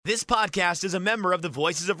This podcast is a member of the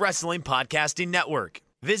Voices of Wrestling Podcasting Network.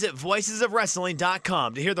 Visit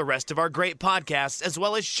voicesofwrestling.com to hear the rest of our great podcasts, as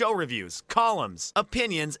well as show reviews, columns,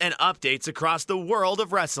 opinions, and updates across the world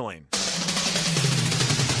of wrestling.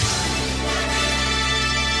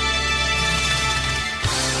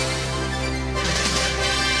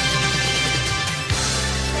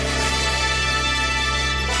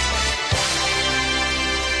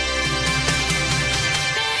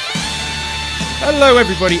 Hello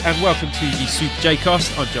everybody and welcome to the Super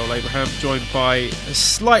J-Cast. I'm Joel Abraham, joined by a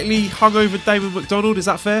slightly hungover Damon McDonald. Is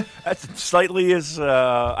that fair? Slightly is,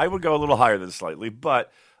 I would go a little higher than slightly,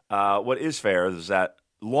 but what is fair is that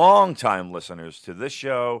longtime listeners to this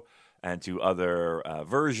show and to other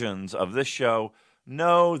versions of this show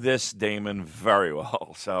know this Damon very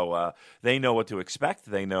well. So they know what to expect.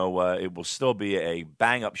 They know it will still be a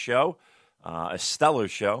bang-up show, a stellar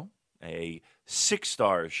show, a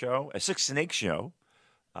six-star show, a six-snake show,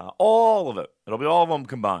 all of it. It'll be all of them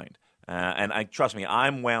combined. And trust me,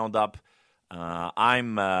 I'm wound up.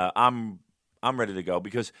 I'm ready to go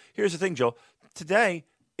because here's the thing, Joel. Today,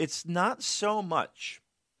 it's not so much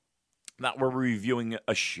that we're reviewing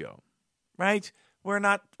a show, right? I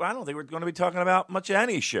don't think we're going to be talking about much of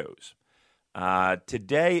any shows.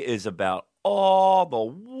 Today is about all the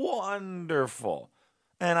wonderful,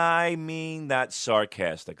 and I mean that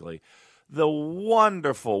sarcastically, the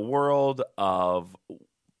wonderful world of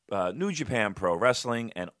New Japan Pro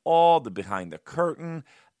Wrestling and all the behind the curtain,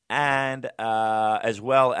 and as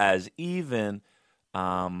well as even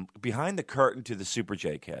behind the curtain to the Super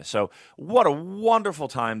J-Cast. So what a wonderful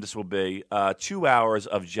time this will be. 2 hours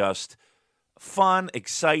of just fun,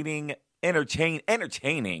 exciting,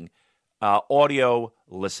 entertaining audio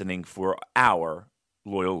listening for our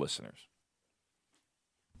loyal listeners.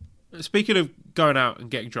 Speaking of going out and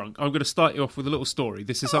getting drunk, I'm going to start you off with a little story.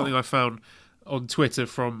 This is something I found on Twitter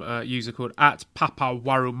from a user called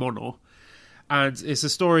 @PapaWarumono. And it's a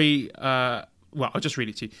story, I'll just read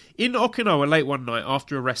it to you. In Okinawa late one night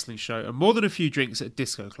after a wrestling show and more than a few drinks at a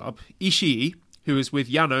disco club, Ishii, who was with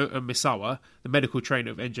Yano and Misawa, the medical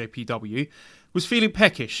trainer of NJPW, was feeling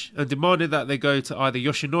peckish and demanded that they go to either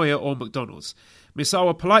Yoshinoya or McDonald's.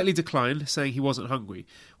 Misawa politely declined, saying he wasn't hungry,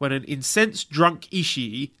 when an incensed drunk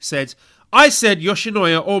Ishii said, "I said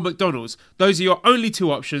Yoshinoya or McDonald's. Those are your only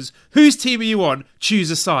two options. Whose team are you on?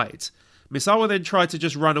 Choose a side." Misawa then tried to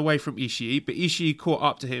just run away from Ishii, but Ishii caught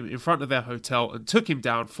up to him in front of their hotel and took him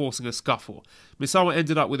down, forcing a scuffle. Misawa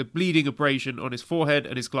ended up with a bleeding abrasion on his forehead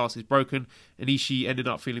and his glasses broken, and Ishii ended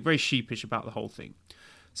up feeling very sheepish about the whole thing.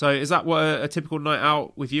 So is that what a typical night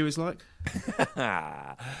out with you is like?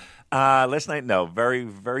 Last night, no, very,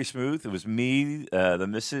 very smooth. It was me, the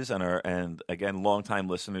missus, and again, longtime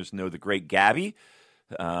listeners know the great Gabby,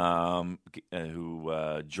 who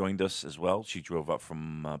joined us as well. She drove up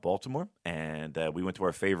from Baltimore, and we went to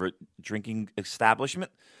our favorite drinking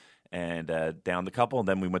establishment and downed a couple. And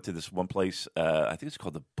then we went to this one place, I think it's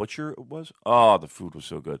called The Butcher, it was. Oh, the food was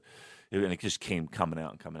so good. And it just coming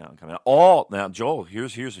out. All now, Joel.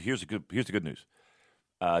 Here's the good news.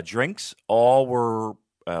 Drinks all were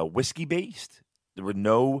whiskey based. There were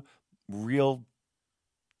no real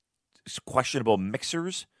questionable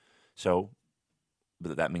mixers, so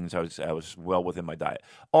that means I was well within my diet.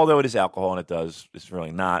 Although it is alcohol, and it's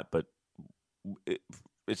really not, but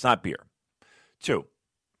it's not beer. 2,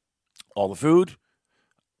 all the food.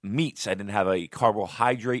 Meats. I didn't have a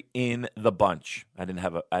carbohydrate in the bunch. I didn't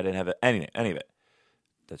have any of it.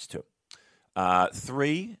 That's 2.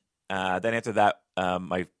 3. Then after that,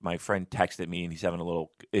 my friend texted me, and he's having a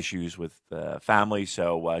little issues with family,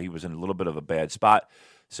 so he was in a little bit of a bad spot.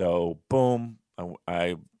 So boom,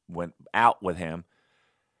 I went out with him,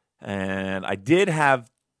 and I did have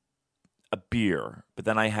a beer, but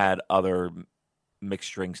then I had other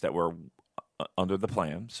mixed drinks that were under the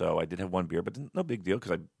plan. So I did have one beer, but no big deal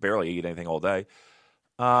because I barely ate anything all day.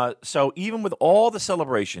 So even with all the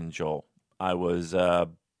celebration, Joel, I was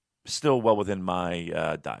still well within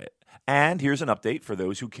my diet. And here's an update for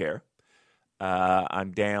those who care.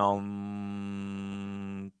 I'm down,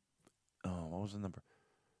 what was the number?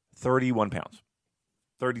 31 pounds.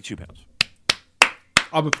 32 pounds.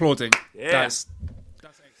 I'm applauding. Yeah. That's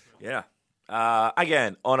excellent. Yeah.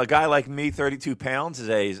 Again, on a guy like me, 32 pounds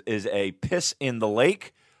is a piss in the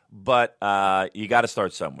lake, but you got to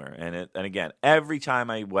start somewhere. And again, every time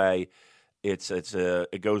I weigh, it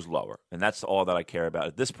goes lower, and that's all that I care about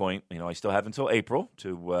at this point. You know, I still have until April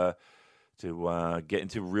to get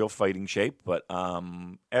into real fighting shape, but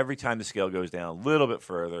every time the scale goes down a little bit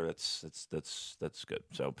further, that's good.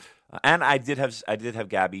 So, and I did have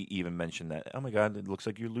Gabby even mention that. Oh my God, it looks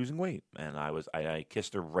like you're losing weight, and I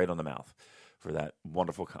kissed her right on the mouth for that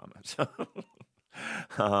wonderful comment.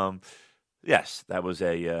 Yes, that was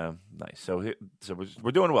a nice. So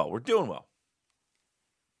we're doing well. We're doing well.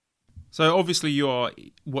 So obviously you are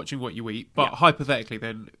watching what you eat, but hypothetically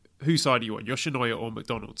then, whose side are you on? Yoshinoya or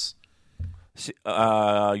McDonald's?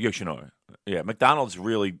 Yoshinoya. Yeah, McDonald's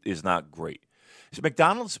really is not great. So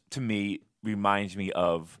McDonald's, to me, reminds me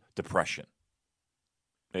of depression.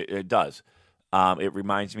 It does. It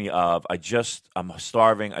reminds me of I'm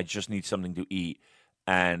starving. I just need something to eat,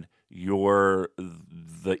 and you're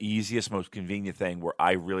the easiest, most convenient thing where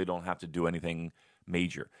I really don't have to do anything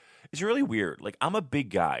major. It's really weird. Like, I'm a big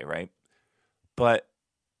guy, right? But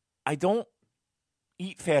I don't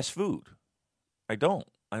eat fast food. I don't.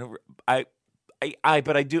 But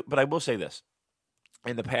I do. But I will say this: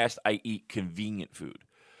 in the past, I eat convenient food.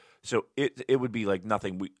 So it would be like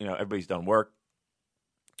nothing. Everybody's done work.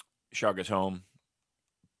 Char gets home,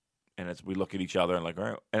 and we look at each other and like, all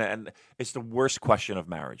right. And it's the worst question of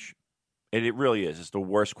marriage. It really is. It's the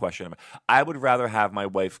worst question. I would rather have my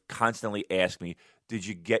wife constantly ask me, "Did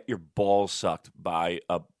you get your balls sucked by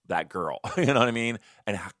that girl?" You know what I mean?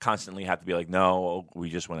 And constantly have to be like, "No, we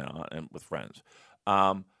just went out and with friends."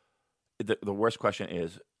 The worst question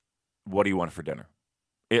is, "What do you want for dinner?"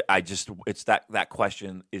 It's that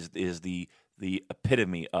question is the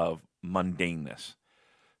epitome of mundaneness.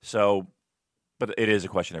 So, but it is a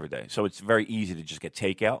question every day. So it's very easy to just get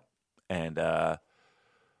takeout, and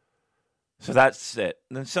so that's it.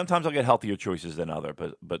 And then sometimes I'll get healthier choices than other,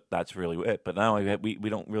 but that's really it. But now we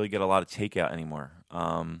don't really get a lot of takeout anymore.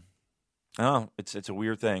 I don't know. It's a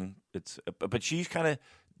weird thing. But she's kind of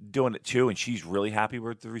doing it too, and she's really happy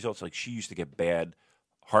with the results. Like, she used to get bad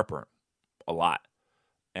heartburn a lot,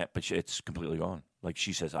 but it's completely gone. Like,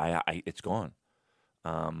 she says, it's gone.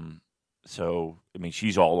 So, I mean,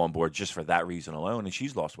 she's all on board just for that reason alone, and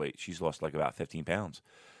she's lost weight. She's lost like about 15 pounds.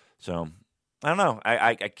 So, I don't know.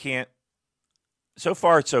 I can't. So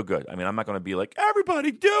far, it's so good. I mean, I'm not going to be like,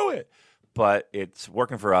 everybody do it. But it's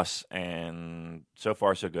working for us, and so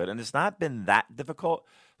far, so good. And it's not been that difficult.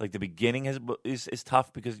 Like, the beginning is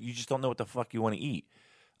tough because you just don't know what the fuck you want to eat.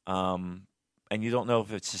 And you don't know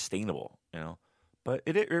if it's sustainable, But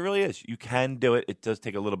it really is. You can do it. It does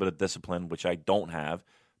take a little bit of discipline, which I don't have,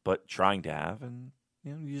 but trying to have, and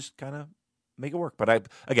you just kind of make it work. But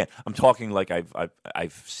I'm talking like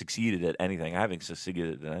I've succeeded at anything. I haven't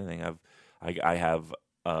succeeded at anything. I have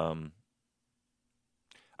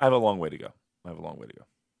a long way to go.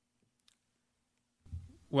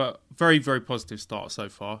 Well, very, very positive start so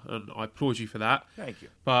far, and I applaud you for that. Thank you.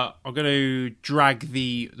 But I'm going to drag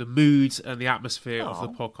the mood and the atmosphere of the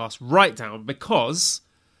podcast right down, because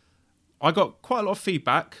I got quite a lot of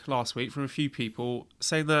feedback last week from a few people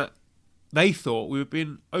saying that they thought we were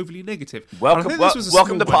being overly negative. Welcome to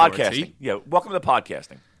podcasting. Yeah, welcome to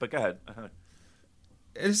podcasting. But go ahead.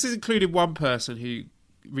 This has included one person who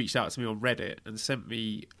reached out to me on Reddit and sent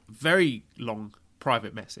me a very long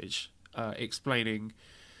private message explaining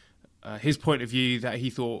his point of view, that he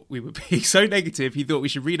thought we were being so negative, he thought we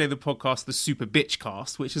should rename the podcast the Super Bitch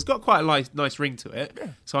Cast, which has got quite a nice ring to it. Yeah.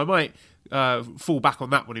 So I might fall back on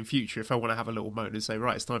that one in future if I want to have a little moan and say,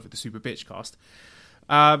 right, it's time for the Super Bitch Cast.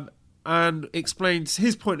 And explains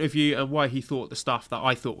his point of view and why he thought the stuff that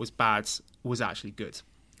I thought was bad was actually good,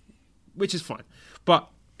 which is fine. But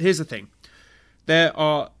here's the thing. There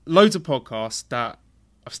are loads of podcasts that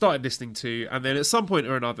I've started listening to, and then at some point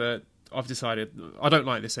or another, I've decided I don't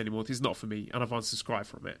like this anymore. This is not for me, and I've unsubscribed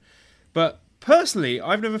from it. But personally,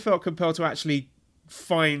 I've never felt compelled to actually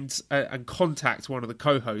find and contact one of the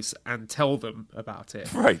co-hosts and tell them about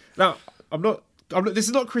it. Right. Now, I'm not. This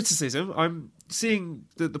is not criticism. I'm seeing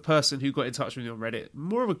the person who got in touch with me on Reddit,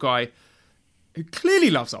 more of a guy who clearly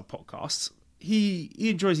loves our podcasts. He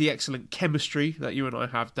enjoys the excellent chemistry that you and I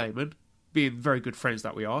have, Damon, being very good friends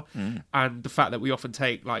that we are, and the fact that we often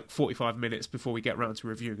take like 45 minutes before we get around to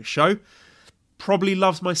reviewing a show. Probably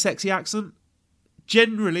loves my sexy accent.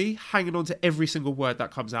 Generally hanging on to every single word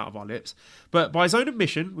that comes out of our lips. But by his own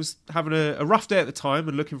admission, was having a rough day at the time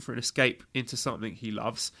and looking for an escape into something he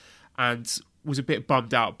loves, and was a bit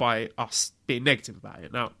bummed out by us being negative about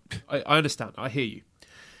it. Now, I understand. I hear you.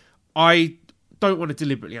 I don't want to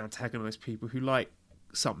deliberately antagonise people who like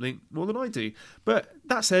something more than I do. But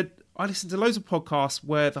that said, I listen to loads of podcasts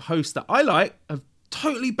where the hosts that I like have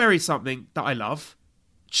totally buried something that I love.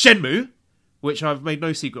 Shenmue, which I've made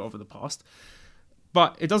no secret of in the past.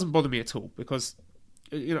 But it doesn't bother me at all, because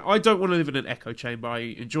I don't want to live in an echo chamber. I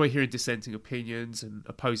enjoy hearing dissenting opinions and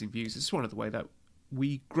opposing views. It's one of the way that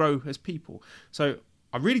we grow as people. So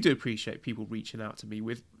I really do appreciate people reaching out to me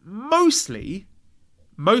with mostly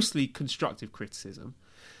constructive criticism.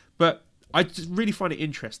 But I just really find it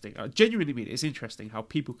interesting. I genuinely mean it's interesting how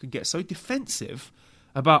people can get so defensive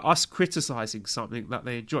about us criticising something that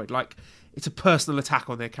they enjoyed. Like, it's a personal attack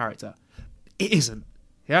on their character. It isn't.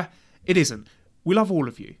 Yeah? It isn't. We love all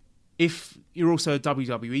of you. If you're also a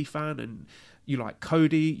WWE fan and you like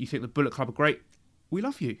Cody, you think the Bullet Club are great, we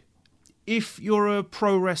love you. If you're a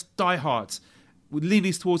pro-wrest diehard with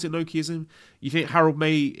leanings towards Enochiism, you think Harold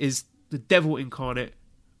May is the devil incarnate,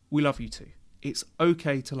 we love you too. It's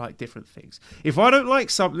okay to like different things. If I don't like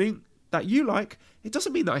something that you like, it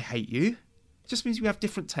doesn't mean that I hate you. It just means we have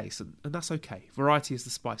different tastes, and that's okay. Variety is the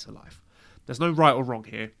spice of life. There's no right or wrong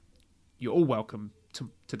here. You're all welcome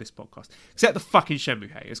to this podcast. Except the fucking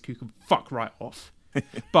Shenmue haters who can fuck right off.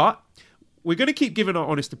 But we're going to keep giving our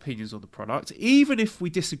honest opinions on the product. Even if we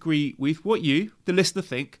disagree with what you, the listener,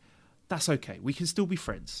 think, that's okay. We can still be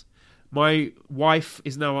friends. My wife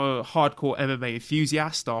is now a hardcore MMA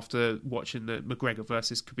enthusiast after watching the McGregor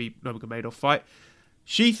versus Khabib Nurmagomedov fight.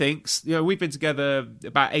 She thinks, we've been together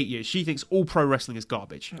about 8 years. She thinks all pro wrestling is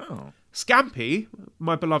garbage. Oh. Scampy,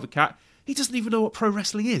 my beloved cat, he doesn't even know what pro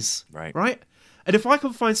wrestling is. Right. And if I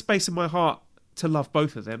can find space in my heart to love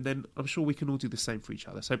both of them, then I'm sure we can all do the same for each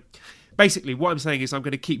other. So basically what I'm saying is I'm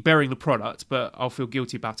going to keep burying the product, but I'll feel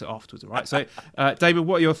guilty about it afterwards, all right? So, Damon,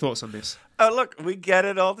 what are your thoughts on this? Look, we get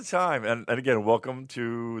it all the time. And again, welcome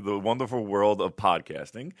to the wonderful world of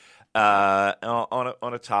podcasting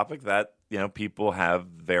on a topic that, people have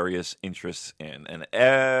various interests in, and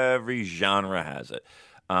every genre has it.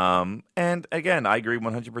 And again, I agree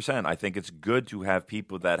 100%. I think it's good to have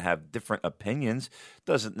people that have different opinions.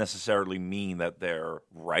 Doesn't necessarily mean that they're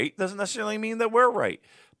right. Doesn't necessarily mean that we're right.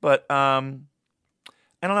 But I don't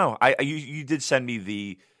know. You did send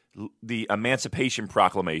me the Emancipation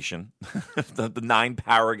Proclamation, the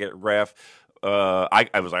 9-paragraph. I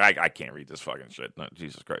was like, I can't read this fucking shit. No,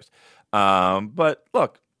 Jesus Christ. But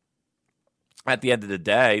look. At the end of the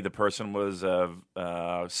day, the person was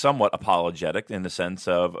somewhat apologetic in the sense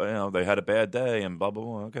of, they had a bad day and blah, blah,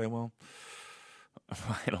 blah. Okay, well,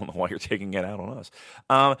 I don't know why you're taking it out on us.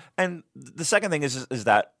 And the second thing is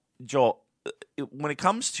that, Joel, when it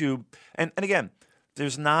comes to, and again,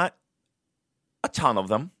 there's not a ton of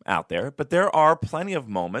them out there, but there are plenty of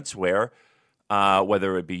moments where,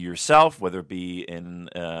 whether it be yourself, whether it be in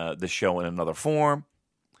the show in another form,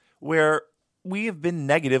 where we have been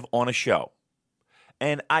negative on a show.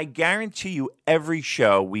 And I guarantee you every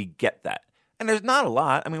show we get that. And there's not a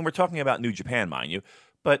lot. I mean, we're talking about New Japan, mind you.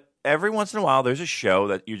 But every once in a while, there's a show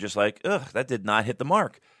that you're just like, ugh, that did not hit the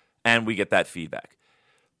mark. And we get that feedback.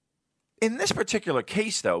 In this particular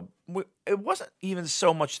case, though, it wasn't even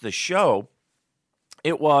so much the show.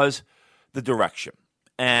 It was the direction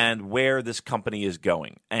and where this company is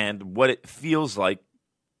going and what it feels like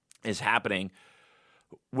is happening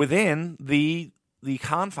within the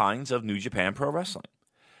confines of New Japan Pro Wrestling,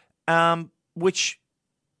 which,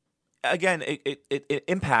 again, it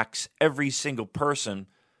impacts every single person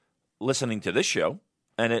listening to this show,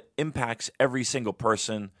 and it impacts every single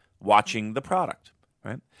person watching the product,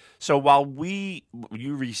 right? So while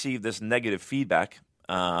you receive this negative feedback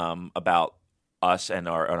about us and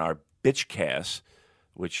our bitch cast,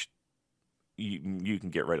 which you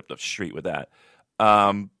can get right up the street with that,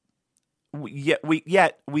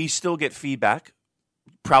 yet we still get feedback.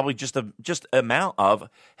 Probably just amount of,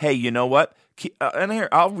 hey, you know what? And here,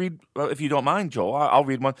 I'll read, if you don't mind, Joel, I'll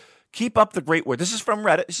read one. Keep up the great work. This is from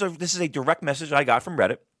Reddit. So this is a direct message I got from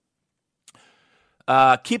Reddit.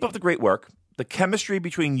 Keep up the great work. The chemistry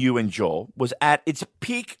between you and Joel was at its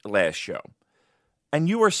peak last show. And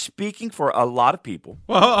you are speaking for a lot of people.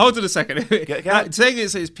 Well, hold on a second. Saying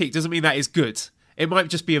it's at its peak doesn't mean that is good. It might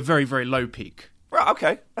just be a very, very low peak. Well,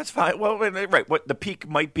 okay, that's fine. Well, right. What the peak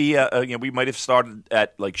might be, we might have started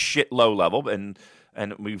at like shit low level, and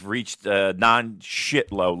we've reached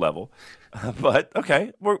non-shit low level. But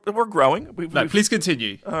okay, we're growing. Please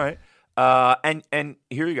continue. All right. And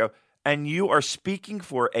here you go. And you are speaking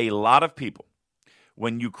for a lot of people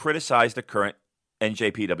when you criticize the current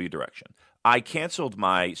NJPW direction. I canceled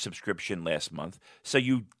my subscription last month, so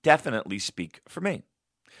you definitely speak for me.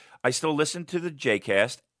 I still listen to the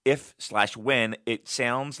JCast. If/when it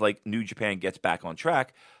sounds like New Japan gets back on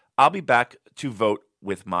track, I'll be back to vote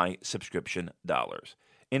with my subscription dollars.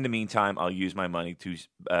 In the meantime, I'll use my money to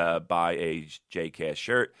buy a JCast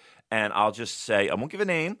shirt, and I'll just say, I won't give a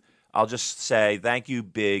name, I'll just say, thank you,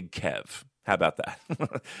 Big Kev. How about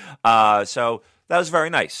that? So that was very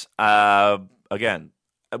nice. Again,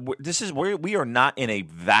 this is where we are not in a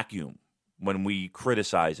vacuum when we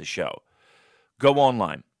criticize a show. Go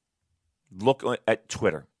online. Look at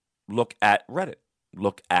Twitter. Look at Reddit.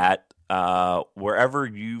 Look at wherever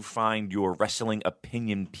you find your wrestling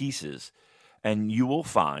opinion pieces, and you will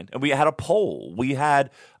find. And we had a poll.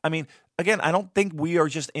 Again, I don't think we are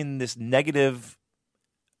just in this negative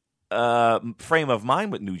frame of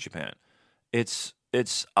mind with New Japan. It's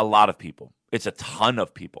a lot of people. It's a ton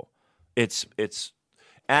of people.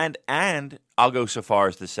 And I'll go so far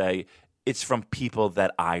as to say it's from people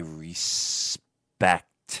that I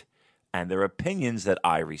respect and their opinions that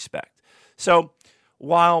I respect. So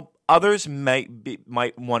while others might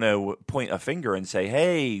want to point a finger and say,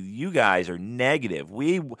 "Hey, you guys are negative.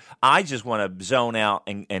 I just want to zone out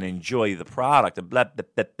and enjoy the product." And blah, blah,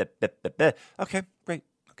 blah, blah, blah, blah, blah. Okay, great.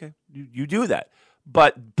 Okay, you do that,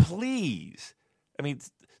 but please, again,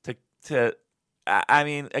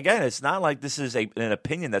 it's not like this is an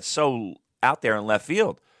opinion that's so out there in left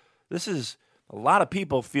field. This is a lot of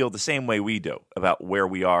people feel the same way we do about where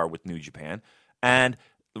we are with New Japan, and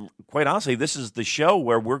quite honestly, this is the show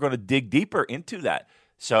where we're going to dig deeper into that.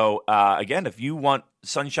 So again, if you want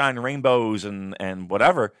sunshine and rainbows and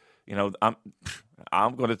whatever,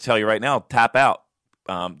 I'm going to tell you right now, tap out.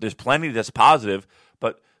 There's plenty that's positive,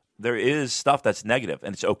 but there is stuff that's negative,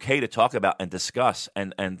 and it's okay to talk about and discuss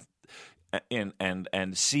and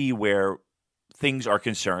see where things are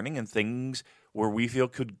concerning and things where we feel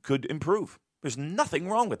could improve. There's nothing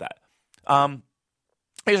wrong with that.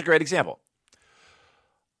 Here's a great example.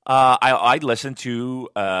 I listen to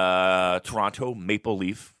Toronto Maple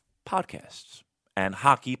Leaf podcasts and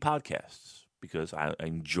hockey podcasts because I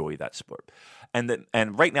enjoy that sport. And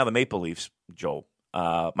right now the Maple Leafs, Joel,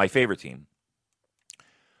 my favorite team,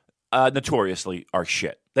 notoriously are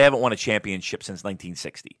shit. They haven't won a championship since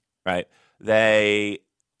 1960, right? They're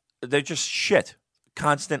just shit.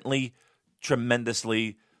 Constantly,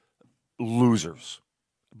 tremendously losers.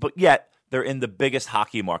 But yet, they're in the biggest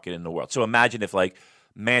hockey market in the world. So imagine if,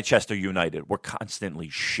 Manchester United were constantly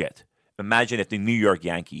shit. Imagine if the New York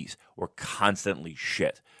Yankees were constantly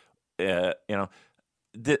shit. This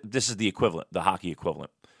is the equivalent, the hockey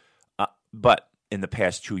equivalent. But in the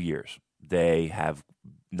past 2 years, they have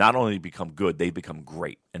not only become good, they've become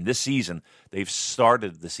great. And this season, they've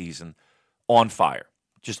started the season on fire.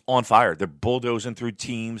 Just on fire. They're bulldozing through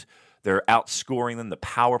teams. They're outscoring them. The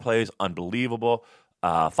power play is unbelievable.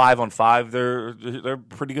 5-on-5, they're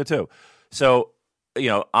pretty good too. So,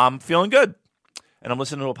 I'm feeling good. And I'm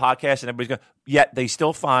listening to a podcast, and everybody's going, yet they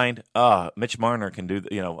still find, Mitch Marner can do,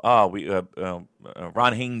 Ron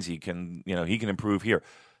Hainsey can, he can improve here.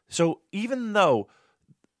 So even though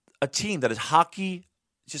a team that is hockey,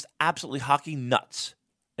 just absolutely hockey nuts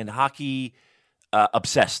and hockey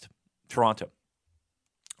obsessed, Toronto,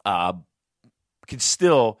 can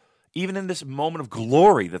still, even in this moment of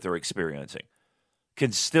glory that they're experiencing,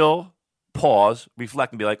 can still pause,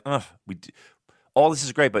 reflect, and be like, all this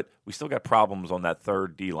is great, but we still got problems on that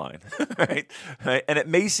third D line, right? And it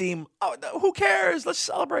may seem, who cares? Let's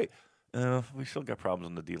celebrate. We still got problems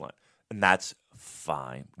on the D line, and that's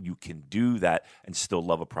fine. You can do that and still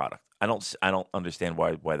love a product. I don't understand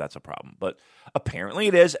why that's a problem, but apparently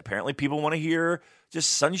it is. Apparently people want to hear just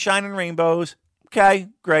sunshine and rainbows. Okay,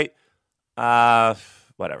 great.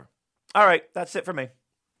 Whatever. All right, that's it for me.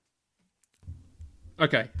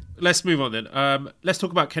 Okay, let's move on then. Let's talk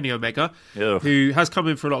about Kenny Omega, who has come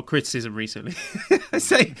in for a lot of criticism recently.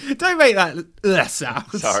 Say, don't make that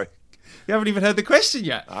sound. Sorry. You haven't even heard the question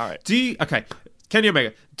yet. All right. Kenny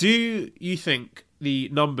Omega, do you think the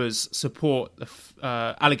numbers support the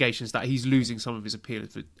allegations that he's losing some of his appeal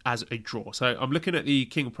as a draw? So I'm looking at the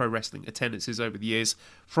King of Pro Wrestling attendances over the years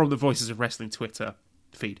from the Voices of Wrestling Twitter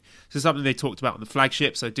feed. This is something they talked about on the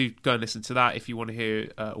flagship, so do go and listen to that if you want to hear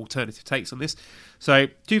alternative takes on this. So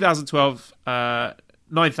 2012,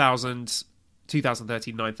 9,000,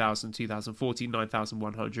 2013, 9,000, 2014,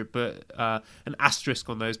 9,100, but an asterisk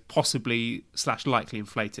on those, possibly / likely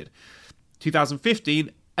inflated.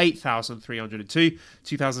 2015, 8,302,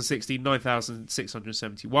 2016,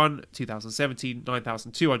 9,671, 2017,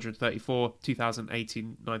 9,234,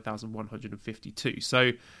 2018, 9,152.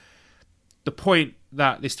 So the point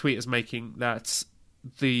that this tweet is making, that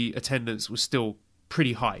the attendance was still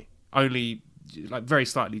pretty high, only very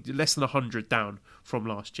slightly, less than 100 down from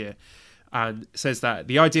last year, and says that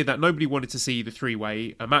the idea that nobody wanted to see the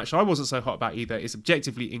three-way, a match I wasn't so hot about either, is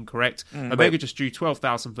objectively incorrect. Omega just drew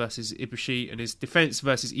 12,000 versus Ibushi, and his defense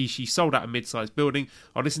versus Ishii sold out a mid-sized building.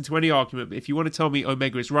 I'll listen to any argument, but if you want to tell me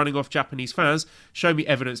Omega is running off Japanese fans, show me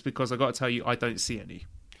evidence, because I got to tell you, I don't see any.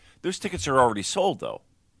 Those tickets are already sold, though.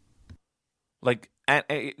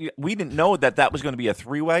 We didn't know that was going to be a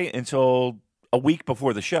three-way until a week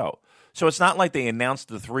before the show. So it's not like they announced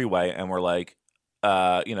the three-way and were like,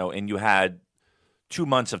 and you had 2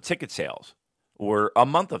 months of ticket sales. or a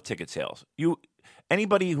month of ticket sales.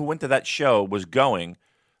 Anybody who went to that show was going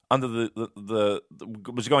under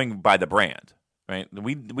was going by the brand, right?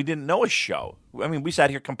 We didn't know a show. I mean, we sat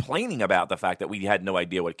here complaining about the fact that we had no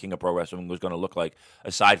idea what King of Pro Wrestling was going to look like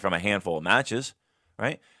aside from a handful of matches,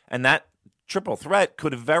 right? And that triple threat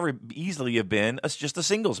could have very easily have been just a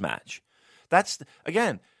singles match. That's,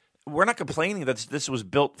 again, we're not complaining that this was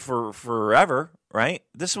built for forever, right?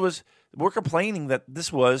 We're complaining that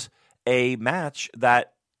this was a match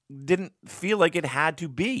that didn't feel like it had to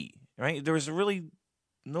be, right? There was really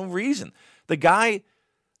no reason. The guy,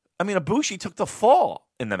 I mean, Ibushi took the fall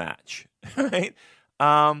in the match, right?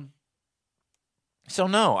 So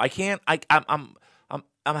no, I can't. I'm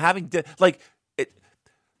having it.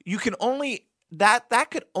 You can only that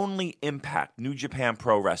could only impact New Japan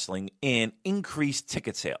Pro Wrestling in increased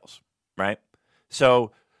ticket sales, right?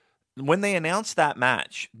 So when they announced that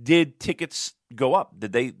match, did tickets go up?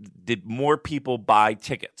 Did more people buy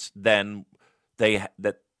tickets than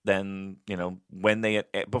when they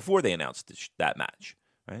before they announced that match,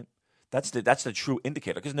 right? That's the true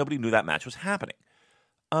indicator because nobody knew that match was happening.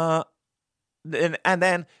 And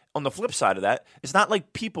then on the flip side of that, it's not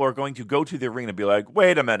like people are going to go to the arena and be like,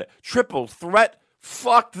 wait a minute, triple threat?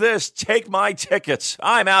 Fuck this. Take my tickets.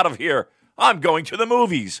 I'm out of here. I'm going to the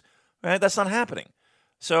movies. Right? That's not happening.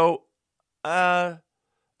 So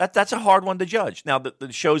that's a hard one to judge. Now,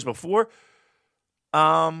 the shows before,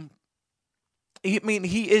 he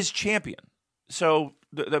is champion. So,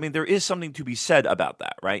 there is something to be said about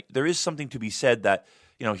that, right? There is something to be said that,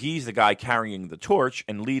 he's the guy carrying the torch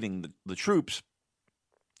and leading the troops.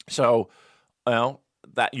 So,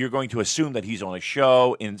 that you're going to assume that he's on a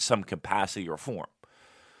show in some capacity or form.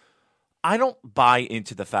 I don't buy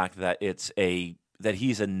into the fact that that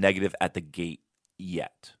he's a negative at the gate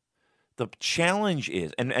yet. The challenge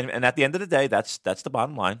is, and at the end of the day, that's the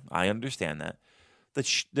bottom line. I understand that.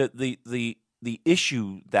 The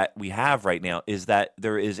issue that we have right now is that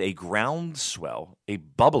there is a groundswell, a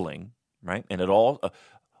bubbling, right? And it all.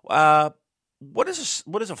 What does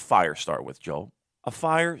a fire start with, Joel? A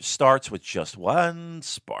fire starts with just one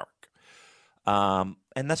spark, and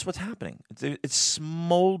that's what's happening. It's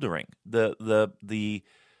smoldering. And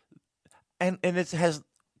it has,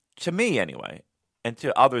 to me anyway, and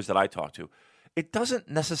to others that I talk to, it doesn't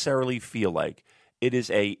necessarily feel like it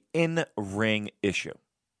is a in-ring issue.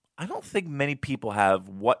 I don't think many people have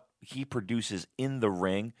what he produces in the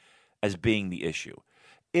ring as being the issue.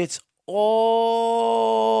 It's all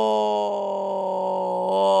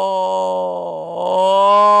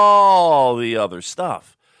the other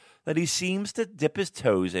stuff that he seems to dip his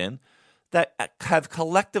toes in that have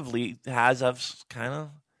collectively has us kind of,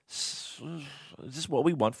 is this what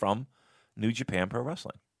we want from New Japan Pro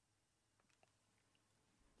Wrestling?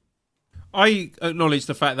 I acknowledge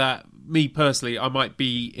the fact that me personally, I might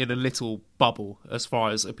be in a little bubble as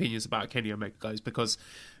far as opinions about Kenny Omega goes, because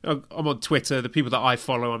I'm on Twitter, the people that I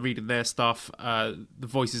follow, I'm reading their stuff, the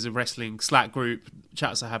Voices of Wrestling Slack group,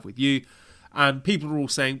 chats I have with you, and people are all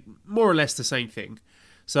saying more or less the same thing.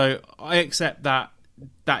 So I accept that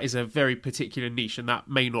is a very particular niche, and that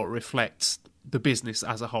may not reflect the business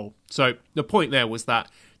as a whole. So the point there was that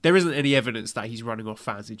there isn't any evidence that he's running off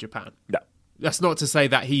fans in Japan. No. That's not to say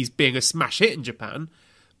that he's being a smash hit in Japan,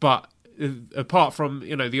 but apart from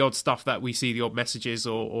the odd stuff that we see, the odd messages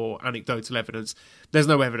or anecdotal evidence, there's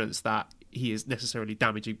no evidence that he is necessarily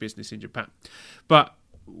damaging business in Japan. But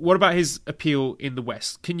what about his appeal in the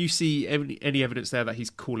West? Can you see any evidence there that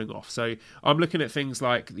he's cooling off? So I'm looking at things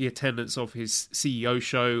like the attendance of his CEO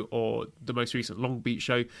show or the most recent Long Beach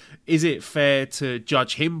show. Is it fair to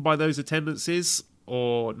judge him by those attendances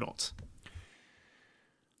or not?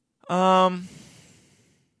 I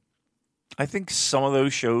think some of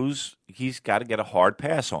those shows he's got to get a hard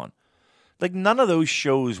pass on. Like, none of those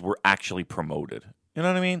shows were actually promoted. You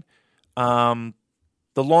know what I mean?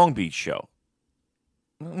 The Long Beach show.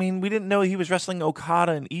 I mean, we didn't know he was wrestling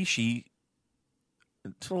Okada and Ishii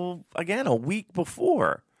until, again, a week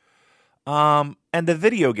before. And the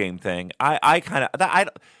video game thing,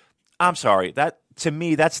 I'm sorry. That, to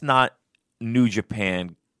me, that's not New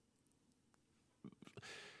Japan.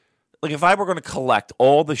 Like, if I were going to collect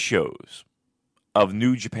all the shows of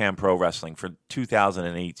New Japan Pro Wrestling for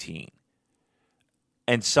 2018,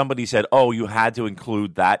 and somebody said, "Oh, you had to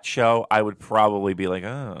include that show," I would probably be like,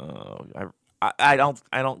 "Oh, I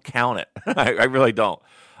don't count it. I really don't."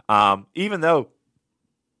 Even though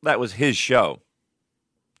that was his show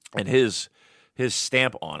and his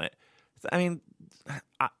stamp on it. I mean,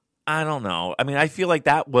 I don't know. I mean, I feel like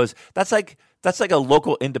that's like a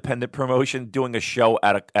local independent promotion doing a show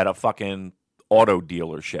at a fucking auto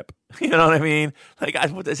dealership. You know what I mean? Like,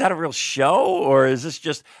 is that a real show, or is this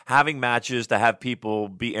just having matches to have people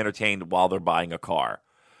be entertained while they're buying a car?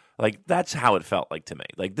 Like, that's how it felt like to me.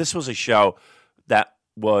 Like, this was a show that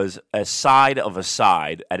was a side of a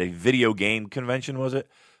side at a video game convention, was it?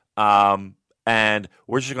 And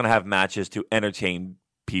we're just going to have matches to entertain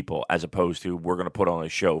people, as opposed to we're going to put on a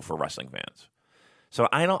show for wrestling fans. So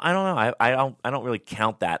I don't know. I don't really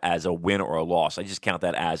count that as a win or a loss. I just count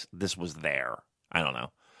that as this was there. I don't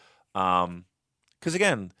know. Because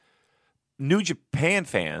again, New Japan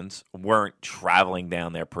fans weren't traveling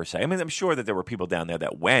down there per se. I mean, I'm sure that there were people down there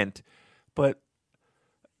that went, but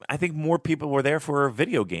I think more people were there for a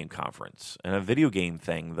video game conference and a video game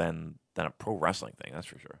thing than a pro wrestling thing. That's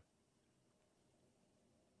for sure.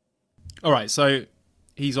 All right, so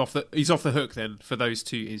he's off the hook then for those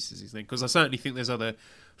two instances then, because I certainly think there's other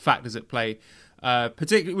factors at play.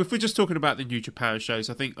 Particularly if we're just talking about the New Japan shows,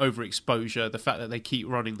 I think overexposure, the fact that they keep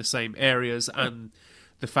running the same areas, and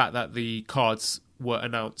the fact that the cards were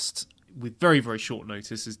announced with very, very short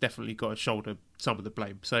notice has definitely got to shoulder some of the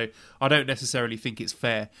blame. So I don't necessarily think it's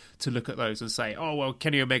fair to look at those and say, oh, well,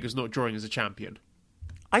 Kenny Omega's not drawing as a champion.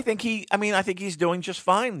 I think he's doing just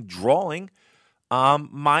fine drawing.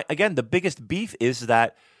 The biggest beef is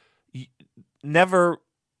that never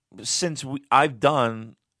since I've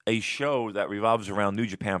done a show that revolves around New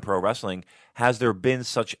Japan Pro Wrestling has there been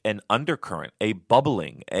such an undercurrent, a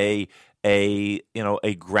bubbling, a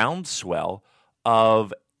groundswell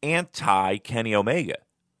of anti Kenny Omega,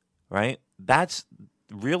 right? That's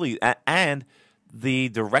really, and the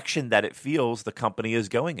direction that it feels the company is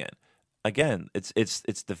going in. Again, it's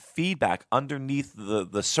the feedback underneath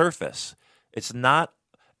the surface. It's not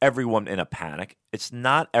everyone in a panic. It's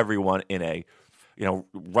not everyone in a,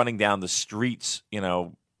 running down the streets,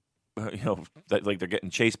 like they're getting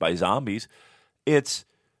chased by zombies. It's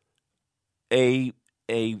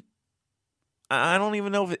I don't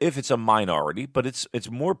even know if it's a minority, but it's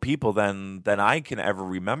more people than I can ever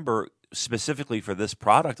remember specifically for this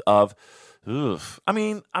product. Of, I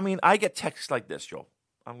mean, I get texts like this, Joel.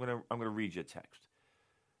 I'm gonna read you a text.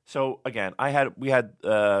 So again, we had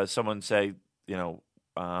someone say,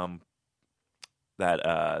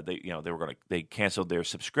 that they canceled their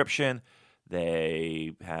subscription.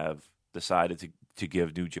 They have decided to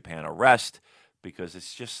give New Japan a rest because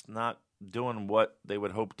it's just not doing what they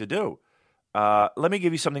would hope to do. Let me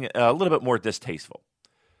give you something a little bit more distasteful.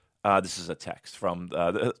 This is a text from,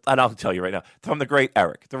 and I'll tell you right now, from the great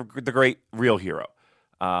Eric, the great real hero,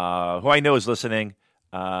 who I know is listening.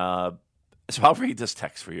 So I'll read this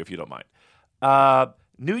text for you if you don't mind.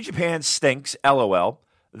 New Japan stinks, LOL.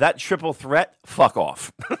 That triple threat, fuck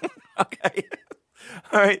off. Okay.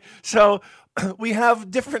 All right. So we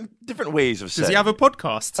have different ways of saying it. Does he have a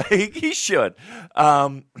podcast? He should.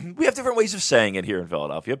 We have different ways of saying it here in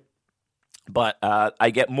Philadelphia. But I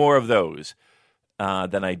get more of those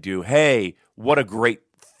than I do, hey, what a great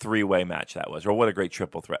three-way match that was, or what a great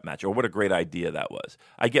triple threat match, or what a great idea that was.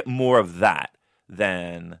 I get more of that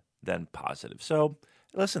than positive. So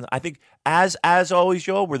listen, I think as always,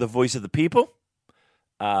 Joel, we're the voice of the people.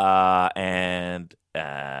 And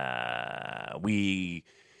we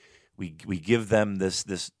give them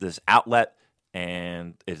this outlet,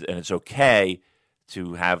 and it's okay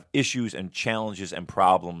to have issues and challenges and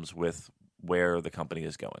problems with where the company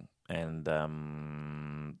is going. And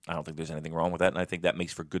I don't think there's anything wrong with that. And I think that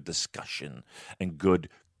makes for good discussion and good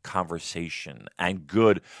conversation and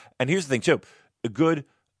good. And here's the thing too, a good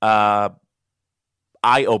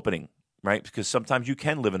eye-opening. Right, because sometimes you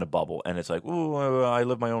can live in a bubble, and it's like, oh, I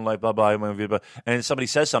live my own life, blah blah blah, and somebody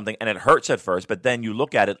says something, and it hurts at first, but then you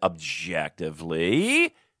look at it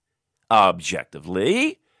objectively,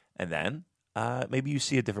 and then maybe you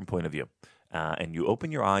see a different point of view, and you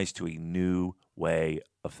open your eyes to a new way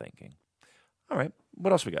of thinking. All right,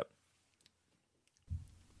 what else we got?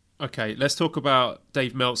 Okay, let's talk about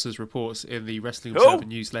Dave Meltzer's reports in the Wrestling Observer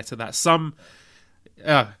newsletter that some.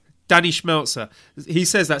 Danny Schmelzer, he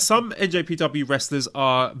says that some NJPW wrestlers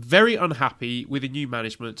are very unhappy with the new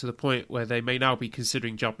management to the point where they may now be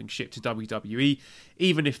considering jumping ship to WWE,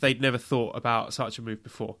 even if they'd never thought about such a move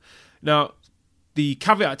before. Now, the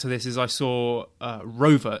caveat to this is I saw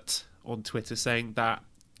Rovert on Twitter saying that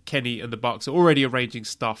Kenny and the Bucks are already arranging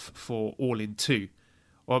stuff for All In 2.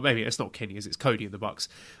 Or maybe it's not Kenny, it's Cody and the Bucks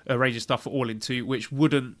arranging stuff for All In 2, which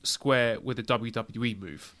wouldn't square with a WWE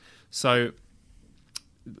move. So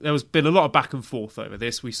there's been a lot of back and forth over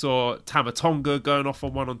this. We saw Tama Tonga going off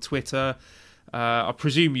on one on Twitter. I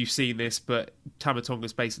presume you've seen this, but Tama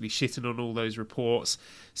Tonga's basically shitting on all those reports,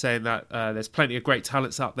 saying that there's plenty of great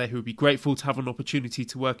talents out there who would be grateful to have an opportunity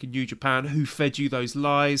to work in New Japan. Who fed you those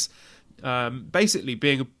lies? basically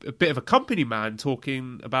being a bit of a company man,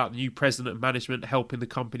 talking about the new president of management helping the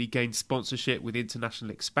company gain sponsorship with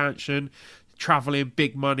international expansion, traveling,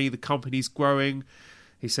 big money, the company's growing.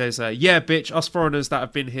 He says, yeah, bitch, us foreigners that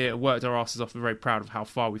have been here and worked our asses off are very proud of how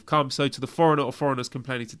far we've come. So to the foreigner or foreigners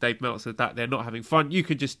complaining to Dave Meltzer that they're not having fun, you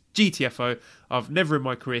can just GTFO. I've never in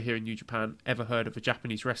my career here in New Japan ever heard of a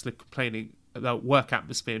Japanese wrestler complaining about work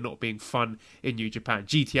atmosphere not being fun in New Japan.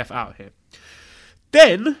 GTF out here.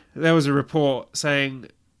 Then there was a report saying,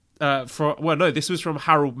 this was from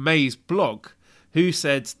Harold May's blog, who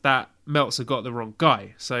said that Meltzer got the wrong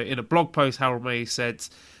guy. So in a blog post, Harold May said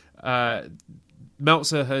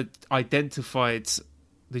Meltzer had identified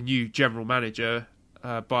the new general manager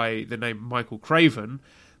by the name Michael Craven,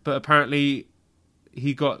 but apparently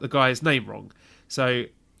he got the guy's name wrong. So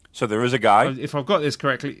there is a guy? If I've got this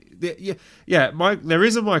correctly, there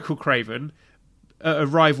is a Michael Craven, a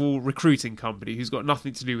rival recruiting company who's got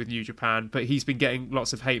nothing to do with New Japan, but he's been getting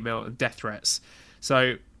lots of hate mail and death threats.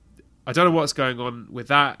 So I don't know what's going on with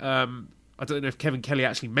that. I don't know if Kevin Kelly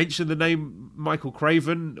actually mentioned the name Michael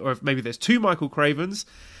Craven, or if maybe there's two Michael Cravens.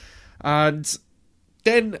 And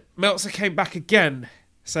then Meltzer came back again,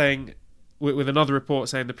 saying, with another report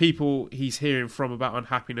saying the people he's hearing from about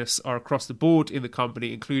unhappiness are across the board in the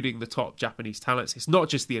company, including the top Japanese talents. It's not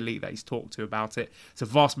just the elite that he's talked to about it. It's a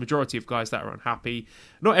vast majority of guys that are unhappy.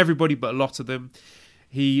 Not everybody, but a lot of them.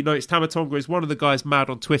 He notes Tama Tonga is one of the guys mad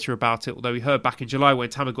on Twitter about it, although he heard back in July when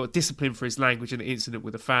Tama got disciplined for his language in the incident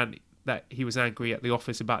with a fan that he was angry at the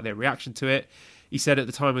office about their reaction to it. He said at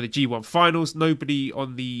the time of the G1 finals, nobody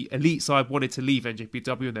on the elite side wanted to leave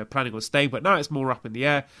NJPW and they're planning on staying, but now it's more up in the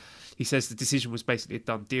air. He says the decision was basically a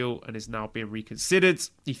done deal and is now being reconsidered.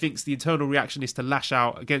 He thinks the internal reaction is to lash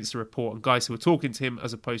out against the report and guys who are talking to him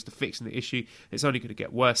as opposed to fixing the issue. It's only going to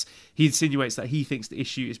get worse. He insinuates that he thinks the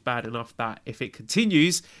issue is bad enough that if it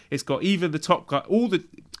continues, it's got even the top guy,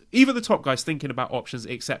 even the top guys thinking about options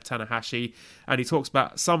except Tanahashi. And he talks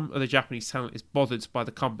about some of the Japanese talent is bothered by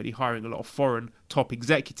the company hiring a lot of foreign top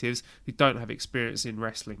executives who don't have experience in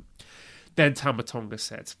wrestling. Then Tama Tonga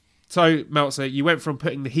said, so, Meltzer, you went from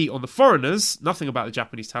putting the heat on the foreigners, nothing about the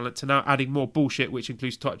Japanese talent, to now adding more bullshit, which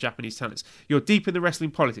includes top Japanese talents. You're deep in the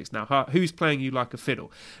wrestling politics now, huh? Who's playing you like a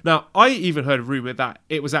fiddle? Now, I even heard a rumour that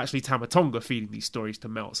it was actually Tama Tonga feeding these stories to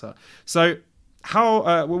Meltzer. So,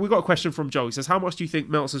 we got a question from Joe. He says, how much do you think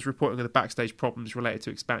Meltzer's reporting of the backstage problems related to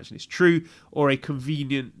expansion is true, or a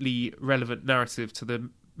conveniently relevant narrative to the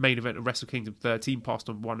main event of Wrestle Kingdom 13 passed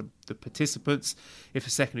on one of the participants? If a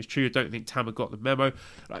second is true, I don't think Tama got the memo.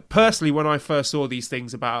 Like, personally, when I first saw these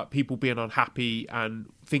things about people being unhappy and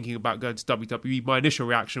thinking about going to WWE, my initial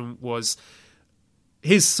reaction was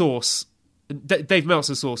his source, Dave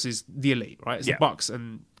Meltzer's source, is the elite, right? It's the Bucks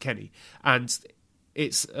and Kenny. And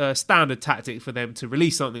it's a standard tactic for them to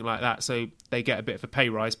release something like that so they get a bit of a pay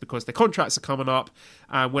rise because their contracts are coming up.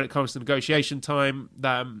 And when it comes to negotiation time,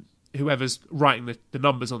 whoever's writing the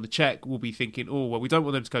numbers on the check will be thinking, oh, well, we don't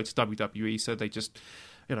want them to go to WWE, so they just,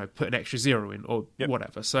 put an extra zero in or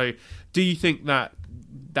whatever. So do you think that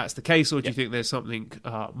that's the case, or do you think there's something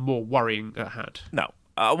more worrying at hand? No.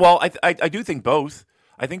 Well, I do think both.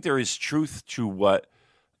 I think there is truth to what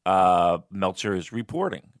Meltzer is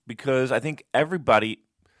reporting, because I think everybody,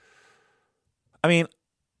 I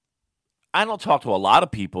don't talk to a lot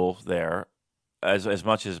of people there as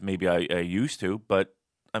much as maybe I used to, but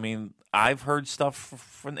I've heard stuff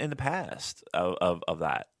from in the past of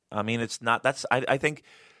that. It's not, I think,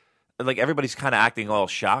 like, everybody's kind of acting all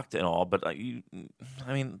shocked and all, but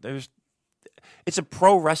it's a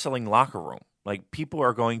pro wrestling locker room. Like, people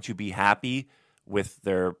are going to be happy with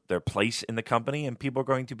their place in the company, and people are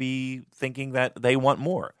going to be thinking that they want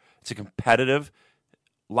more. It's a competitive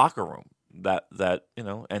locker room that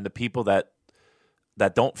and the people that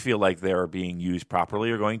don't feel like they're being used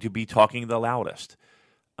properly are going to be talking the loudest.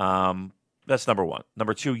 That's number one.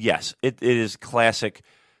 Number two, yes, it is classic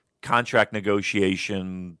contract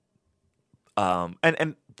negotiation.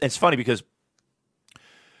 And it's funny because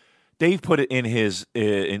Dave put it in his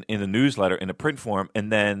in the newsletter in the print form,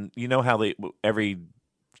 and then you know how they every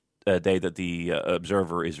day that the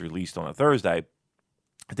Observer is released on a Thursday,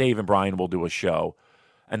 Dave and Brian will do a show,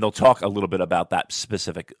 and they'll talk a little bit about that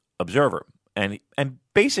specific Observer, and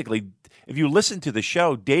basically, if you listen to the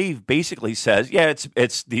show, Dave basically says, "Yeah,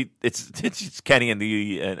 it's Kenny and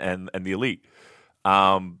the elite,"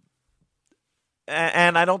 and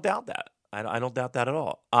I don't doubt that. I don't doubt that at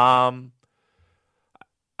all.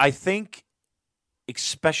 I think,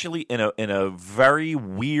 especially in a very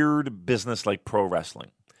weird business like pro wrestling,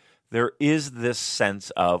 there is this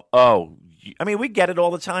sense of, we get it all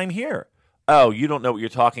the time here. Oh, you don't know what you're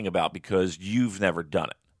talking about because you've never done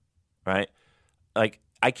it. right? Like,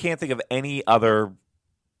 I can't think of any other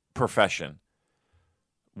profession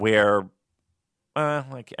where,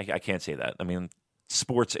 I can't say that. I mean,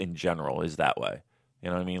 sports in general is that way. You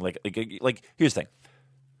know what I mean? Like here's the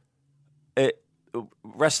thing.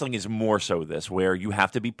 Wrestling is more so this, where you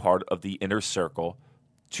have to be part of the inner circle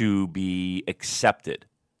to be accepted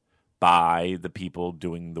by the people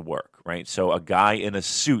doing the work, right? So a guy in a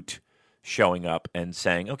suit showing up and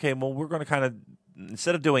saying, okay, well, we're going to kind of,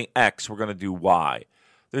 instead of doing X, we're going to do Y.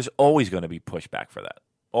 There's always going to be pushback for that.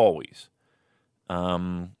 Always.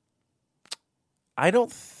 I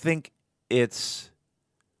don't think it's,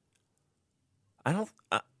 I don't,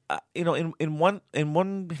 you know,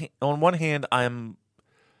 on one hand,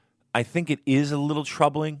 I think it is a little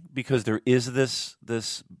troubling because there is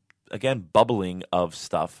this again bubbling of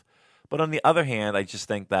stuff, but on the other hand, I just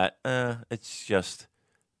think that it's just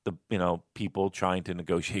the people trying to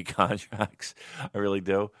negotiate contracts. I really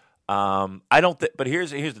do. I don't think, but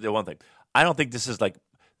here's the one thing. I don't think this is like,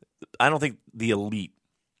 I don't think the elite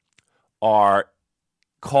are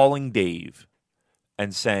calling Dave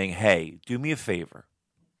and saying, "Hey, do me a favor.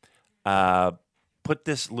 Throw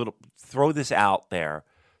this out there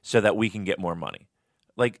so that we can get more money."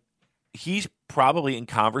 Like, he's probably in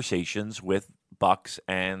conversations with Bucks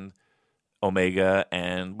and Omega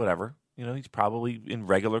and whatever. He's probably in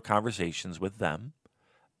regular conversations with them,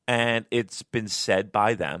 and it's been said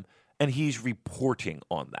by them, and he's reporting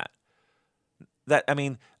on that. I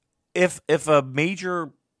mean, if a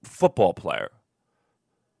major football player,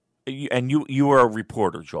 and you are a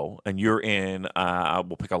reporter, Joel, and you're in,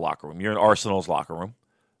 we'll pick a locker room. You're in Arsenal's locker room,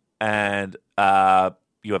 and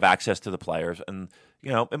you have access to the players, and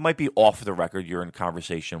it might be off the record. You're in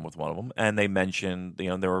conversation with one of them, and they mention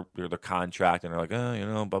their contract, and they're like,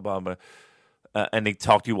 blah blah blah, and they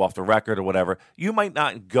talk to you off the record or whatever. You might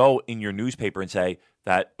not go in your newspaper and say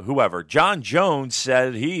that whoever John Jones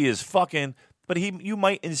said he is fucking, but you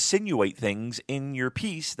might insinuate things in your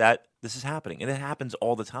piece that this is happening, and it happens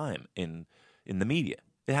all the time in the media.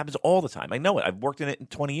 It happens all the time. I know it. I've worked in it in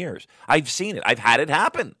 20 years. I've seen it. I've had it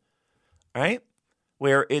happen. Right?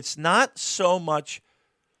 Where it's not so much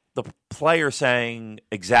the player saying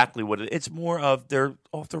exactly what it's more of they're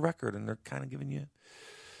off the record and they're kind of giving you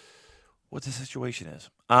what the situation is.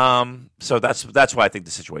 So that's why I think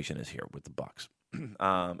the situation is here with the Bucks.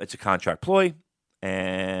 It's a contract ploy,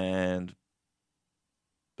 and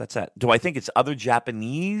that's that. Do I think it's other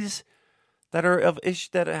Japanese that are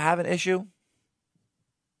that have an issue?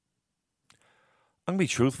 I'm gonna be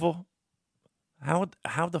truthful. How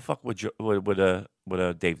the fuck would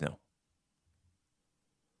Dave know?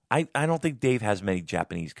 I don't think Dave has many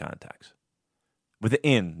Japanese contacts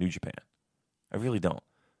within New Japan. I really don't.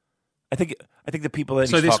 I think the people that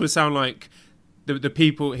this would sound like the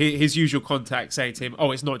people, his usual contacts saying to him,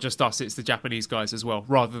 "Oh, it's not just us; it's the Japanese guys as well,"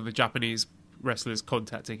 rather than the Japanese wrestlers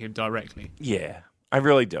contacting him directly. Yeah, I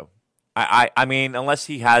really do. I mean, unless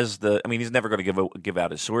he has he's never going to give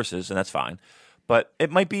out his sources, and that's fine. But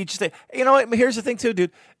it might be just here's the thing too,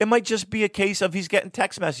 dude. It might just be a case of he's getting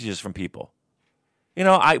text messages from people. We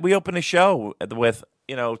open a show with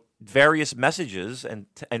various messages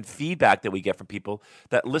and feedback that we get from people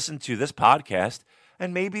that listen to this podcast,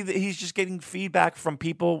 and maybe he's just getting feedback from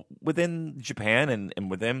people within Japan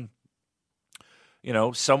and within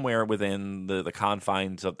somewhere within the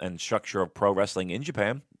confines and structure of pro wrestling in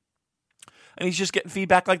Japan, and he's just getting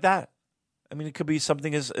feedback like that. I mean, it could be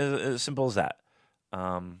something as simple as that.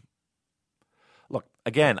 Look,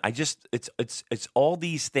 again, it's all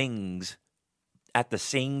these things at the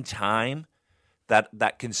same time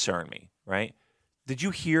that concern me, right? Did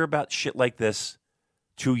you hear about shit like this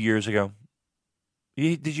 2 years ago?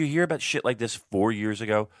 Did you hear about shit like this 4 years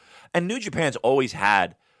ago? And New Japan's always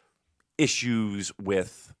had issues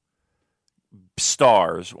with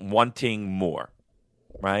stars wanting more,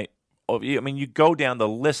 right? I mean, you go down the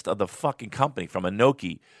list of the fucking company from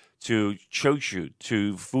Inoki to Choshu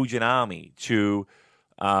to Fujinami to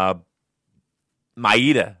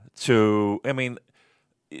Maeda to,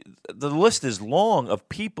 the list is long of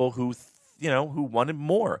people who wanted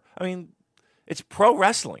more. I mean, it's pro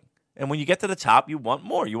wrestling, and when you get to the top, you want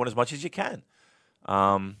more. You want as much as you can,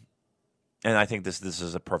 and I think this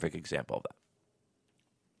is a perfect example of that.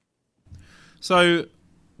 So,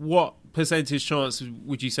 what percentage chance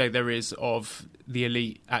would you say there is of the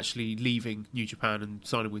elite actually leaving New Japan and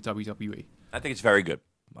signing with WWE? I think it's very good.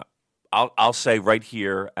 I'll say right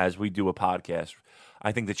here as we do a podcast,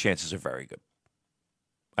 I think the chances are very good.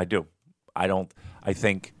 I do. I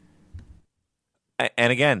think,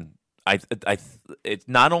 and again, it's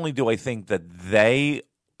not only do I think that they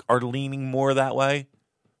are leaning more that way,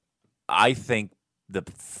 I think the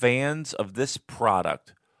fans of this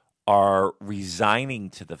product are resigning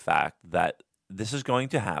to the fact that this is going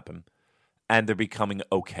to happen, and they're becoming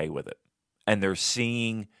okay with it. And they're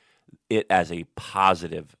seeing it as a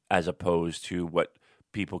positive as opposed to what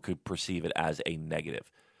people could perceive it as a negative.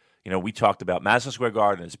 You know, we talked about Madison Square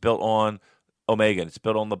Garden. It's built on Omega, and it's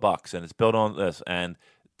built on the Bucks, and it's built on this, and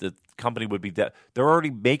the company would be they're already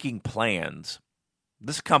making plans.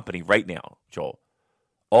 This company right now, Joel,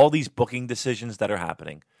 all these booking decisions that are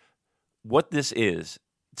happening, what this is,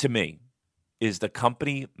 to me, is the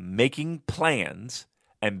company making plans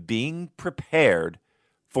and being prepared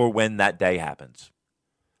for when that day happens.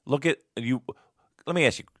 Look at you. Let me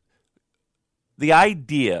ask you. The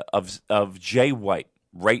idea of Jay White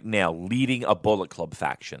right now leading a Bullet Club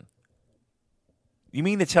faction. You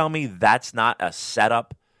mean to tell me that's not a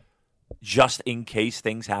setup just in case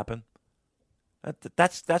things happen?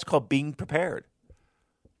 That's called being prepared.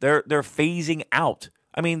 They're phasing out.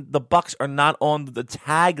 I mean, the Bucks are not on the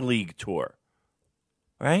Tag League tour,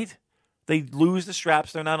 right? They lose the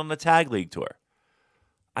straps. They're not on the Tag League tour.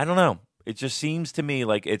 I don't know. It just seems to me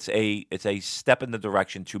like it's a step in the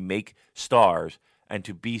direction to make stars and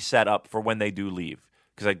to be set up for when they do leave.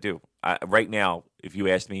 Because I do. Right now, if you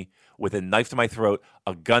asked me, with a knife to my throat,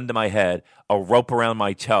 a gun to my head, a rope around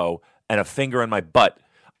my toe, and a finger in my butt,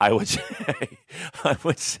 I would say,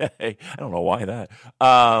 I don't know why that.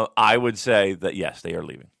 I would say that yes, they are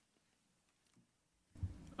leaving.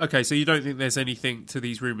 Okay, so you don't think there's anything to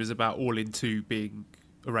these rumors about All In 2 being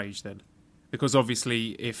arranged then? Because obviously,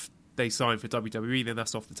 if they sign for WWE, then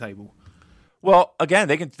that's off the table. Well, again,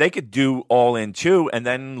 they could do All In 2 and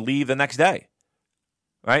then leave the next day.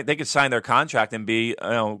 Right? They could sign their contract and be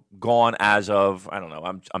gone as of, I don't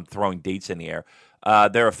know, I'm throwing dates in the air.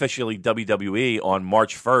 They're officially WWE on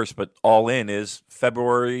March 1st, but All In is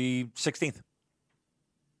February 16th.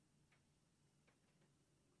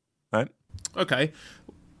 Right? Okay.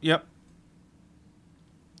 Yep.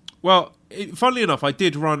 Well, funnily enough, I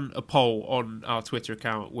did run a poll on our Twitter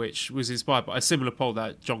account, which was inspired by a similar poll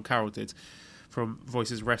that John Carroll did from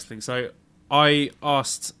Voices Wrestling. So I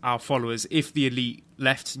asked our followers, if the Elite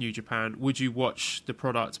left New Japan, would you watch the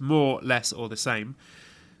product more, less, or the same?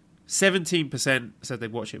 17% said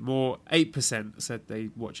they'd watch it more, 8% said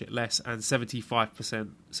they'd watch it less, and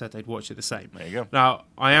 75% said they'd watch it the same. There you go. Now,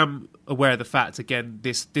 I am aware of the fact, again,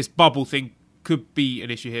 this bubble thing could be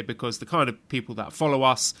an issue here because the kind of people that follow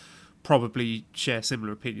us probably share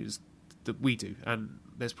similar opinions that we do. And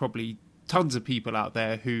there's probably tons of people out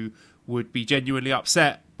there who would be genuinely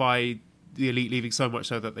upset by the Elite leaving, so much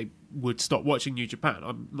so that they would stop watching New Japan.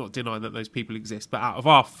 I'm not denying that those people exist, but out of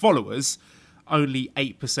our followers, only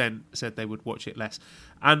 8% said they would watch it less,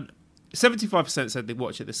 and 75% said they'd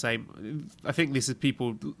watch it the same. I think this is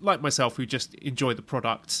people like myself who just enjoy the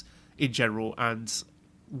product in general and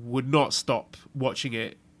would not stop watching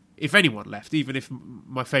it if anyone left. Even if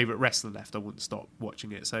my favourite wrestler left, I wouldn't stop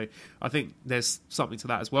watching it. So I think there's something to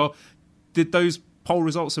that as well. Did those poll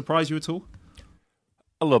results surprise you at all?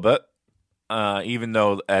 A little bit. Even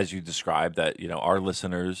though, as you described, that our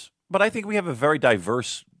listeners, but I think we have a very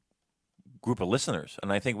diverse group of listeners,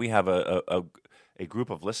 and I think we have a group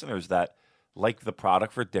of listeners that like the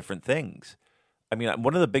product for different things. I mean,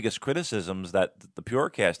 one of the biggest criticisms that the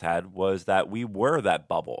Purecast had was that we were that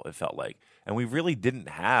bubble, it felt like, and we really didn't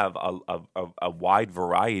have a wide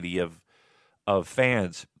variety of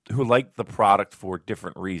fans who liked the product for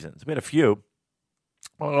different reasons. We had a few,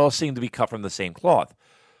 but it all seemed to be cut from the same cloth.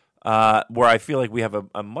 Where I feel like we have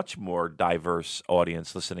a much more diverse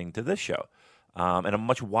audience listening to this show, and a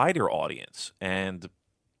much wider audience. And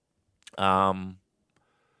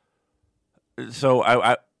so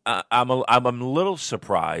I'm a little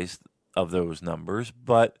surprised of those numbers,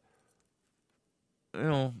 but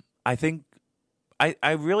I think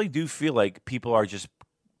I really do feel like people are just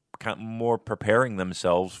kind of more preparing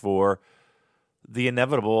themselves for the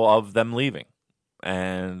inevitable of them leaving,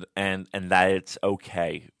 and that it's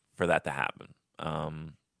okay for that to happen.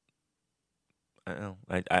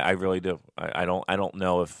 I really do. I don't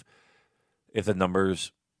know if the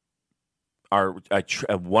numbers are a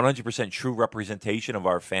 100% true representation of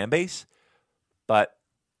our fan base, but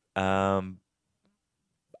I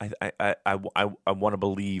want to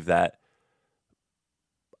believe that.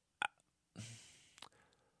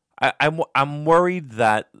 I'm worried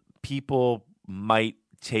that people might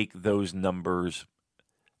take those numbers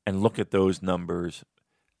and look at those numbers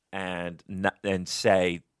and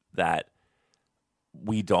say that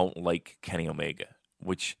we don't like Kenny Omega,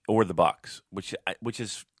 or the Bucks, which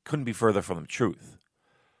couldn't be further from the truth.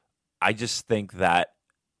 I just think that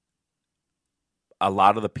a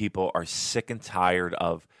lot of the people are sick and tired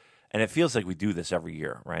of and it feels like we do this every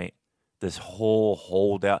year, right? This whole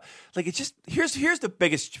holdout. Like, it's just, here's the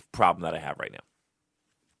biggest problem that I have right now.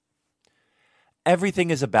 Everything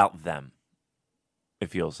is about them, it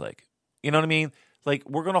feels like. You know what I mean? Like,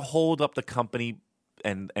 we're going to hold up the company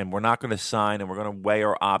and we're not going to sign and we're going to weigh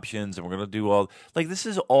our options and we're going to do all. Like, this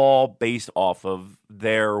is all based off of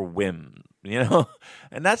their whim, you know?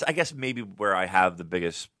 And that's, I guess, maybe where I have the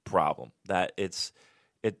biggest problem. That it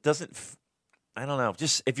doesn't, I don't know.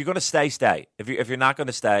 Just, if you're going to stay, stay. If you're not going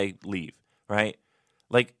to stay, leave, right?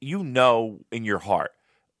 Like, you know in your heart.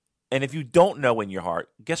 And if you don't know in your heart,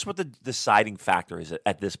 guess what the deciding factor is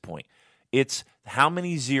at this point? It's how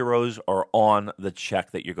many zeros are on the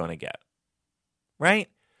check that you're going to get, right?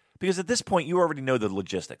 Because at this point, you already know the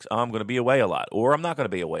logistics. I'm going to be away a lot, or I'm not going to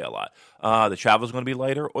be away a lot. The travel's going to be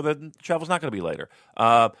later, or the travel's not going to be later.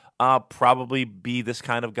 I'll probably be this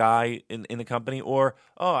kind of guy in the company, or,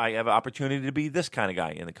 I have an opportunity to be this kind of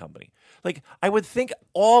guy in the company. Like, I would think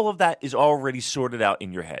all of that is already sorted out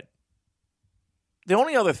in your head. The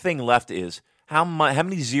only other thing left is how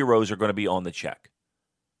many zeros are going to be on the check.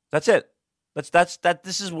 That's it.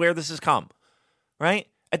 This is where this has come, right?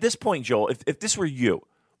 At this point, Joel, if this were you,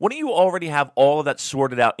 wouldn't you already have all of that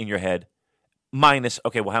sorted out in your head? Minus,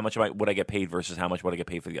 okay, well, how much would I get paid versus how much would I get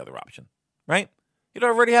paid for the other option, right? You'd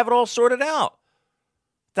already have it all sorted out.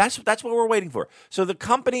 That's what we're waiting for. So the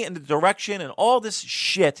company and the direction and all this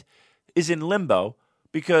shit is in limbo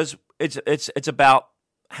because it's about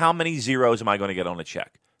how many zeros am I going to get on a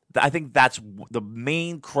check. I think that's the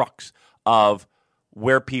main crux of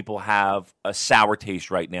where people have a sour taste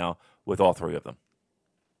right now with all three of them.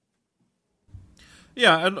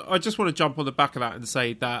 Yeah, and I just want to jump on the back of that and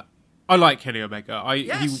say that I like Kenny Omega.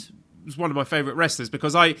 He was one of my favourite wrestlers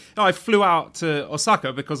because I flew out to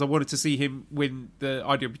Osaka because I wanted to see him win the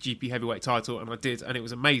IWGP Heavyweight title, and I did, and it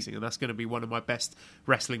was amazing, and that's going to be one of my best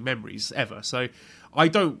wrestling memories ever. So I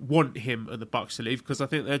don't want him and the Bucks to leave because I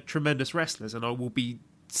think they're tremendous wrestlers, and I will be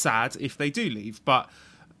sad if they do leave. But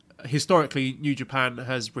historically, New Japan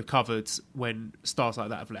has recovered when stars like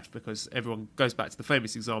that have left because everyone goes back to the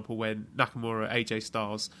famous example when Nakamura, AJ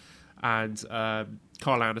Styles, and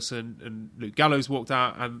Carl Anderson and Luke Gallows walked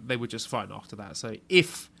out, and they were just fine after that. So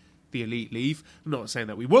if the Elite leave, I'm not saying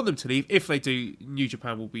that we want them to leave. If they do, New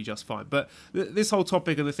Japan will be just fine. But this whole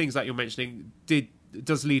topic and the things that you're mentioning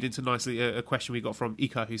does lead into nicely a question we got from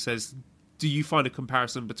Ika, who says, do you find a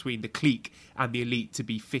comparison between the clique and the Elite to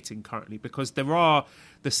be fitting currently? Because there are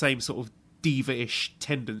the same sort of diva-ish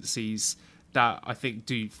tendencies that I think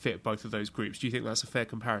do fit both of those groups. Do you think that's a fair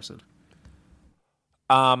comparison?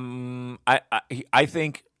 I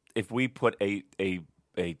think if we put a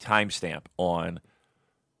timestamp on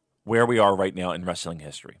where we are right now in wrestling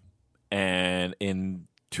history, and in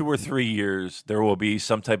 2 or 3 years there will be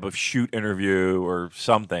some type of shoot interview or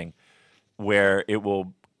something where it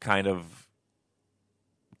will kind of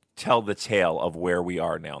tell the tale of where we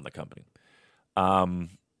are now in the company. I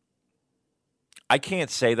can't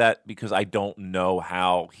say that because I don't know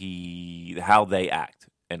how they act,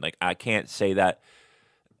 and like I can't say that.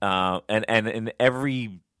 And in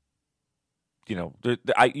every,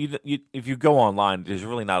 if you go online, there's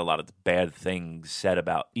really not a lot of bad things said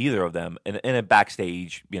about either of them in a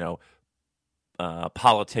backstage,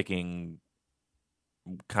 politicking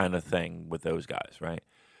kind of thing with those guys, right?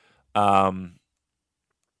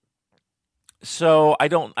 So I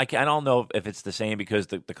don't know if it's the same because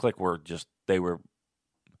the Clique were just they were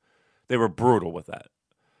brutal with that.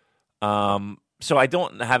 So I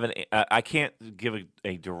don't have I can't give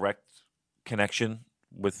a direct connection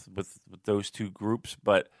with those two groups,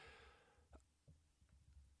 but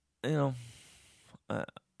I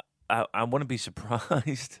wouldn't be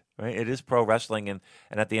surprised, right? It is pro wrestling, and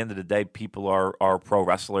at the end of the day, people are pro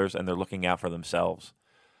wrestlers, and they're looking out for themselves.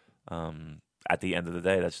 At the end of the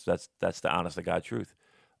day, that's the honest to God truth.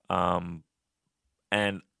 And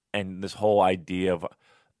this whole idea of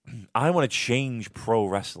I want to change pro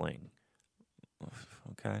wrestling.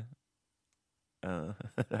 Okay. All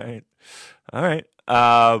right.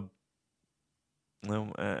 I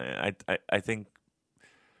think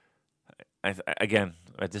again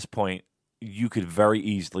at this point you could very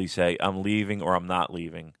easily say I'm leaving or I'm not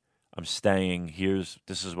leaving. I'm staying.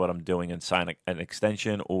 This is what I'm doing, and sign an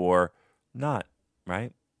extension or not,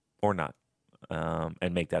 right? Or not,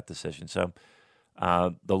 and make that decision. So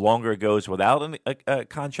the longer it goes without a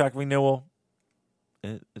contract renewal,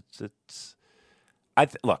 it's.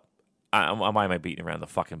 Look. Why am I beating around the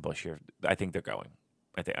fucking bush here? I think they're going.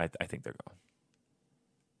 I think they're going.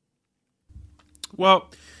 Well,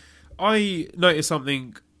 I noticed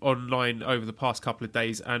something online over the past couple of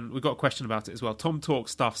days, and we've got a question about it as well. Tom Talk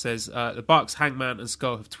Stuff says the Bucks, Hangman and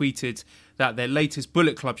Skull have tweeted that their latest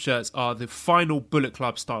Bullet Club shirts are the final Bullet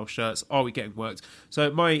Club style shirts. Are we getting worked? So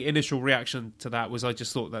my initial reaction to that was I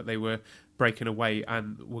just thought that they were breaking away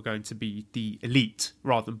and were going to be the Elite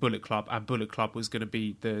rather than Bullet Club, and Bullet Club was going to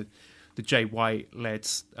be the Jay White led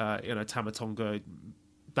Tama Tonga,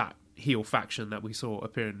 that heel faction that we saw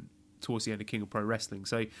appearing towards the end of King of Pro Wrestling.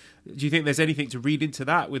 So do you think there's anything to read into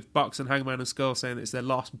that with Bucks and Hangman and Skull saying that it's their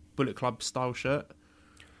last Bullet Club style shirt?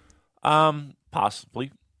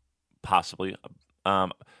 Possibly.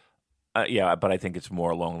 Yeah, but I think it's more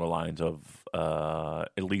along the lines of,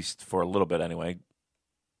 at least for a little bit anyway,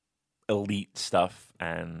 Elite stuff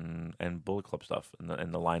and Bullet Club stuff,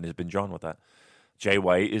 and the line has been drawn with that. Jay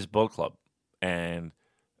White is Bullet Club, and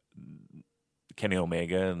Kenny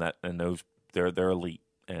Omega and those they're Elite,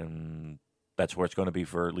 and that's where it's going to be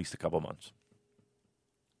for at least a couple months.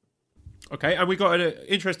 Okay, and we got an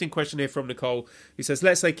interesting question here from Nicole. He says,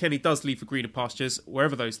 let's say Kenny does leave for greener pastures,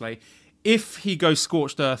 wherever those lay. If he goes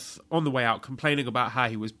scorched earth on the way out, complaining about how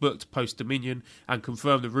he was booked post-Dominion and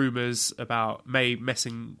confirm the rumours about May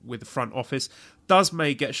messing with the front office, does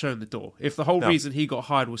May get shown the door? If the whole reason he got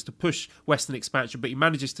hired was to push Western expansion, but he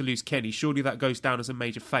manages to lose Kenny, surely that goes down as a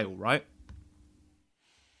major fail, right?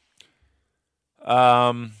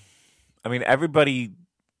 I mean, everybody...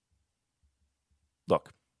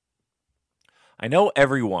 Look, I know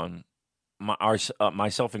everyone,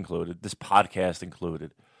 myself included, this podcast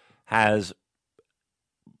included, has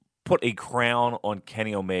put a crown on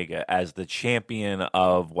Kenny Omega as the champion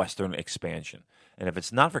of Western expansion. And if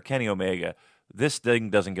it's not for Kenny Omega, this thing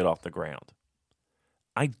doesn't get off the ground.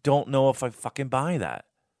 I don't know if I fucking buy that.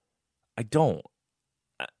 I don't.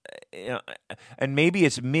 And maybe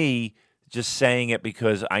it's me just saying it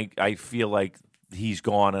because I feel like he's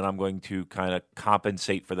gone and I'm going to kind of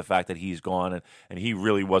compensate for the fact that he's gone and he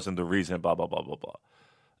really wasn't the reason, blah, blah, blah, blah, blah.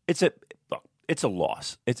 It's a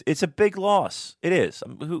loss. It's a big loss. It is.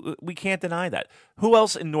 We can't deny that. Who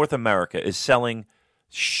else in North America is selling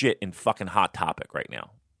shit in fucking Hot Topic right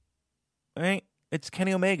now? All right? It's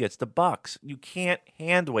Kenny Omega. It's the Bucks. You can't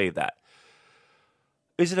hand wave that.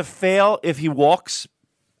 Is it a fail if he walks?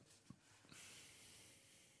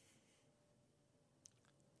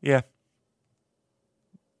 Yeah.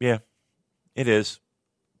 Yeah, it is.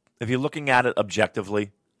 If you're looking at it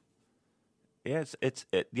objectively, yeah,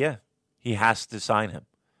 yeah. He has to sign him.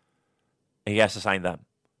 He has to sign them.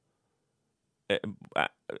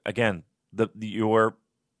 Again, who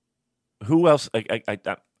else?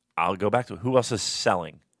 I'll go back to it. Who else is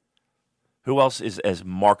selling? Who else is as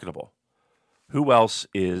marketable? Who else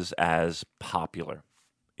is as popular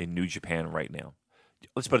in New Japan right now?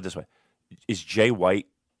 Let's put it this way: is Jay White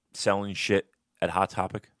selling shit at Hot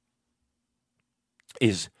Topic?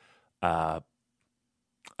 Is I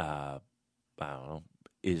don't know.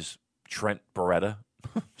 Is Trent Beretta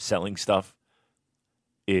selling stuff?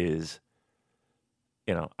 I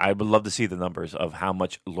would love to see the numbers of how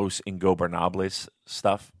much Los Ingobernables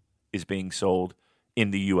stuff is being sold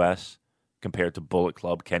in the U.S. compared to Bullet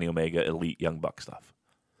Club, Kenny Omega, Elite, Young Buck stuff.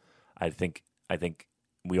 I think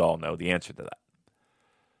we all know the answer to that.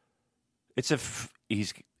 If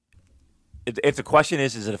the question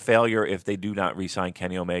is it a failure if they do not re-sign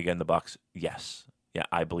Kenny Omega and the Bucks? Yes. Yeah,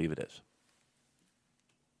 I believe it is.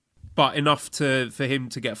 But enough for him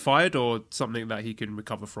to get fired, or something that he can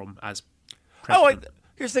recover from as president?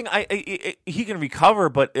 Here's the thing. He can recover,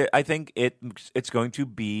 but I think it's going to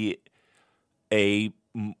be a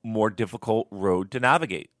more difficult road to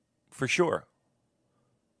navigate, for sure.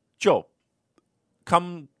 Joe,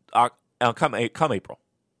 come April,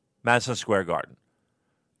 Madison Square Garden.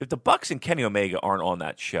 If the Bucks and Kenny Omega aren't on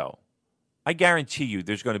that show, I guarantee you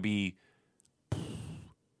there's going to be...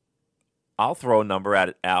 I'll throw a number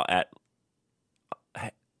at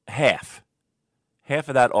half. Half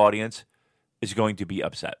of that audience is going to be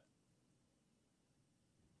upset.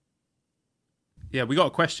 Yeah, we got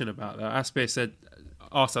a question about that. Asper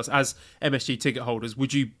asked us, as MSG ticket holders,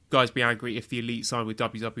 would you guys be angry if the Elite signed with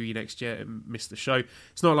WWE next year and missed the show?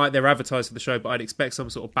 It's not like they're advertised for the show, but I'd expect some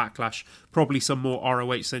sort of backlash. Probably some more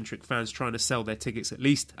ROH-centric fans trying to sell their tickets at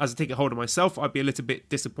least. As a ticket holder myself, I'd be a little bit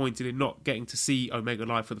disappointed in not getting to see Omega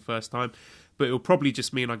live for the first time. But it'll probably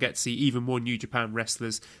just mean I get to see even more New Japan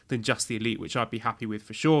wrestlers than just the Elite, which I'd be happy with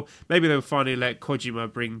for sure. Maybe they'll finally let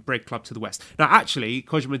Kojima bring Bread Club to the West. Now, actually,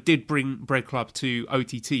 Kojima did bring Bread Club to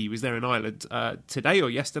OTT. He was there in Ireland today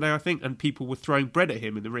or yesterday, I think, and people were throwing bread at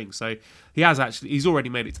him in the ring. So he's already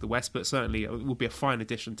made it to the West, but certainly it will be a fine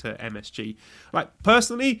addition to MSG. Like,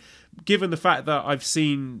 personally, given the fact that I've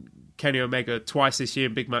seen Kenny Omega twice this year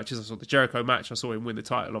in big matches. I saw the Jericho match. I saw him win the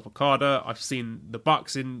title of Okada. I've seen the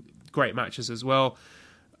Bucks in great matches as well.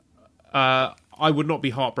 I would not be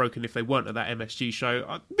heartbroken if they weren't at that MSG show.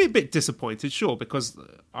 I'd be a bit disappointed, sure, because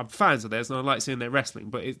I'm fans of theirs and I like seeing their wrestling,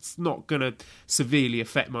 but it's not going to severely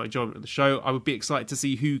affect my enjoyment of the show. I would be excited to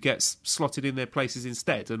see who gets slotted in their places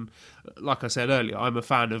instead. And like I said earlier, I'm a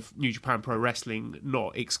fan of New Japan Pro Wrestling,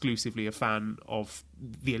 not exclusively a fan of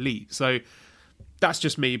the Elite. So that's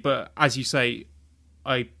just me, but as you say,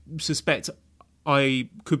 I suspect I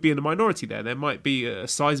could be in the minority there. There might be a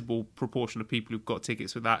sizable proportion of people who've got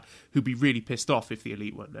tickets for that who'd be really pissed off if the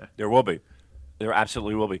Elite weren't there. There will be. There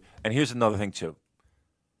absolutely will be. And here's another thing, too.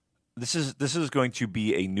 This is going to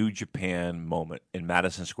be a New Japan moment in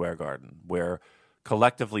Madison Square Garden where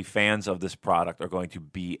collectively fans of this product are going to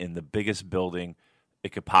be in the biggest building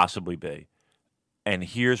it could possibly be. And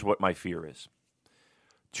here's what my fear is.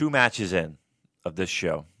 2 matches in of this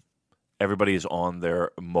show, everybody is on their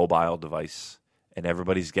mobile device, and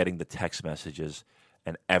everybody's getting the text messages,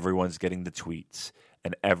 and everyone's getting the tweets,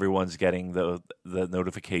 and everyone's getting the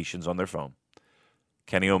notifications on their phone.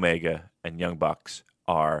 Kenny Omega and Young Bucks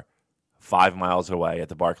are 5 miles away at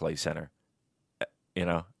the Barclays Center,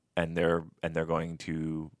 and they're going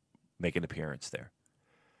to make an appearance there.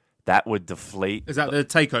 That would deflate. Is that the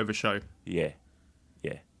takeover show? Yeah.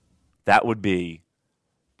 That would be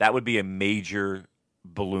a major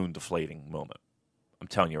balloon deflating moment. I'm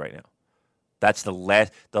telling you right now. That's the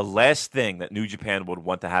last thing that New Japan would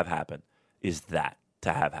want to have happen is that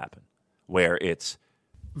to have happen, where it's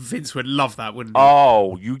Vince would love that, wouldn't he?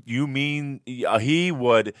 Oh, you mean he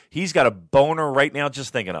would? He's got a boner right now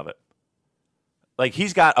just thinking of it. Like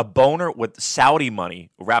he's got a boner with Saudi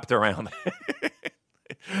money wrapped around.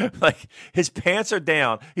 Like his pants are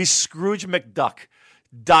down. He's Scrooge McDuck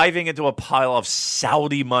diving into a pile of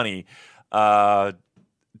Saudi money,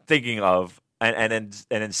 thinking of and then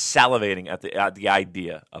salivating at the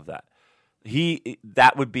idea of that.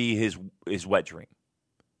 That would be his wet dream.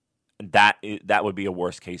 And that would be a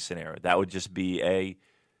worst case scenario. That would just be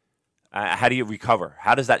how do you recover?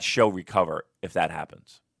 How does that show recover if that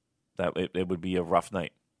happens? That it would be a rough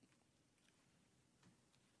night.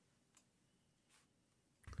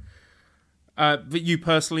 But you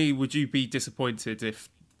personally, would you be disappointed if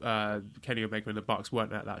Kenny Omega and the Bucks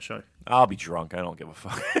weren't at that show? I'll be drunk. I don't give a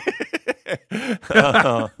fuck.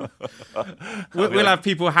 We'll have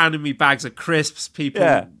people handing me bags of crisps,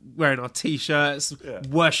 people wearing our T-shirts,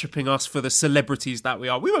 worshipping us for the celebrities that we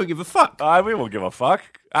are. We won't give a fuck. We won't give a fuck.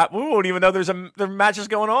 We won't even know there are matches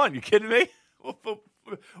going on. You kidding me?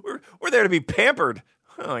 We're there to be pampered.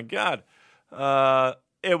 Oh, my God.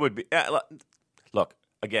 It would be... look,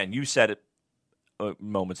 again, you said it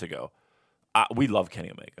moments ago. We love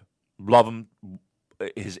Kenny Omega. Love him.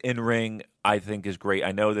 His in-ring, I think, is great.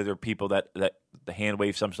 I know that there are people that the hand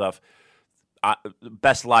wave some stuff.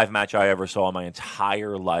 Best live match I ever saw in my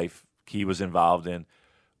entire life, he was involved in.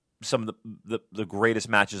 Some of the greatest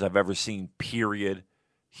matches I've ever seen, period,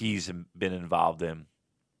 he's been involved in.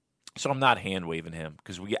 So I'm not hand waving him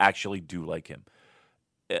because we actually do like him.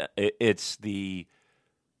 It's this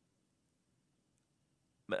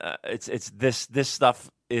stuff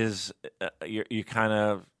is you kind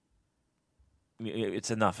of. It's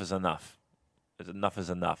enough is enough. Enough is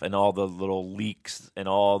enough. And all the little leaks and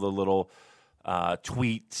all the little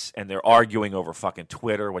tweets, and they're arguing over fucking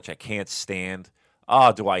Twitter, which I can't stand.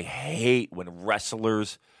 Oh, do I hate when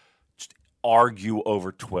wrestlers just argue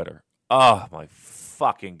over Twitter. Oh, my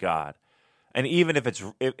fucking God. And even if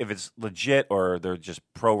it's legit or they're just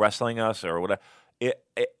pro wrestling us or whatever,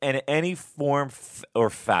 in any form or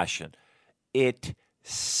fashion, it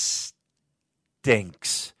stinks.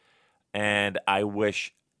 And I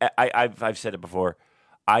wish I've said it before.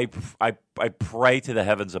 I pray to the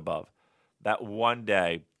heavens above that one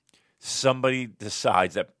day somebody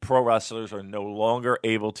decides that pro wrestlers are no longer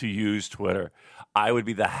able to use Twitter. I would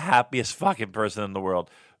be the happiest fucking person in the world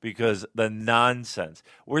because the nonsense.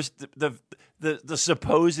 Where's the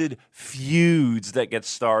supposed feuds that get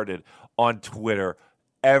started on Twitter?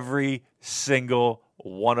 Every single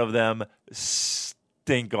one of them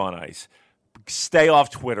stink on ice. Stay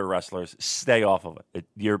off Twitter, wrestlers. Stay off of it.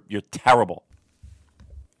 You're terrible.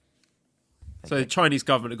 So the Chinese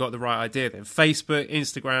government have got the right idea then. Facebook,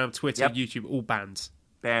 Instagram, Twitter, YouTube, all banned.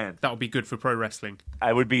 Banned. That would be good for pro wrestling.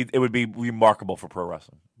 It would be remarkable for pro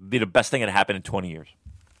wrestling. It'd be the best thing that happened in 20 years.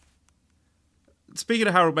 Speaking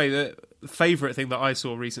of Harold May, the favourite thing that I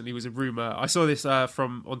saw recently was a rumour. I saw this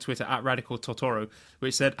on Twitter at Radical Totoro,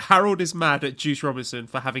 which said Harold is mad at Juice Robinson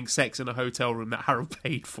for having sex in a hotel room that Harold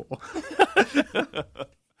paid for.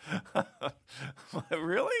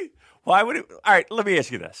 Really? Why would it? All right, let me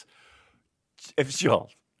ask you this. Joel,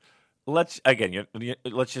 let's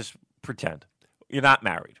just pretend you're not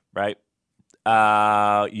married, right?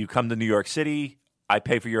 You come to New York City. I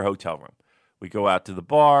pay for your hotel room. We go out to the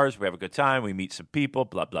bars. We have a good time. We meet some people.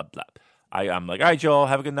 Blah blah blah. I'm like, all right, Joel,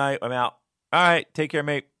 have a good night. I'm out. All right, take care,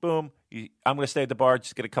 mate. Boom. I'm gonna stay at the bar.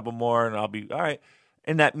 Just get a couple more, and I'll be all right.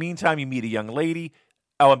 In that meantime, you meet a young lady.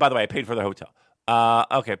 Oh, and by the way, I paid for the hotel.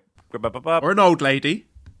 Okay. Or an old lady.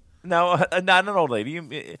 No, not an old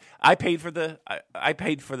lady. I paid for the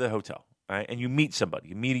hotel, right? And you meet somebody.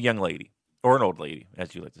 You meet a young lady or an old lady,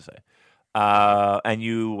 as you like to say, and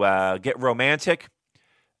you get romantic,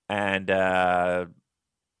 and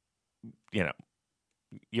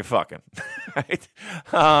you're fucking, right?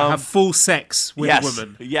 Have full sex with a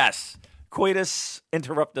woman. Yes, coitus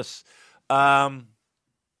interruptus.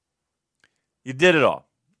 You did it all.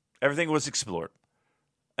 Everything was explored.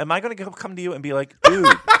 Am I going to come to you and be like, dude,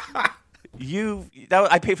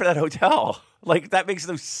 I paid for that hotel? Like, that makes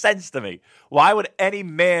no sense to me. Why would any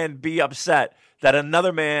man be upset that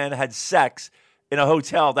another man had sex in a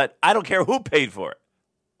hotel that I don't care who paid for it?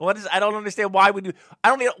 I don't understand why would you. I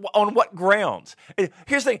don't know on what grounds.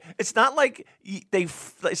 Here's the thing. It's not like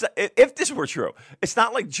if this were true, it's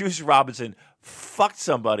not like Juice Robinson fucked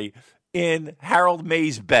somebody in Harold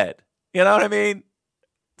May's bed. You know what I mean?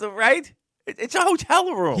 Right? It's a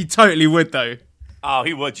hotel room. He totally would, though. Oh,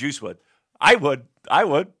 he would. Juice would. I would.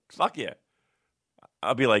 Fuck yeah.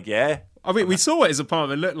 I'll be like, yeah. I mean, we saw what his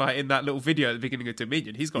apartment looked like in that little video at the beginning of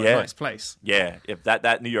Dominion. He's got a nice place. Yeah. If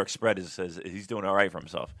that New York spread says he's doing all right for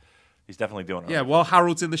himself. He's definitely doing all right. Yeah, while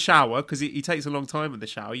Harold's in the shower, because he takes a long time in the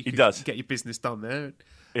shower. He does. Get your business done there.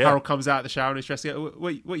 Yeah. Harold comes out of the shower and he's dressed.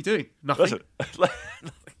 What are you doing? Nothing. Listen.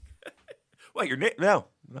 What, no.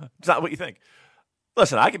 It's not what you think.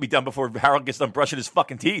 Listen, I can be done before Harold gets done brushing his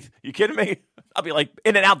fucking teeth. You kidding me? I'll be like,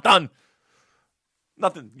 in and out, done.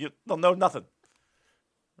 Nothing. They'll know nothing.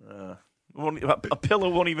 A pillow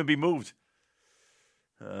won't even be moved.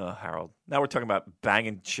 Harold. Now we're talking about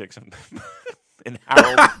banging chicks in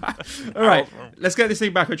Harold. All right, let's get this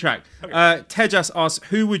thing back on track. Okay. Tejas asks,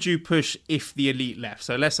 who would you push if the Elite left?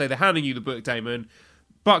 So let's say they're handing you the book, Damon.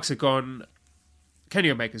 Bucks are gone. Kenny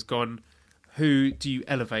Omega's gone. Who do you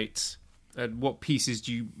elevate? And what pieces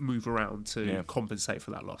do you move around to compensate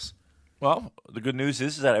for that loss? Well, the good news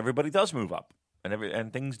is that everybody does move up,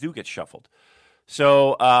 and things do get shuffled.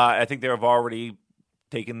 So I think they have already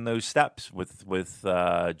taken those steps with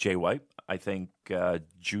Jay White. I think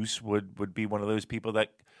Juice would be one of those people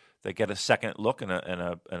that get a second look and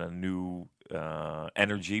a new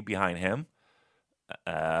energy behind him.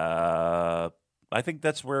 I think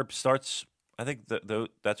that's where it starts. I think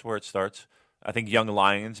that's where it starts. I think young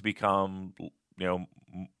lions become,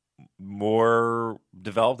 more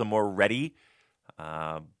developed and more ready.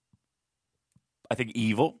 I think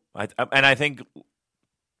Evil, and I think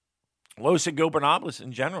Los Ingobernables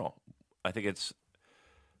in general. I think it's.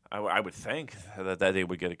 I would think that they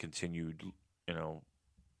would get a continued,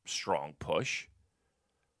 strong push.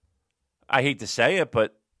 I hate to say it,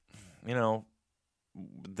 but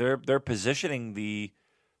they're positioning the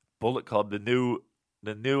Bullet Club, the new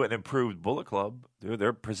and improved Bullet Club.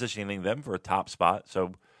 They're positioning them for a top spot,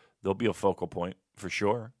 so they'll be a focal point for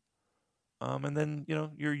sure. And then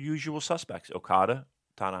your usual suspects: Okada,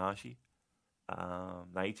 Tanahashi,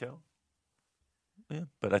 Naito. Yeah,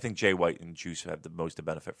 but I think Jay White and Juice have the most to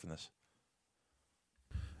benefit from this.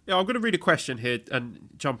 Yeah, I'm going to read a question here and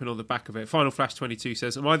jump in on the back of it. Final Flash 22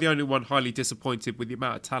 says, am I the only one highly disappointed with the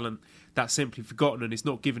amount of talent that's simply forgotten and is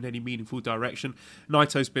not given any meaningful direction?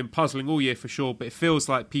 Naito's been puzzling all year for sure, but it feels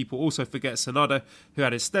like people also forget Sanada, who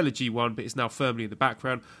had a stellar G1 but is now firmly in the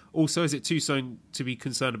background. Also, is it too soon to be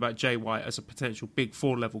concerned about Jay White as a potential big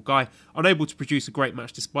 4-level guy? Unable to produce a great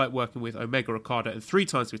match despite working with Omega, Okada and 3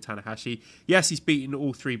 times with Tanahashi. Yes, he's beaten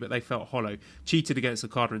all 3, but they felt hollow. Cheated against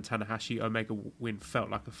Okada and Tanahashi. Omega win felt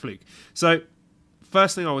like a fluke. So,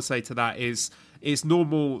 first thing I would say to that is it's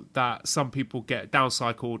normal that some people get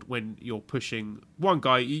downcycled when you're pushing one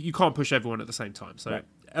guy. You can't push everyone at the same time. So, right.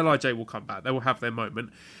 LIJ will come back. They will have their moment.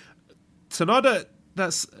 Sanada,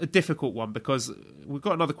 that's a difficult one because we've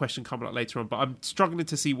got another question coming up later on, but I'm struggling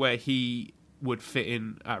to see where he would fit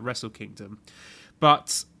in at Wrestle Kingdom.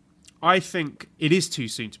 But I think it is too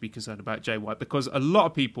soon to be concerned about Jay White because a lot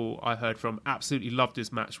of people I heard from absolutely loved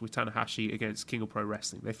his match with Tanahashi against King of Pro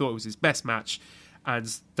Wrestling. They thought it was his best match, and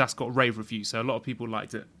that's got rave reviews, so a lot of people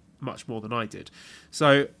liked it much more than I did.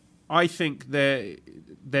 So I think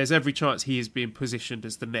there's every chance he is being positioned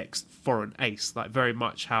as the next foreign ace, like very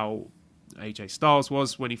much how AJ Styles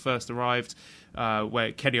was when he first arrived,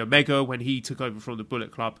 where Kenny Omega when he took over from the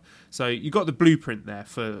Bullet Club. So you got the blueprint there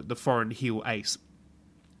for the foreign heel ace.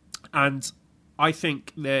 And I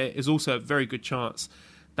think there is also a very good chance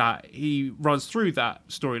that he runs through that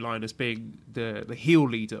storyline as being the heel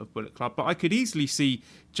leader of Bullet Club. But I could easily see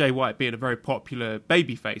Jay White being a very popular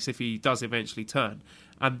babyface if he does eventually turn.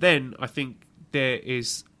 And then I think there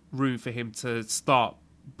is room for him to start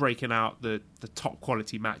breaking out the top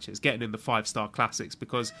quality matches, getting in the 5-star classics,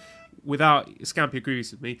 because without, Scampi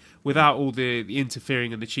agrees with me, without all the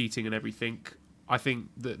interfering and the cheating and everything, I think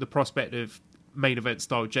that the prospect of main event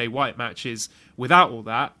style Jay White matches without all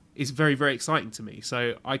that is very, very exciting to me.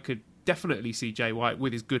 So I could definitely see Jay White,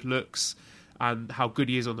 with his good looks and how good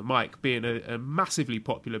he is on the mic, being a massively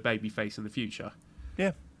popular babyface in the future.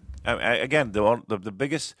 Yeah. Again, the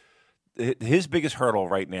biggest, his biggest hurdle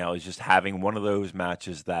right now is just having one of those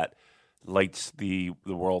matches that lights the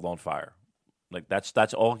world on fire. Like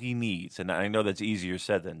that's all he needs. And I know that's easier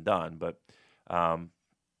said than done, but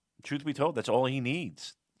truth be told, that's all he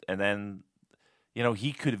needs. And then,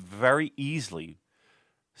 he could very easily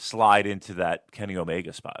slide into that Kenny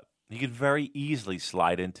Omega spot. He could very easily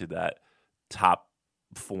slide into that top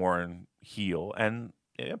foreign heel and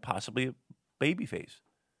possibly a babyface.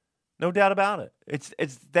 No doubt about it. It's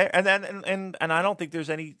there, and I don't think there's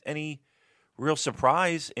any real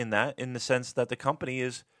surprise in that, in the sense that the company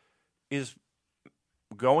is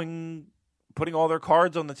putting all their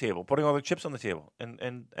cards on the table, putting all their chips on the table,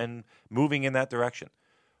 and moving in that direction.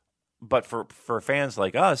 But for fans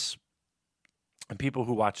like us, and people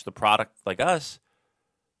who watch the product like us,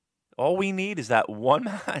 all we need is that one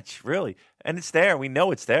match, really. And it's there. We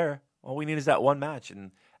know it's there. All we need is that one match,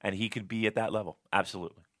 and he could be at that level.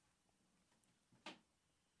 Absolutely.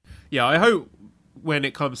 Yeah, I hope when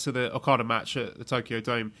it comes to the Okada match at the Tokyo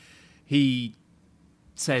Dome, he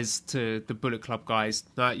says to the Bullet Club guys,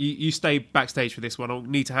 you stay backstage for this one. I'll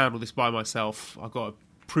need to handle this by myself. I've got to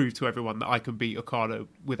prove to everyone that I can beat Okada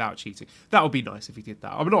without cheating. That would be nice if he did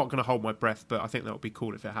that. I'm not going to hold my breath, but I think that would be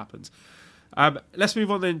cool if it happens. Let's move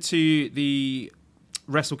on then to the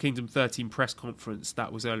Wrestle Kingdom 13 press conference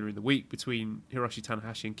that was earlier in the week between Hiroshi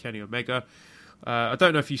Tanahashi and Kenny Omega. I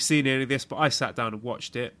don't know if you've seen any of this, but I sat down and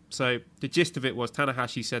watched it. So the gist of it was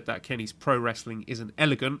Tanahashi said that Kenny's pro wrestling isn't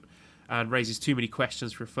elegant and raises too many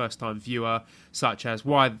questions for a first-time viewer, such as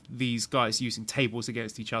why are these guys using tables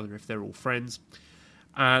against each other if they're all friends?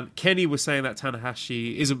 And Kenny was saying that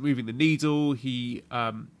Tanahashi isn't moving the needle. He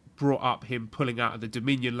brought up him pulling out of the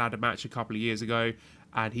Dominion ladder match a couple of years ago,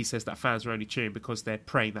 and he says that fans are only cheering because they're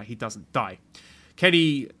praying that he doesn't die.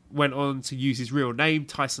 Kenny went on to use his real name,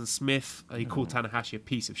 Tyson Smith. He called Tanahashi a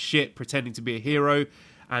piece of shit, pretending to be a hero,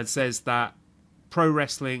 and says that pro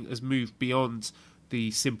wrestling has moved beyond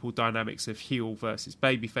the simple dynamics of heel versus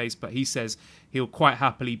babyface, but he says he'll quite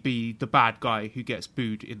happily be the bad guy who gets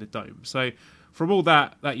booed in the Dome. So from all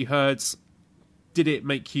that you heard, did it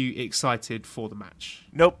make you excited for the match?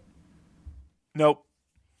 Nope.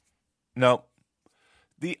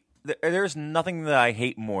 There's nothing that I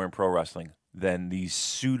hate more in pro wrestling than these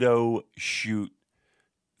pseudo shoot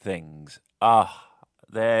things.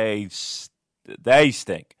 They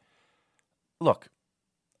stink. Look,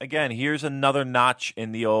 again, here's another notch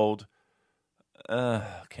in the old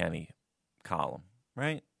Kenny column,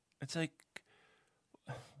 right? It's like,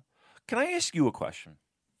 can I ask you a question?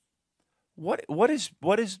 What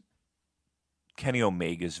is Kenny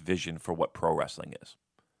Omega's vision for what pro wrestling is?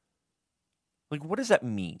 Like, what does that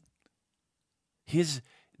mean?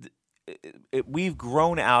 We've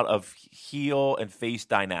grown out of heel and face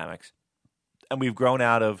dynamics, and we've grown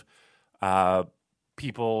out of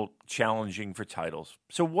people challenging for titles.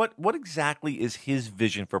 So what exactly is his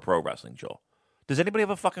vision for pro wrestling, Joel? Does anybody have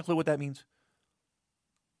a fucking clue what that means?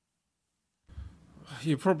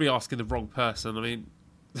 You're probably asking the wrong person. I mean,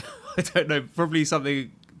 I don't know. Probably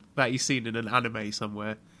something that you've seen in an anime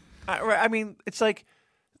somewhere. I mean, it's like,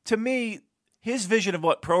 to me, his vision of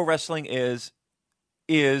what pro wrestling is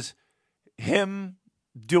him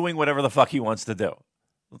doing whatever the fuck he wants to do.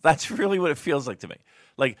 That's really what it feels like to me.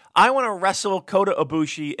 Like, I want to wrestle Kota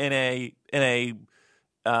Ibushi in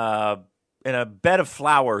a bed of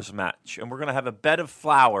flowers match, and we're gonna have a bed of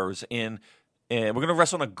flowers and we're gonna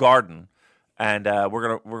wrestle in a garden, and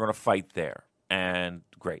we're gonna fight there, and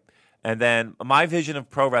great. And then my vision of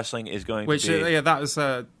pro wrestling is going to be that was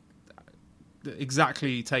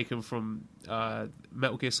exactly taken from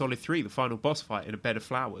Metal Gear Solid 3, the final boss fight in a bed of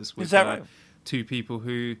flowers with right? Two people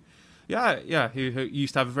who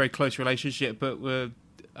used to have a very close relationship, but were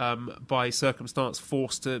by circumstance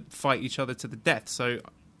forced to fight each other to the death. So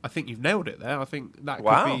I think you've nailed it there. I think that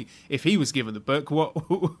could be, if he was given the book, what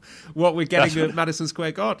we're getting at Madison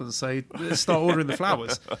Square Garden. So let's start ordering the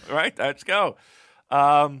flowers. Right, let's go.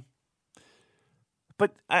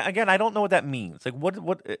 but again, I don't know what that means. Like,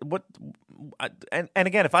 and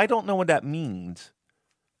again, if I don't know what that means,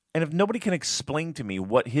 and if nobody can explain to me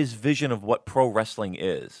what his vision of what pro wrestling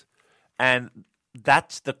is, and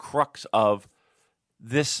that's the crux of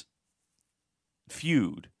this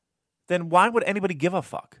feud, then why would anybody give a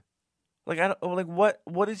fuck? Like,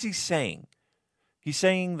 what is he saying? He's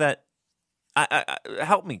saying that I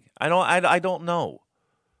help me. I don't know.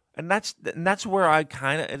 And that's where I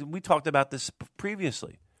kind of, we talked about this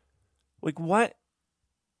previously. Like, what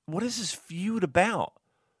is this feud about?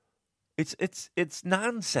 It's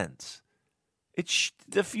nonsense.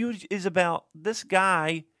 The feud is about this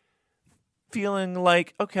guy feeling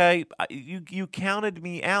like, okay, you counted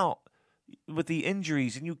me out with the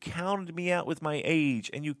injuries, and you counted me out with my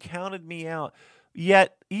age, and you counted me out.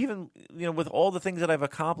 Yet, even with all the things that I've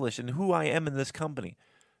accomplished and who I am in this company,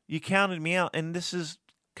 you counted me out. And this is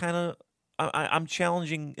kind of, I'm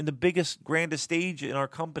challenging in the biggest, grandest stage in our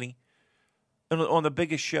company, on the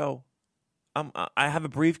biggest show. I have a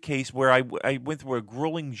briefcase where I went through a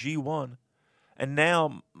grueling G1, and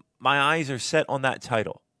now my eyes are set on that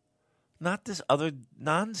title, not this other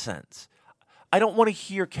nonsense. I don't want to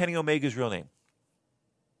hear Kenny Omega's real name.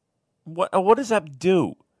 What does that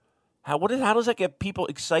do? How does that get people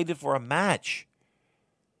excited for a match?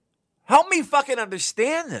 Help me fucking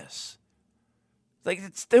understand this. Like,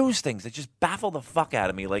 it's those things that just baffle the fuck out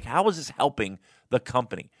of me. Like, how is this helping the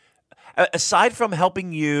company? Aside from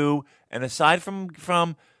helping you, and aside from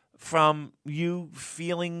you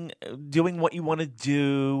doing what you want to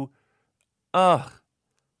do,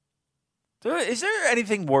 is there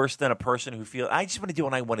anything worse than a person who feels, I just want to do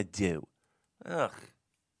what I want to do?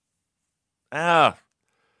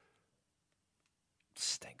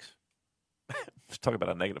 Stinks. Let's talk about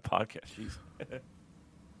a negative podcast. Jeez.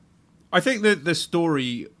 I think that the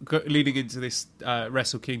story leading into this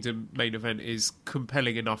Wrestle Kingdom main event is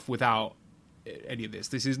compelling enough without any of this.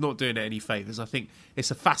 This is not doing it any favours. I think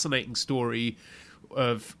it's a fascinating story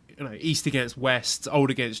of East against West, old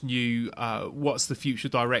against new. What's the future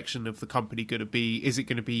direction of the company going to be? Is it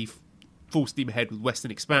going to be full steam ahead with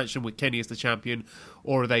Western expansion with Kenny as the champion,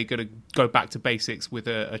 or are they going to go back to basics with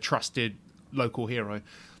a trusted local hero?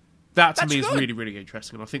 That to me is really, really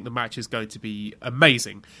interesting, and I think the match is going to be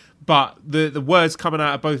amazing. But the words coming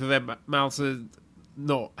out of both of their mouths are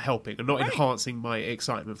not helping and not enhancing my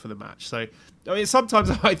excitement for the match. So, I mean, sometimes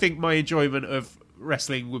I think my enjoyment of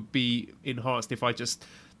wrestling would be enhanced if I just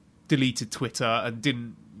deleted Twitter and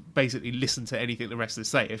didn't basically listen to anything the wrestlers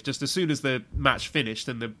say. If just as soon as the match finished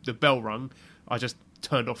and the bell rung, I just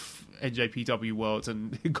turned off NJPW World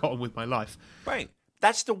and got on with my life. Right.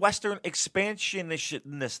 That's the Western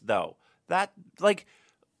expansionist, though. That, like,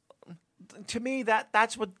 to me,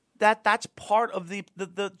 that's part of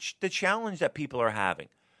the challenge that people are having.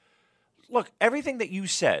 Look, everything that you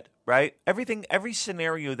said, right? Every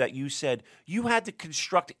scenario that you said, you had to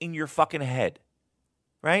construct in your fucking head,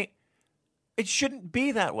 right? It shouldn't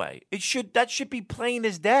be that way. That should be plain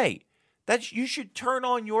as day. You should turn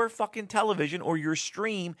on your fucking television or your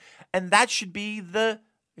stream, and that should be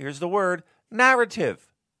here's the word,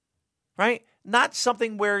 narrative, right? Not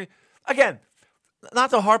something where, again, not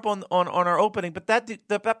to harp on our opening, but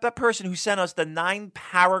that person who sent us the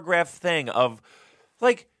 9-paragraph thing of,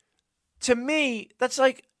 like, to me, that's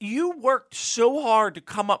like, you worked so hard to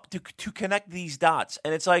come up to connect these dots,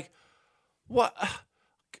 and it's like, what?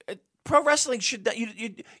 Pro wrestling should,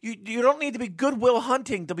 you don't need to be Goodwill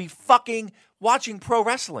Hunting to be fucking watching pro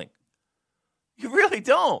wrestling. You really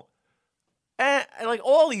don't. And like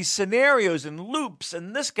all these scenarios and loops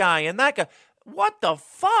and this guy and that guy. What the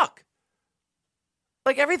fuck?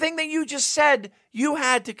 Like everything that you just said, you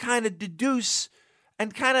had to kind of deduce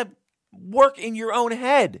and kind of work in your own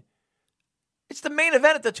head. It's the main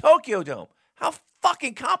event at the Tokyo Dome. How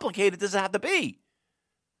fucking complicated does it have to be?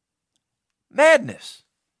 Madness.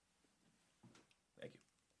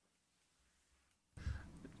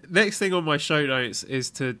 Next thing on my show notes is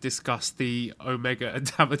to discuss the Omega and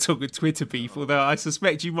Tamatonga Twitter beef, although I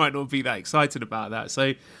suspect you might not be that excited about that.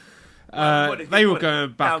 So they were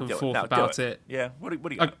going back and forth about it. Yeah, what do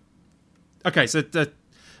you got? Okay, so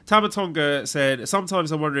Tamatonga said,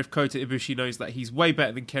 sometimes I wonder if Kota Ibushi knows that he's way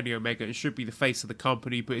better than Kenny Omega and should be the face of the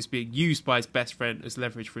company, but is being used by his best friend as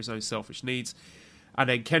leverage for his own selfish needs. And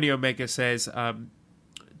then Kenny Omega says,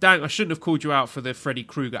 dang, I shouldn't have called you out for the Freddy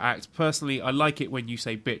Krueger act. Personally, I like it when you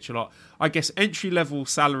say bitch a lot. I guess entry-level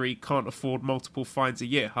salary can't afford multiple fines a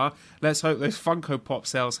year, huh? Let's hope those Funko Pop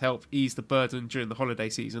sales help ease the burden during the holiday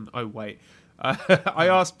season. Oh, wait. I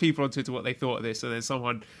asked people on Twitter what they thought of this, and then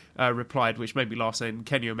someone replied, which made me laugh, saying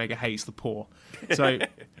Kenny Omega hates the poor. So,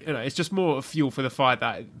 it's just more fuel for the fire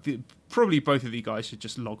that probably both of you guys should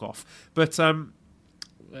just log off. But and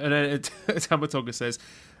then Tama Tonga says,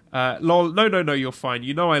 lol, no, you're fine.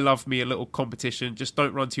 You know I love me a little competition. Just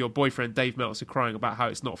don't run to your boyfriend Dave Meltzer crying about how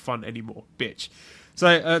it's not fun anymore, bitch.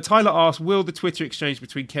 So Tyler asks, will the Twitter exchange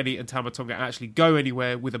between Kenny and Tama Tonga actually go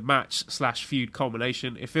anywhere with a match/feud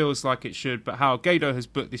culmination? It feels like it should, but how Gedo has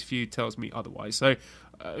booked this feud tells me otherwise. So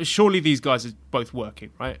surely these guys are both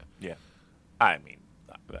working, right? Yeah. I mean,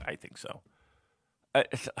 I think so. I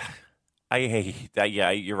hate that.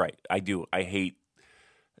 Yeah, you're right. I do. I hate.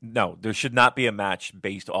 No, there should not be a match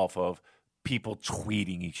based off of people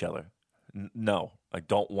tweeting each other. No, I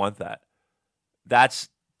don't want that. That's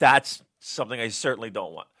something I certainly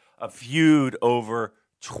don't want. A feud over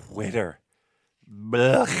Twitter.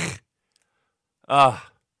 Blech.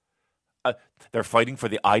 They're fighting for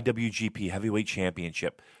the IWGP Heavyweight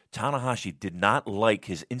Championship. Tanahashi did not like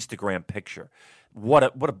his Instagram picture. What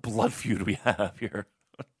a blood feud we have here.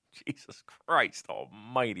 Jesus Christ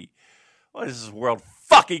almighty. What is this world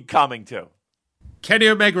fucking coming to? Kenny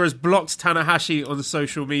Omega has blocked Tanahashi on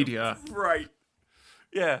social media. Right.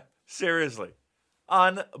 Yeah, seriously.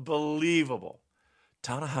 Unbelievable.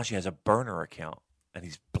 Tanahashi has a burner account, and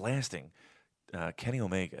he's blasting Kenny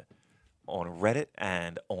Omega on Reddit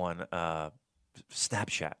and on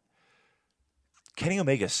Snapchat. Kenny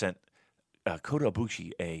Omega sent Kota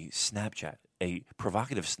Ibushi a Snapchat, a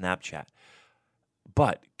provocative Snapchat.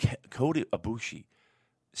 But Kota Ibushi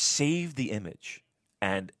saved the image,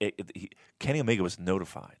 and Kenny Omega was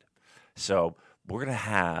notified. So we're going to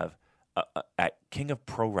have, at King of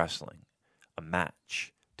Pro Wrestling, a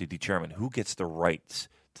match to determine who gets the rights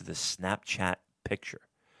to the Snapchat picture.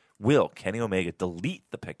 Will Kenny Omega delete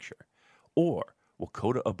the picture, or will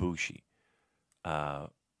Kota Ibushi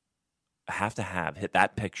have to hit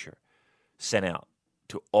that picture sent out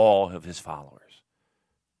to all of his followers?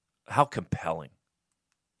 How compelling.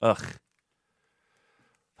 Ugh.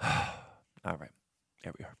 All right.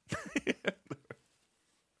 Here we are.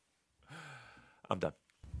 I'm done.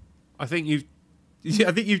 I think you've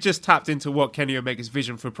just tapped into what Kenny Omega's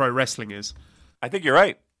vision for pro wrestling is. I think you're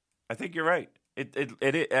right. I think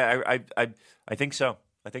so.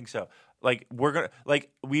 I think so. Like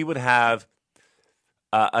we would have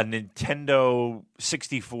a Nintendo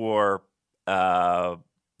 64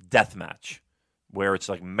 death match where it's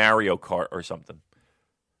like Mario Kart or something,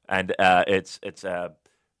 and it's a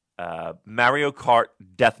Mario Kart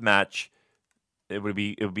death match. It would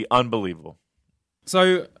be unbelievable.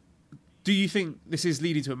 So, do you think this is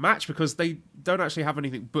leading to a match because they don't actually have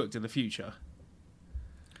anything booked in the future?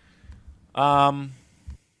 I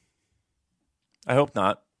hope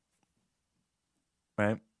not.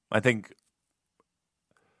 Right? I think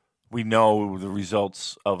we know the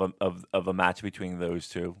results of a match between those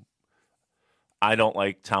two. I don't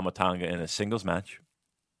like Tama Tonga in a singles match.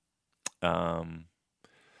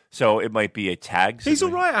 So it might be a tag. He's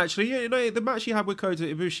all right, actually. Yeah, you know, the match he had with Kota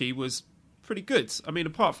Ibushi was pretty good. I mean,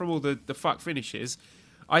 apart from all the fuck finishes,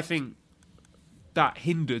 I think that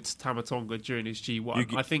hindered Tama Tonga during his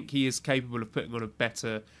G1. I think he is capable of putting on a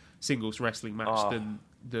better singles wrestling match than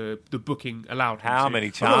the booking allowed him How to.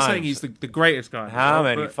 many times? I'm not saying he's the greatest guy. How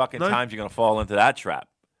many fucking times are you going to fall into that trap?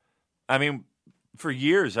 I mean, for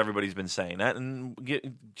years everybody's been saying that, and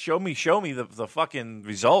show me the fucking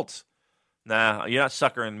results. Nah, you're not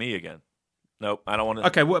suckering me again. Nope, I don't want to.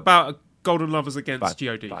 Okay, what about Golden Lovers against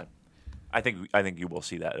GOD? Fine. I think you will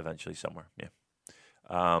see that eventually somewhere. Yeah.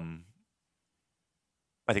 I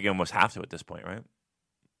think you almost have to at this point, right?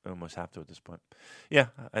 Almost have to at this point. Yeah,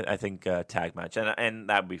 I think tag match, and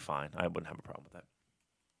that would be fine. I wouldn't have a problem with that.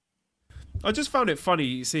 I just found it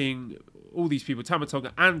funny seeing all these people, Tama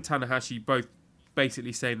Tonga and Tanahashi, both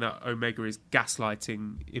basically saying that Omega is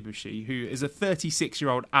gaslighting Ibushi, who is a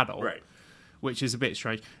 36-year-old adult. Right. Which is a bit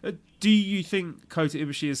strange. Do you think Kota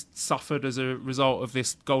Ibushi has suffered as a result of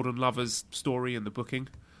this Golden Lovers story and the booking?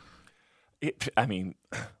 I mean,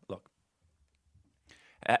 look,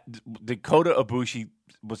 the Kota Ibushi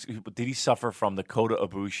did he suffer from the Kota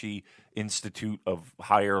Ibushi Institute of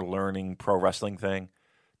Higher Learning Pro Wrestling thing?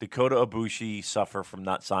 Did Kota Ibushi suffer from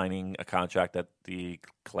not signing a contract at the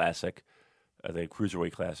Classic, the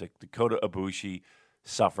Cruiserweight Classic? Did Kota Ibushi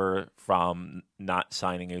suffer from not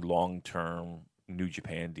signing a long-term New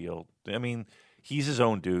Japan deal? I mean, he's his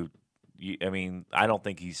own dude. I mean, I don't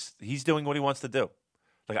think he's doing what he wants to do.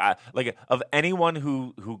 Like of anyone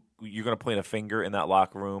who you're going to point a finger in that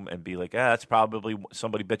locker room and be like, that's probably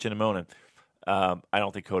somebody bitching and moaning. I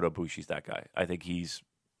don't think Kota Ibushi's that guy. I think he's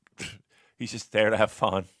just there to have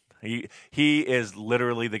fun. He is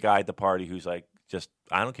literally the guy at the party who's like, just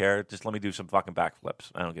I don't care. Just let me do some fucking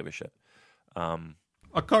backflips. I don't give a shit.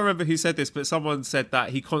 I can't remember who said this, but someone said that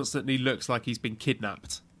he constantly looks like he's been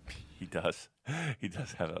kidnapped. He does. He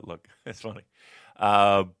does have that look. It's funny.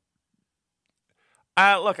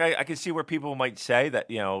 Look, I can see where people might say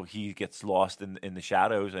that, he gets lost in the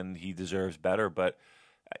shadows and he deserves better. But,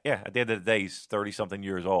 yeah, at the end of the day, he's 30-something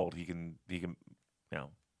years old. He can,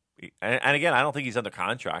 and again, I don't think he's under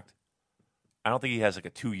contract. I don't think he has like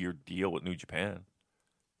a 2-year deal with New Japan.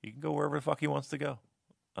 He can go wherever the fuck he wants to go.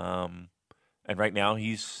 And right now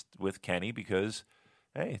he's with Kenny because,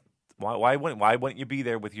 hey, why wouldn't you be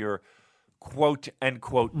there with your quote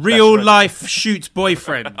unquote real life shoot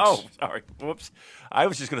boyfriend? Oh, sorry, whoops. I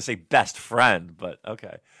was just gonna say best friend, but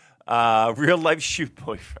okay. Real life shoot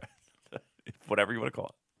boyfriend, whatever you want to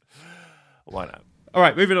call it. Why not? All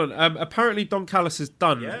right, moving on. Apparently, Don Callis is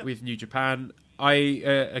done with New Japan.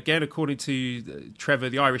 Again, according to Trevor,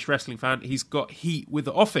 the Irish wrestling fan, he's got heat with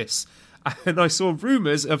the Office. And I saw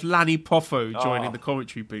rumours of Lanny Poffo joining the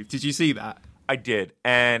commentary booth. Did you see that? I did,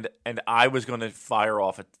 and I was going to fire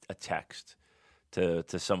off a text to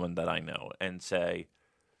someone that I know and say,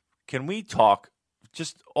 can we talk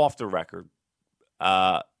just off the record?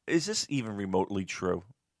 Is this even remotely true?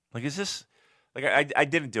 Like, is this like I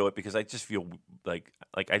didn't do it because I just feel like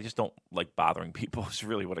I just don't like bothering people. Is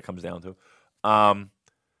really what it comes down to.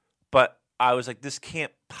 But I was like, this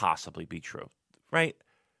can't possibly be true, right?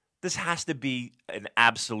 This has to be an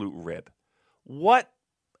absolute rib. What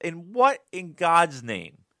in God's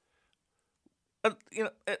name?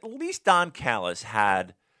 At least Don Callis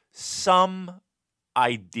had some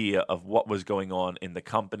idea of what was going on in the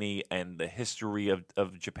company and the history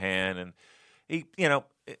of Japan, and he,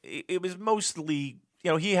 it was mostly,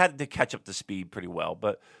 he had to catch up to speed pretty well,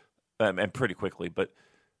 but and pretty quickly. But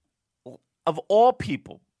of all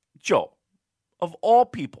people, Joe. Of all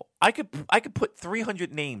people, I could put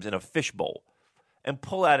 300 names in a fishbowl and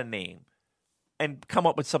pull out a name and come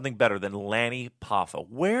up with something better than Lanny Poffo.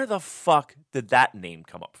 Where the fuck did that name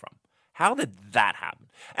come up from? How did that happen?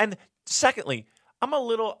 And secondly, I'm a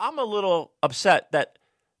little upset that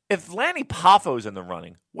if Lanny Poffo's in the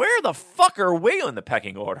running, where the fuck are we in the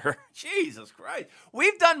pecking order? Jesus Christ.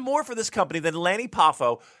 We've done more for this company than Lanny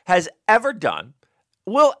Poffo has ever done,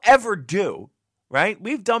 will ever do. Right?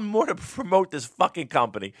 We've done more to promote this fucking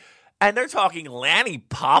company. And they're talking Lanny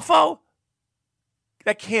Poffo?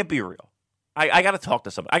 That can't be real. I got to talk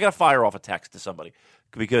to somebody. I got to fire off a text to somebody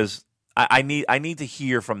because I need to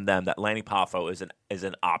hear from them that Lanny Poffo is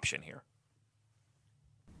an option here.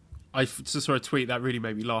 I just saw a tweet that really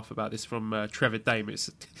made me laugh about this from Trevor Dame.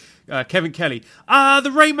 It's Kevin Kelly.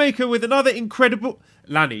 The Rainmaker with another incredible...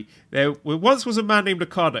 Lanny, there once was a man named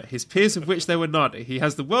Okada, his peers of which there were none. He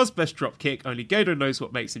has the world's best drop kick. Only Gato knows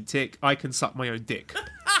what makes him tick. I can suck my own dick.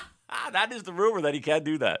 That is the rumor that he can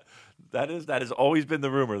do that. That has always been the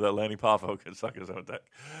rumor that Lanny Poffo can suck his own dick.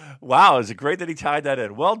 Wow, is it great that he tied that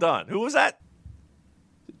in? Well done. Who was that?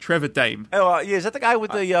 Trevor Dame. Oh, yeah, is that the guy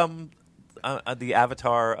with the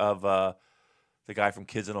avatar of the guy from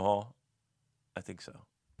Kids in the Hall? I think so.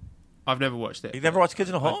 I've never watched it. You never watched Kids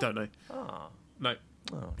in the Hall? I don't know. Oh. No.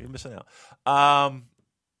 Oh, you're missing out.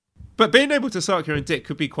 But being able to suck your own dick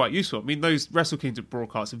could be quite useful. I mean, those Wrestle Kingdom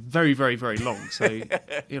broadcasts are very, very, very long. So,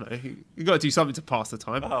 you got to do something to pass the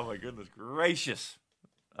time. Oh, my goodness gracious.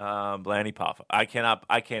 Lanny Poffo. I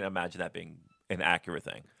can't imagine that being an accurate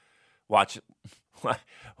thing. Watch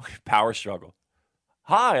Power Struggle.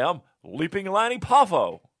 Hi, I'm Leaping Lanny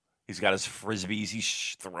Poffo. He's got his frisbees.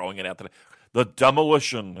 He's throwing it out there. The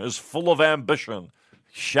demolition is full of ambition.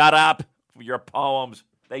 Shut up with your poems.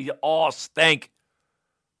 They all stink.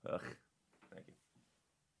 Ugh. Thank you.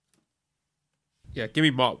 Yeah, give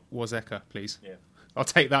me Mark Warzeka, please. Yeah. I'll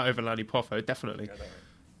take that over Lanny Poffo, definitely.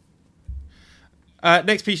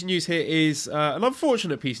 Next piece of news here is an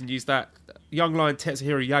unfortunate piece of news that young lion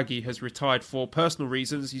Tetsuhiro Yagi has retired for personal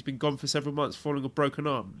reasons. He's been gone for several months following a broken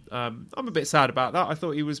arm. I'm a bit sad about that. I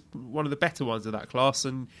thought he was one of the better ones of that class,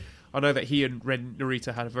 and I know that he and Ren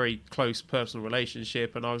Narita had a very close personal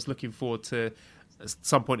relationship, and I was looking forward to, at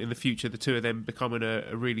some point in the future, the two of them becoming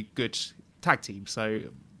a really good tag team. So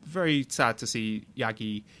very sad to see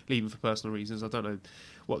Yagi leaving for personal reasons. I don't know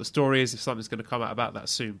what the story is, if something's going to come out about that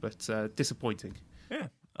soon, but disappointing. Yeah,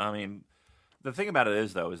 I mean, the thing about it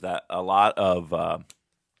is, though, is that a lot of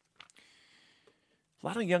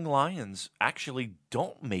young lions actually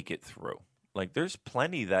don't make it through. Like, there's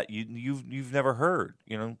plenty that you've never heard.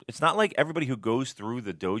 You know, it's not like everybody who goes through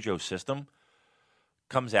the dojo system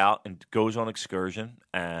comes out and goes on excursion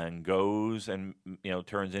and goes and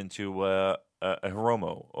turns into a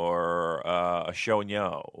Hiromu or a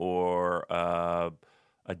Shonyo or a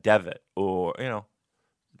Devitt or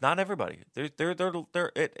not everybody.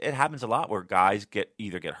 It happens a lot where guys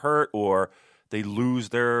either get hurt or they lose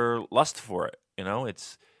their lust for it.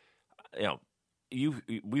 It's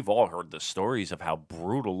we've all heard the stories of how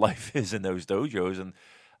brutal life is in those dojos,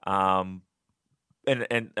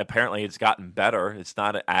 and apparently it's gotten better. It's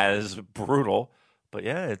not as brutal, but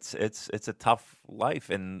yeah, it's a tough life,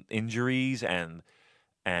 and injuries and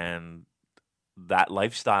that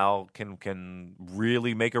lifestyle can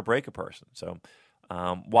really make or break a person. So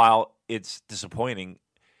while it's disappointing,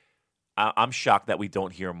 I'm shocked that we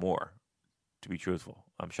don't hear more. To be truthful,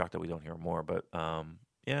 I'm shocked that we don't hear more. But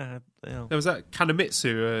yeah, there was that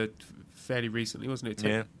Kanemitsu fairly recently, wasn't it?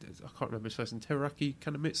 Yeah. I can't remember his first name. Teraraki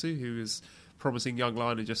Kanemitsu, who was promising young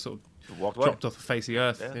lion and just sort of walked dropped off the face of the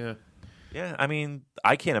earth. Yeah. Yeah, I mean,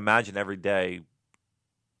 I can't imagine every day,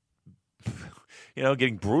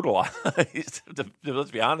 getting brutalized.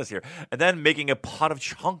 Let's be honest here, and then making a pot of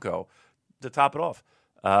chonko to top it off.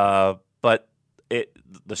 But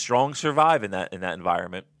the strong survive in that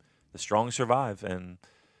environment. The strong survive, and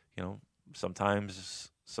sometimes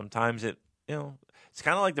it it's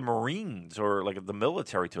kind of like the Marines or like the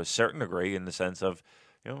military to a certain degree, in the sense of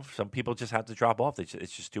some people just have to drop off. It's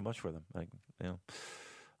just too much for them.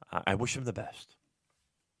 I wish them the best.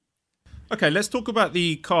 Okay, let's talk about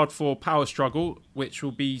the card for Power Struggle, which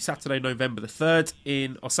will be Saturday, November the 3rd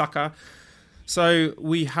in Osaka. So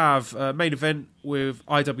we have a main event with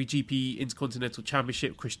IWGP Intercontinental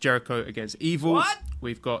Championship, Chris Jericho against Evil. What?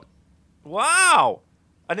 We've got... Wow!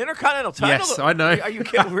 An Intercontinental title? Yes, I know. Are you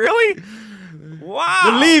kidding? Really? Wow!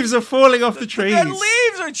 The leaves are falling off the trees. The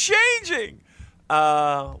leaves are changing!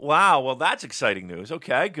 Wow, well, that's exciting news.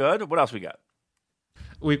 Okay, good. What else we got?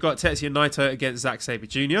 We've got Tetsuya Naito against Zack Sabre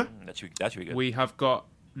Jr. That should be good. We have got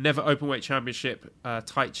Never Openweight Championship,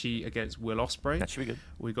 Taichi against Will Ospreay. That should be good.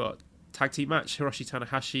 We got tag team match, Hiroshi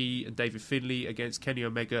Tanahashi and David Finlay against Kenny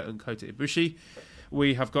Omega and Kota Ibushi.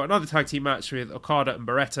 We have got another tag team match with Okada and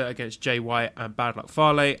Beretta against Jay White and Bad Luck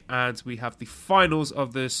Fale. And we have the finals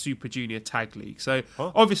of the Super Junior Tag League. So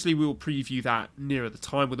obviously we will preview that nearer the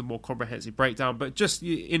time with a more comprehensive breakdown. But just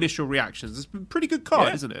the initial reactions. It's been a pretty good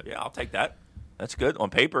card, isn't it? Yeah, I'll take that. That's good. On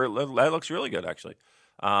paper, that looks really good, actually.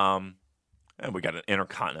 And we got an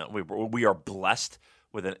Intercontinental. We are blessed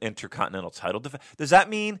with an Intercontinental title. Does that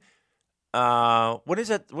mean... what is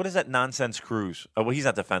that nonsense cruise? Oh, well, he's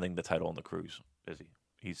not defending the title on the cruise, is he?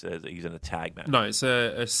 He says he's in a tag match. No, it's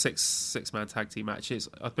a six-man tag team match.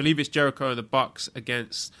 I believe it's Jericho and the Bucks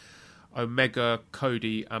against Omega,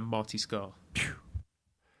 Cody, and Marty Scurll.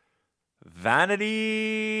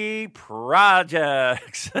 Vanity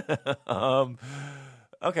projects.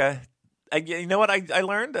 Okay. You know what I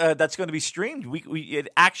learned? That's going to be streamed. It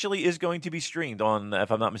actually is going to be streamed on,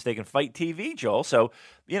 if I'm not mistaken, Fight TV, Joel. So,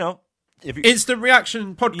 if you... Instant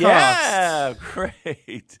reaction podcast. Yeah,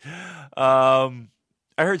 great.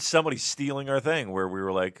 I heard somebody stealing our thing where we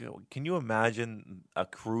were like, can you imagine a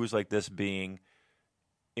cruise like this being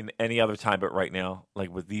in any other time but right now,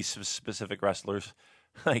 like with these specific wrestlers?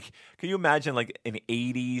 Like, can you imagine like an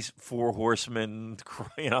 80s Four Horsemen,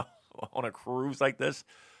 on a cruise like this?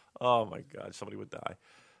 Oh my God, somebody would die.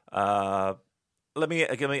 How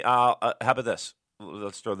about this?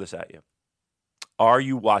 Let's throw this at you. Are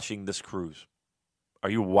you watching this cruise? Are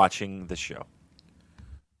you watching this show?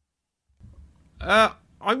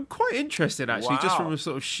 I'm quite interested, actually, just from a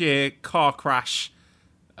sort of sheer car crash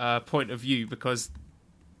point of view, because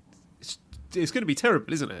it's going to be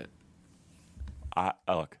terrible, isn't it?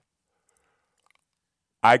 Look,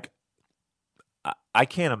 I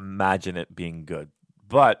can't imagine it being good,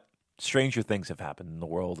 but stranger things have happened in the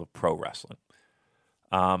world of pro wrestling.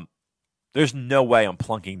 There's no way I'm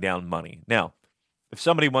plunking down money. Now, if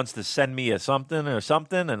somebody wants to send me something,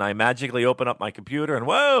 and I magically open up my computer and,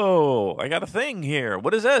 whoa, I got a thing here.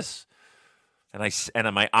 What is this?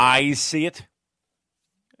 And my eyes see it,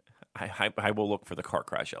 I will look for the car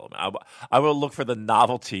crash element. I will look for the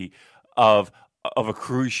novelty of a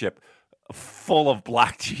cruise ship full of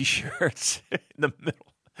black T-shirts in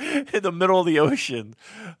the middle of the ocean.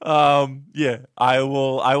 Yeah, I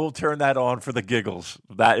will turn that on for the giggles.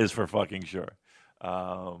 That is for fucking sure.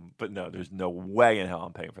 But no, there's no way in hell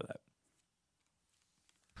I'm paying for that.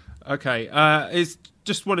 Okay, it's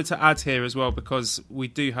just wanted to add here as well, because we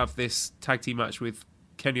do have this tag team match with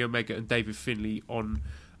Kenny Omega and David Finlay on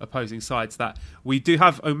opposing sides, that we do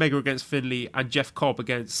have Omega against Finlay and Jeff Cobb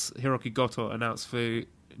against Hiroki Goto announced for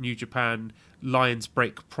New Japan Lions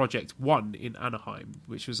Break Project 1 in Anaheim,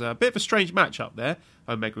 which was a bit of a strange matchup there,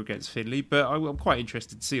 Omega against Finlay, but I'm quite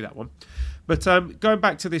interested to see that one. But going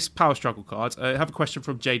back to this Power Struggle card, I have a question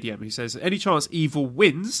from JDM who says, any chance Evil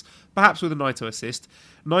wins, perhaps with a Naito assist?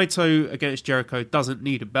 Naito against Jericho doesn't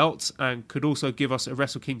need a belt and could also give us a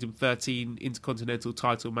Wrestle Kingdom 13 Intercontinental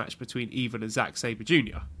title match between Evil and Zack Sabre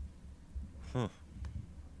Jr.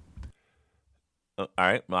 All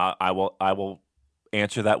right, I will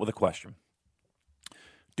answer that with a question.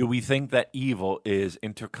 Do we think that Evil is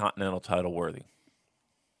Intercontinental title worthy?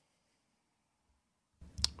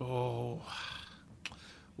 Oh,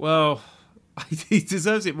 well, he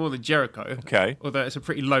deserves it more than Jericho. Okay. Although it's a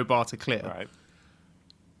pretty low bar to clear. All right.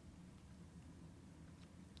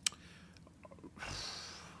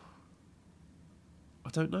 I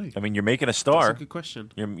don't know. I mean, you're making a star. That's a good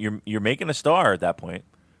question. You're making a star at that point,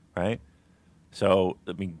 right? So,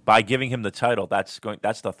 I mean, by giving him the title, that's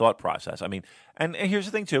the thought process. I mean, and here's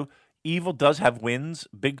the thing too: Evil does have wins,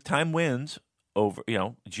 big time wins over,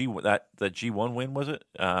 the G1 win, was it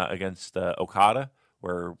against Okada,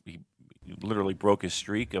 where he literally broke his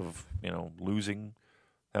streak of losing.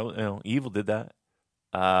 Evil did that.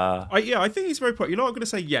 I think he's very I'm going to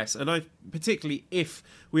say yes, and particularly if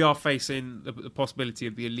we are facing the possibility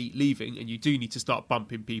of the Elite leaving, and you do need to start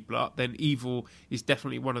bumping people up, then Evil is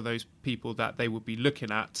definitely one of those people that they would be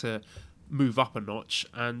looking at to move up a notch,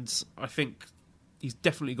 and I think he's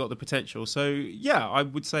definitely got the potential. So yeah, I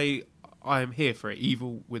would say I am here for it.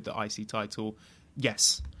 Evil with the IC title,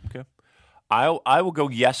 yes. Okay, I will go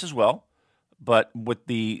yes as well, but with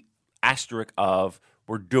the asterisk of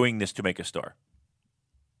we're doing this to make a star.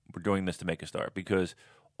 We're doing this to make a star because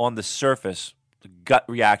on the surface, the gut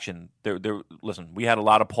reaction, listen, we had a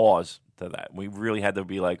lot of pause to that. We really had to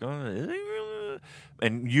be like, oh, is he really?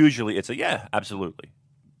 And usually it's yeah, absolutely,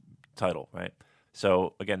 title, right?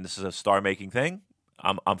 So again, this is a star-making thing.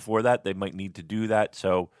 I'm for that. They might need to do that,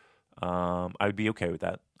 so I'd be okay with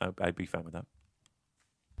that. I'd be fine with that.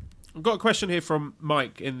 I've got a question here from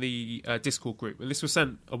Mike in the Discord group, and this was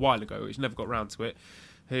sent a while ago, which never got around to it,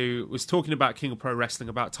 who was talking about King of Pro Wrestling,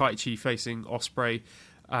 about Taichi facing Ospreay.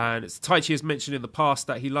 And Taichi has mentioned in the past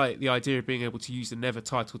that he liked the idea of being able to use the Never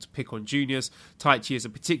title to pick on juniors. Taichi is a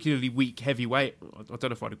particularly weak heavyweight. I don't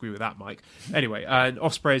know if I'd agree with that, Mike. Anyway, and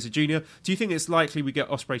Ospreay is a junior. Do you think it's likely we get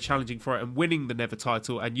Ospreay challenging for it and winning the Never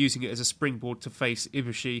title and using it as a springboard to face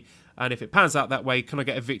Ibushi? And if it pans out that way, can I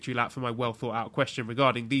get a victory lap for my well thought out question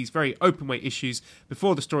regarding these very open weight issues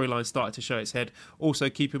before the storyline started to show its head? Also,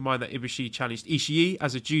 keep in mind that Ibushi challenged Ishii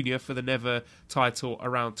as a junior for the Never title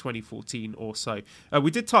around 2014 or so. We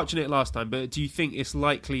did touch on it last time, but do you think it's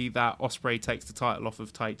likely that Ospreay takes the title off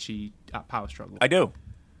of Taichi at Power Struggle? I do.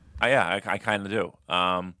 I kind of do.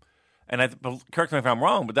 And correct me if I'm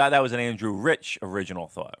wrong, but that was an Andrew Rich original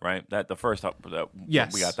thought, right? That the first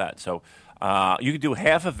yes, we got that. So you could do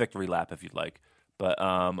half a victory lap if you'd like, but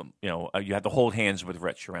you have to hold hands with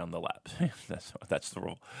Rich around the lap. that's the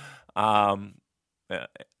rule.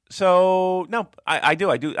 So no, I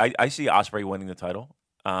do. I see Ospreay winning the title,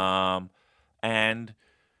 and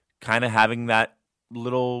kind of having that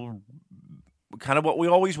little, kind of what we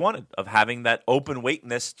always wanted of having that open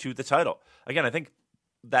weightness to the title. Again, I think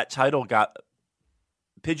that title got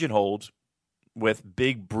pigeonholed with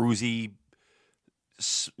big, bruisey,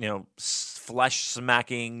 flesh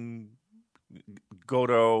smacking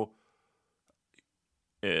Goto,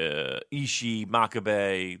 Ishii,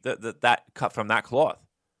 Makabe, that cut from that cloth.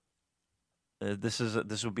 This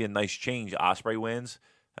would be a nice change. Ospreay wins,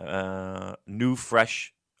 new,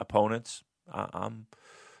 fresh opponents. I'm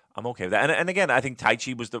okay with that. And again, I think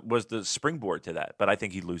Taichi was the springboard to that, but I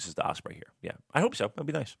think he loses to Ospreay here. Yeah, I hope so. That'd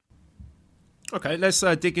be nice. Okay, let's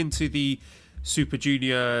dig into the Super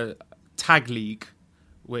Junior Tag League,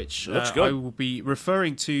 which I will be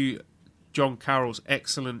referring to John Carroll's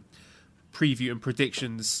excellent preview and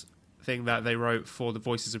predictions thing that they wrote for the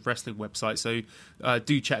Voices of Wrestling website. So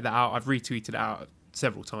do check that out. I've retweeted it out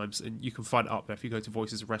several times, and you can find it up there if you go to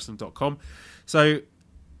voicesofwrestling.com. So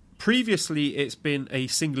previously, it's been a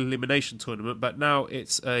single elimination tournament, but now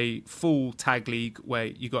it's a full tag league where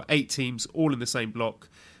you've got 8 teams all in the same block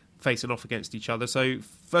facing off against each other. So,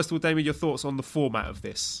 first of all, Damien, your thoughts on the format of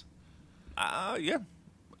this? Yeah.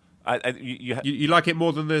 You like it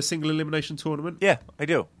more than the single elimination tournament? Yeah, I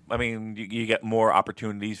do. I mean, you get more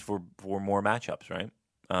opportunities for more matchups, right?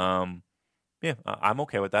 Yeah, I'm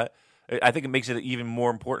okay with that. I think it makes it even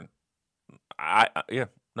more important. I got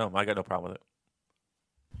no problem with it.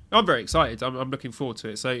 I'm very excited. I'm looking forward to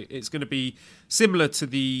it. So it's going to be similar to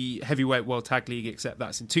the Heavyweight World Tag League, except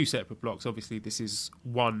that's in 2 separate blocks. Obviously, this is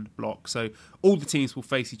 1 block. So all the teams will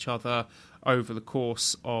face each other over the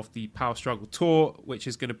course of the Power Struggle Tour, which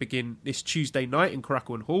is going to begin this Tuesday night in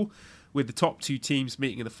Korakuen Hall, with the top 2 teams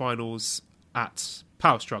meeting in the finals at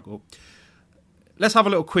Power Struggle. Let's have a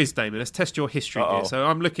little quiz, Damon. Let's test your history here. So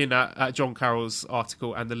I'm looking at John Carroll's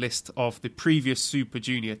article and the list of the previous Super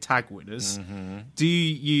Junior tag winners. Mm-hmm. Do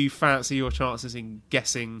you fancy your chances in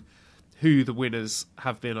guessing who the winners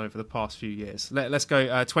have been over the past few years? Let's go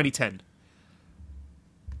 2010.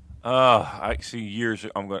 I see years.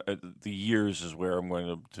 The years is where I'm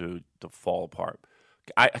going to fall apart.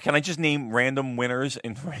 Can I just name random winners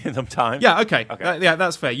in random time? Yeah, okay. Yeah,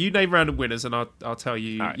 that's fair. You name random winners, and I'll tell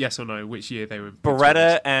you yes or no which year they were.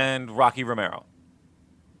 Beretta and Rocky Romero.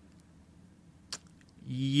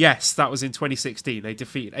 Yes, that was in 2016. They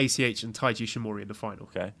defeated ACH and Taiji Shimori in the final.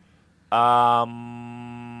 Okay.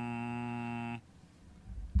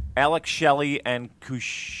 Alex Shelley and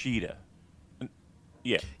Kushida.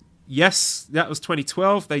 Yeah. Yes, that was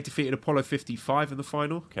 2012. They defeated Apollo 55 in the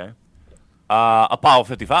final. Okay. Apollo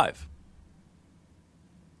 55.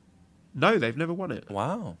 No, they've never won it.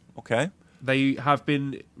 Wow. Okay. They have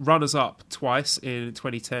been runners-up twice in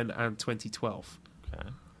 2010 and 2012. Okay.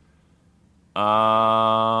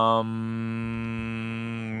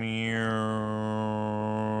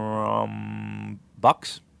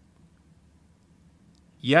 Bucks?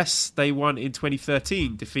 Yes, they won in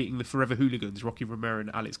 2013, defeating the Forever Hooligans, Rocky Romero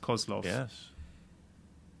and Alex Kozlov. Yes.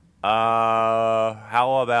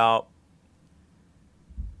 How about...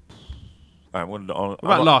 All right, what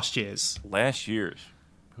about last year's? Last year's.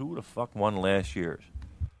 Who the fuck won last year's?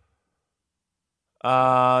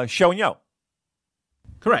 Sho and Yo.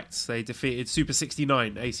 Correct. They defeated Super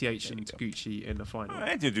 69, ACH and Taguchi in the final.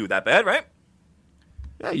 I didn't do that bad, right?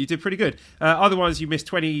 Yeah, you did pretty good. Other ones you missed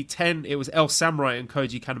 2010, it was El Samurai and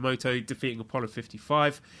Koji Kanemoto defeating Apollo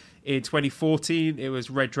 55. In 2014, it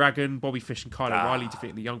was Red Dragon, Bobby Fish and Kyle O'Reilly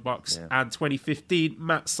defeating the Young Bucks. Yeah. And 2015,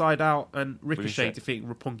 Matt Sydal and Ricochet defeating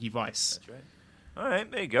Roppongi Vice. That's right. All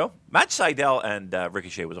right, there you go. Matt Sydal and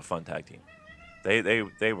Ricochet was a fun tag team. They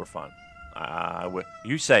were fun.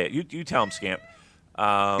 You say it. You tell him, Scamp.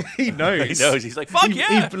 He knows. He knows. He's like, fuck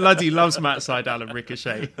yeah. He bloody loves Matt Sydal and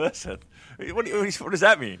Ricochet. Listen, what does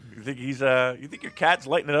that mean? You think you think your cat's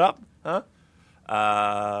lighting it up? Huh?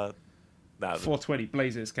 420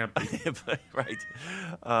 Blazers camping. Right.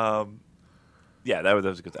 Yeah, that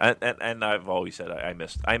was good. And I've always said I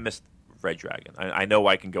missed Red Dragon. I know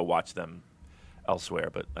I can go watch them elsewhere,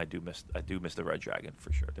 but I do miss the Red Dragon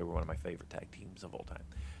for sure. They were one of my favorite tag teams of all time.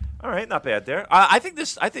 All right, not bad there. I think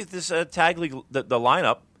this tag league, the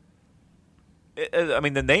lineup. I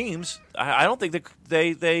mean, the names. I don't think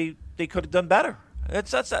they could have done better.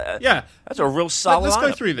 That's a real solid. Let's lineup.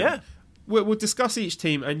 go through them. Yeah. We'll discuss each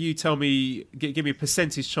team, and you tell me, give me a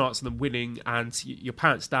percentage chance of them winning and your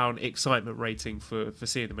pants down excitement rating for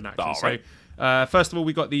seeing them in action. All right. So, first of all,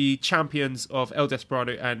 we got the champions of El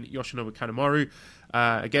Desperado and Yoshinobu Kanemaru.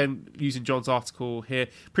 Again, using John's article here,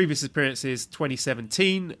 previous appearances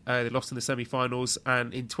 2017, they lost in the semi-finals,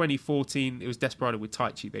 and in 2014 it was Desperado with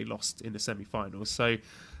Taichi. They lost in the semi-finals. So,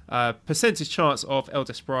 percentage chance of El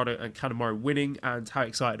Desperado and Kanemaru winning, and how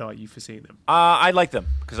excited are you for seeing them? I like them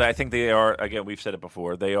because I think they are, again, we've said it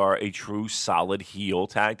before, they are a true solid heel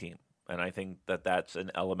tag team. And I think that's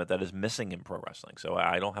an element that is missing in pro wrestling. So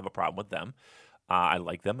I don't have a problem with them. I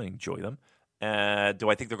like them and enjoy them. Do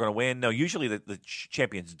I think they're going to win? No, usually the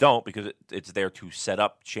champions don't because it's there to set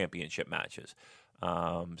up championship matches.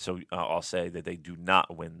 So I'll say that they do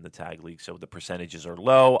not win the tag league. So the percentages are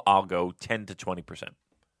low. I'll go 10 to 20%.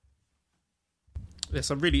 There's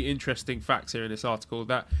some really interesting facts here in this article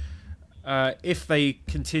that if they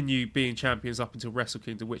continue being champions up until Wrestle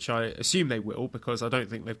Kingdom, which I assume they will because I don't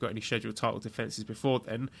think they've got any scheduled title defenses before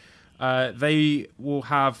then, they will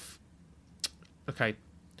have... Okay,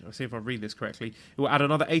 I'll see if I read this correctly. It will add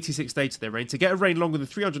another 86 days to their reign. To get a reign longer than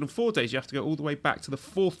 304 days, you have to go all the way back to the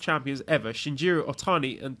 4th champions ever, Shinjiro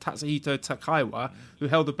Otani and Tatsuhito Takaiwa, who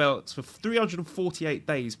held the belts for 348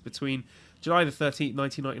 days between July the 13th,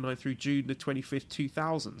 1999 through June the 25th,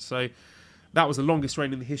 2000. So that was the longest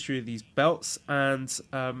reign in the history of these belts, and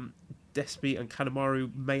Despi and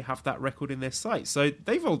Kanemaru may have that record in their sights. So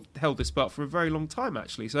they've all held this belt for a very long time,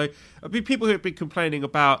 actually. So people who have been complaining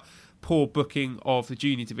about poor booking of the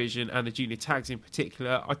junior division and the junior tags in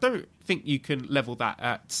particular, I don't think you can level that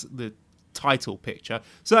at the title picture.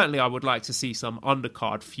 Certainly I would like to see some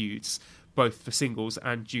undercard feuds, both for singles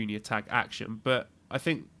and junior tag action, but I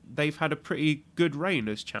think they've had a pretty good reign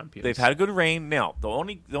as champions. They've had a good reign. Now, the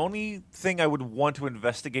only thing I would want to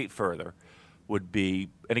investigate further would be,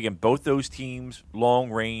 and again, both those teams, long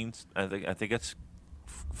reigns, I think that's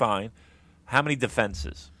fine. How many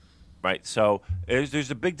defenses, right? So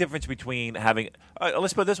there's a big difference between having,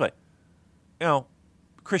 let's put it this way,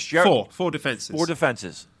 Chris Jericho. Four defenses. 4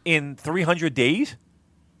 defenses in 300 days?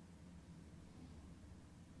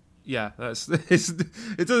 Yeah,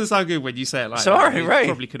 it doesn't sound good when you say it like Sorry, that. right.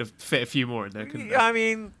 Probably could have fit a few more in there, couldn't they? I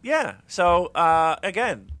mean, yeah. So,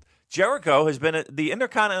 again, Jericho has been the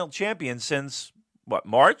Intercontinental Champion since,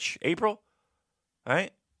 March? April?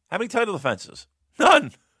 Right? How many title defenses?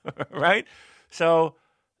 None. Right? So,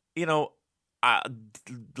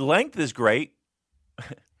 length is great.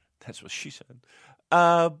 That's what she said.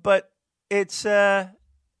 But it's, how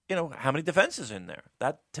many defenses in there?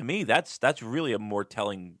 That, to me, that's really a more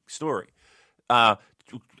telling story. And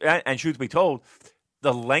truth be told,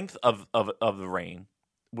 the length of the reign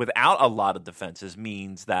without a lot of defenses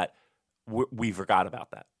means that we forgot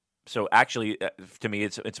about that. So actually, to me,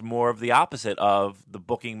 it's more of the opposite of the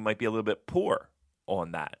booking might be a little bit poor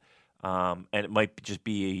on that, and it might just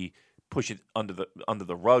be push it under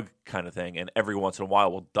the rug kind of thing. And every once in a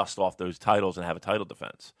while, we'll dust off those titles and have a title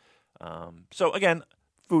defense. So again,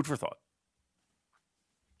 food for thought.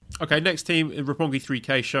 Okay, next team in Roppongi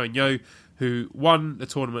 3K, Sho and Yo, who won the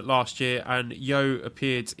tournament last year, and Yo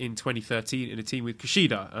appeared in 2013 in a team with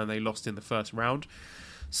Kushida, and they lost in the first round.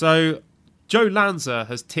 So Joe Lanza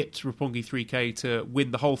has tipped Roppongi 3K to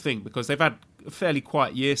win the whole thing because they've had a fairly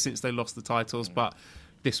quiet year since they lost the titles, but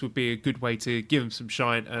this would be a good way to give them some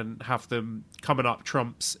shine and have them coming up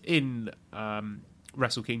trumps in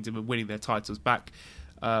Wrestle Kingdom and winning their titles back.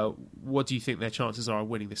 What do you think their chances are of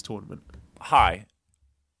winning this tournament? High.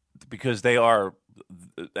 Because they are,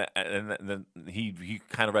 and he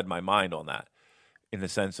kind of read my mind on that, in the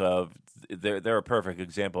sense of they're a perfect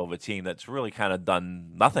example of a team that's really kind of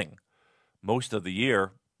done nothing most of the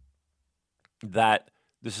year. That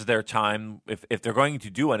this is their time. If they're going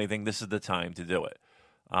to do anything, this is the time to do it.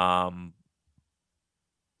 And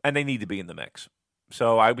they need to be in the mix.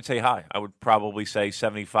 So I would say high. I would probably say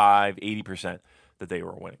 75, 80% that they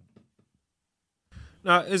were winning.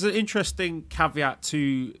 Now, there's an interesting caveat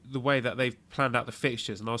to the way that they've planned out the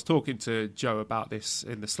fixtures, and I was talking to Joe about this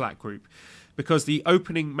in the Slack group, because the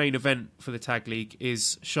opening main event for the Tag League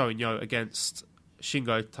is Sho and Yo against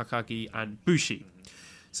Shingo, Takagi, and Bushi.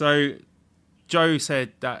 So Joe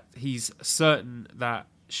said that he's certain that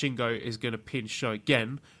Shingo is going to pin Sho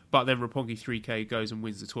again, but then Roppongi 3K goes and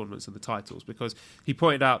wins the tournaments and the titles, because he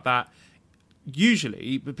pointed out that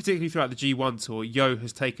usually, but particularly throughout the G1 tour, Yo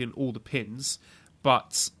has taken all the pins,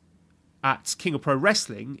 but at King of Pro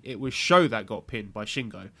Wrestling, it was Sho that got pinned by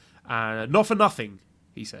Shingo. Not for nothing,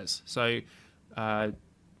 he says. So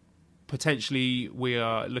potentially we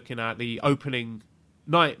are looking at the opening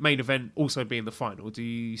night main event also being the final. Do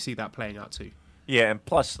you see that playing out too? Yeah, and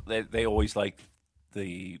plus they always like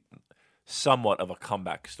the somewhat of a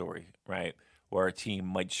comeback story, right? Where a team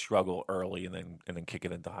might struggle early and then kick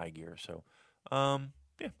it into high gear. So yeah,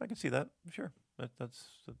 I can see that. Sure, that's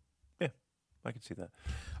I can see that.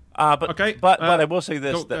 But I will say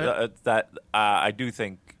this that I do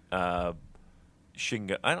think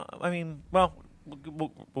Shingo.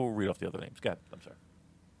 We'll read off the other names. Go ahead. I'm sorry.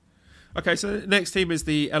 Okay, so the next team is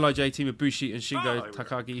the LIJ team of Bushi and Shingo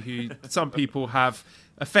Takagi, who some people have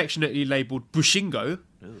affectionately labelled Bushingo.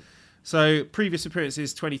 Ooh. So previous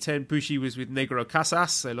appearances, 2010, Bushi was with Negro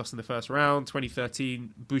Casas. They lost in the first round.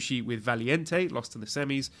 2013, Bushi with Valiente, lost in the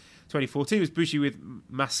semis. 2014 was Bushi with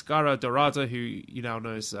Mascara Dorada, who you now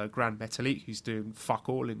know as Grand Metalik, who's doing fuck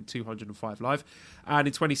all in 205 Live. And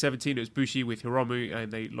in 2017, it was Bushi with Hiromu,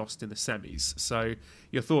 and they lost in the semis. So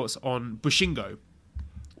your thoughts on Bushingo?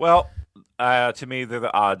 Well, to me, they're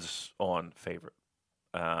the odds-on favorite.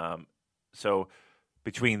 So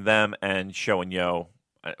between them and Sho and Yo,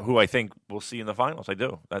 who I think we'll see in the finals, I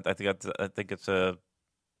do. I think that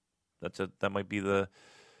might be the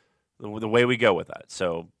way we go with that.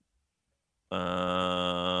 So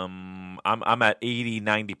I'm at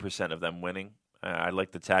 80-90% of them winning. I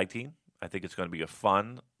like the tag team. I think it's going to be a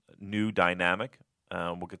fun new dynamic.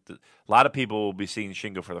 We'll get a lot of people will be seeing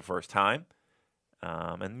Shingo for the first time,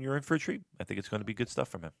 and you're in for a treat. I think it's going to be good stuff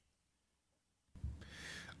from him.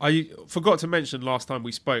 I forgot to mention last time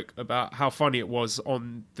we spoke about how funny it was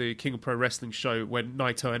on the King of Pro Wrestling show when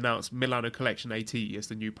Naito announced Milano Collection AT as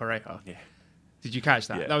the new Pareja. Yeah. Did you catch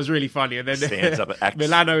that? Yeah. That was really funny. And then stands up at X.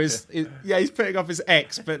 Milano is he's putting up his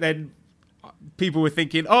X, but then people were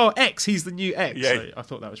thinking, oh, X, he's the new X. Yeah. So I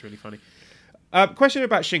thought that was really funny. Question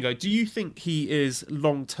about Shingo. Do you think he is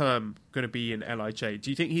long-term going to be in LIJ? Do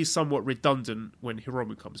you think he's somewhat redundant when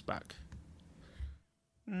Hiromu comes back?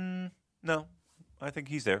 No, I think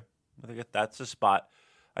he's there. I think that's a spot.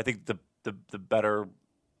 I think the better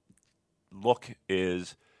look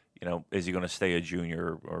is, is he going to stay a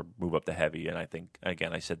junior or move up to heavy? And I think,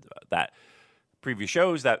 again, I said that previous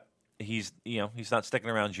shows that he's not sticking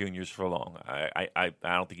around juniors for long. I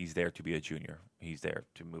don't think he's there to be a junior. He's there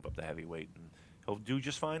to move up to heavyweight, and he'll do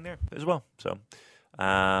just fine there as well. So, no,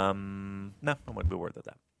 I wouldn't be worried about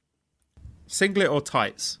that. Singlet or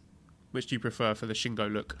tights? Which do you prefer for the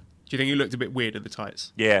Shingo look? Do you think he looked a bit weird in the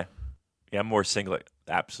tights? Yeah, more singlet.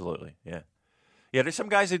 Absolutely, yeah. There's some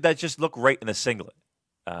guys that just look great in a singlet.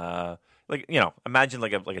 Imagine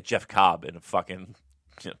like a Jeff Cobb in a fucking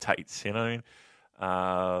tights. You know what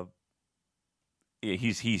I mean?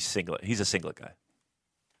 He's singlet. He's a singlet guy.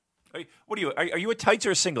 Are you a tights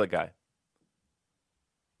or a singlet guy?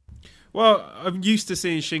 Well, I'm used to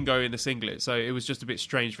seeing Shingo in the singlet, so it was just a bit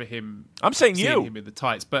strange for him. I'm saying seeing him in the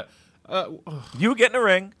tights, but you get in the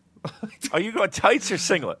ring. Are you going tights or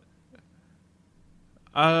singlet?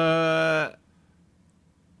 I've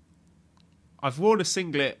worn a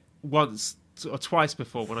singlet once or twice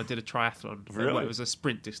before when I did a triathlon. Really? It was a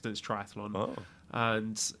sprint distance triathlon. Oh.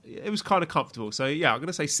 And it was kind of comfortable. So, yeah, I'm going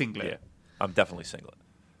to say singlet. Yeah, I'm definitely singlet.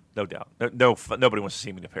 No doubt. Nobody wants to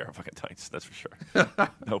see me in a pair of fucking tights, that's for sure.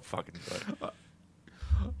 No fucking way.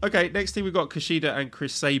 Okay, next team we've got Kushida and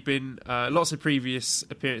Chris Sabin. Lots of previous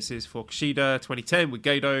appearances for Kushida. 2010 with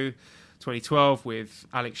Gedo, 2012 with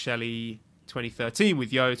Alex Shelley, 2013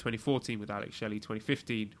 with Yo, 2014 with Alex Shelley,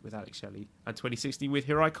 2015 with Alex Shelley, and 2016 with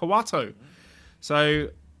Hirai Kawato. So,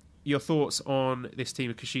 your thoughts on this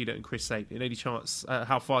team of Kushida and Chris Sabin? Any chance,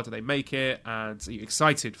 how far do they make it? And are you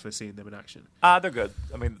excited for seeing them in action? They're good.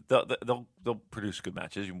 I mean, they'll produce good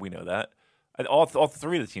matches. We know that. And all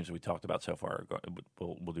three of the teams that we talked about so far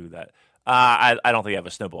will do that. I don't think they have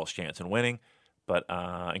a snowball's chance in winning. But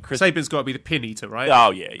Chris Sabin's got to be the pin eater, right?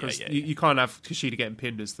 Oh yeah. You can't have Kushida getting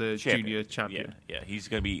pinned as the junior champion. Yeah, he's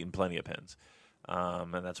going to be eating plenty of pins,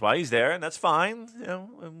 and that's why he's there, and that's fine.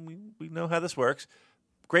 And we know how this works.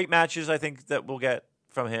 Great matches, I think, that we'll get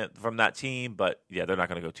from that team, but yeah, they're not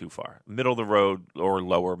going to go too far. Middle of the road or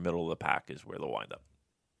lower middle of the pack is where they'll wind up.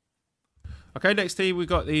 Okay, next team, we've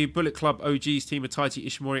got the Bullet Club OGs team of Taiji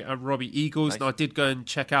Ishimori and Robbie Eagles. Nice. Now, I did go and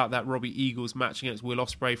check out that Robbie Eagles match against Will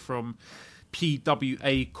Ospreay from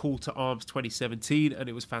PWA Call to Arms 2017, and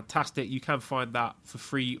it was fantastic. You can find that for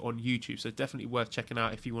free on YouTube, so definitely worth checking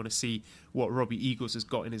out if you want to see what Robbie Eagles has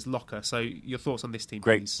got in his locker. So, your thoughts on this team,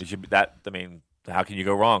 Great. please? It should be how can you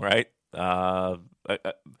go wrong, right?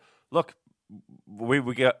 Look,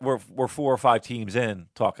 we're 4 or 5 teams in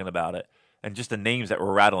talking about it, and just the names that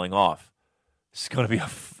we're rattling off. It's going to be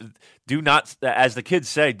as the kids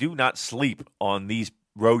say, do not sleep on these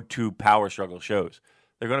Road to Power Struggle shows.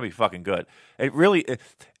 They're going to be fucking good. It really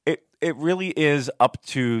is up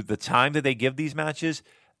to the time that they give these matches.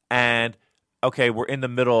 And okay, we're in the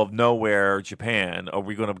middle of nowhere, Japan. Are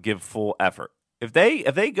we going to give full effort? If they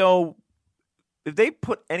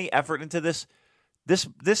put any effort into this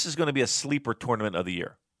is going to be a sleeper tournament of the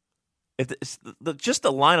year. Just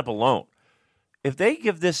the lineup alone, if they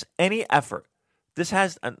give this any effort, this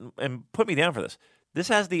has, and put me down for this, this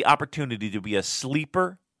has the opportunity to be a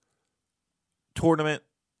sleeper tournament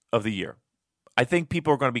of the year. I think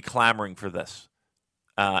people are going to be clamoring for this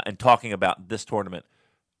and talking about this tournament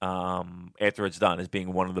after it's done as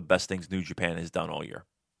being one of the best things New Japan has done all year.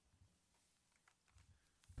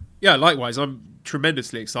 Yeah, likewise. I'm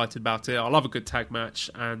tremendously excited about it. I love a good tag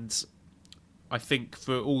match, and I think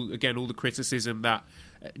for all the criticism that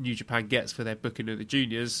New Japan gets for their booking of the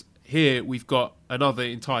juniors, here we've got another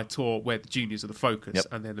entire tour where the juniors are the focus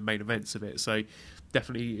and they're the main events of it. So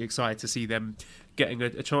definitely excited to see them getting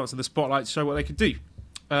a chance in the spotlight to show what they can do.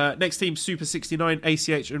 Next team, Super 69,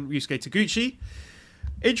 ACH and Ryusuke Taguchi.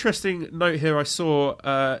 Interesting note here I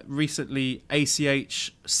saw recently,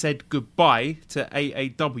 ACH said goodbye to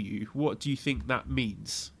AAW. What do you think that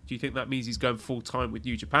means? Do you think that means he's going full-time with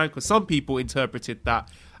New Japan? Because some people interpreted that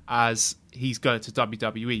as he's going to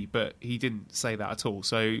WWE, but he didn't say that at all.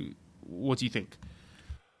 So what do you think?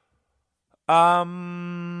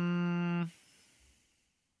 I'll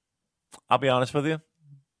be honest with you.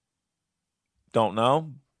 Don't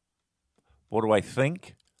know. What do I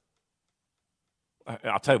think?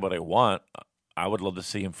 I'll tell you what I want. I would love to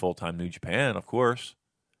see him full-time New Japan, of course.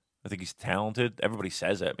 I think he's talented. Everybody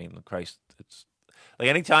says it. I mean, Christ, it's like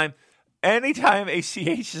anytime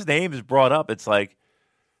ACH's name is brought up, it's like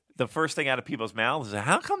the first thing out of people's mouths is,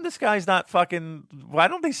 how come this guy's not fucking, why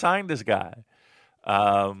don't they sign this guy?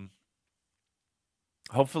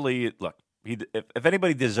 hopefully, look, if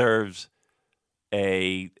anybody deserves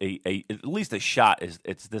a at least a shot,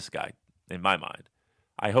 it's this guy in my mind.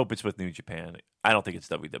 I hope it's with New Japan. I don't think it's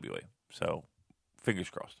WWE. So, fingers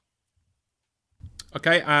crossed.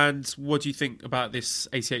 Okay, and what do you think about this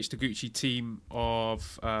ACH Taguchi team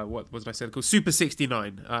of, what did I say? They're called Super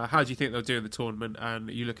 69. How do you think they'll do in the tournament, and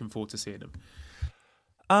are you looking forward to seeing them?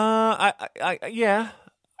 Yeah.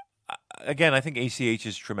 Again, I think ACH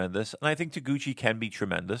is tremendous, and I think Taguchi can be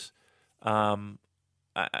tremendous.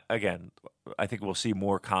 Again, I think we'll see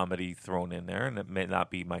more comedy thrown in there, and it may not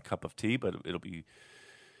be my cup of tea, but it'll be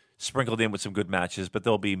sprinkled in with some good matches, but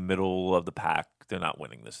they'll be middle of the pack. They're not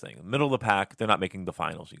winning this thing. Middle of the pack, they're not making the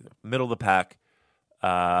finals either. Middle of the pack,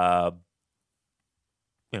 I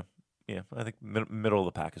think middle of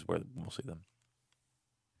the pack is where we'll see them.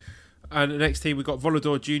 And the next team, we've got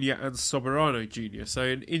Volador Jr. and Soberano Jr. So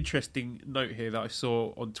an interesting note here that I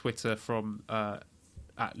saw on Twitter from at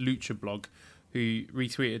Lucha Blog, who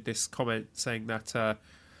retweeted this comment saying that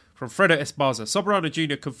from Fredo Esparza, Soberano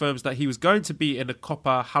Jr. confirms that he was going to be in a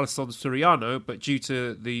Copa Halcon Suriano, but due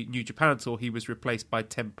to the New Japan tour, he was replaced by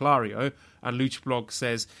Templario. And Lucha Blog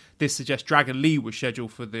says this suggests Dragon Lee was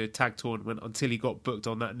scheduled for the tag tournament until he got booked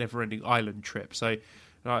on that Never-Ending Island trip. So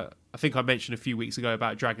I think I mentioned a few weeks ago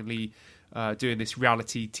about Dragon Lee doing this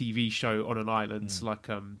reality TV show on an island, like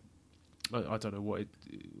I don't know what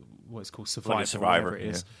it's called, Survivor, like a Survivor, whatever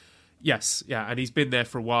it is. Yes, yeah, and he's been there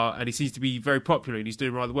for a while, and he seems to be very popular, and he's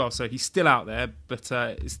doing rather well. So he's still out there, but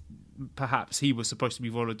perhaps he was supposed to be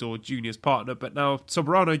Volador Jr.'s partner, but now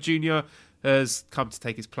Soberano Jr. has come to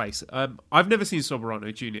take his place. I've never seen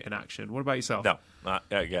Soberano Jr. in action. What about yourself? No,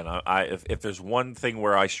 again, if there's one thing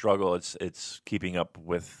where I struggle, it's keeping up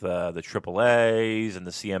with the AAAs and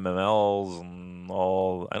the CMMLs and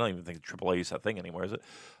all. I don't even think AAA is a thing anymore, is it?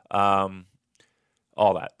 All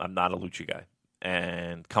that. I'm not a Lucha guy.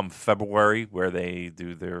 And come February, where they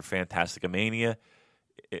do their Fantastica Mania,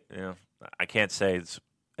 I can't say it's.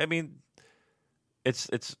 I mean, it's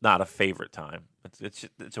not a favorite time. It's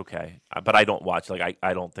okay, but I don't watch. Like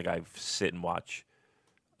I don't think I sit and watch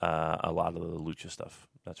a lot of the Lucha stuff.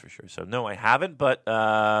 That's for sure. So no, I haven't. But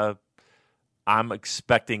I'm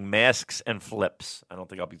expecting masks and flips. I don't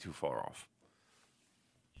think I'll be too far off.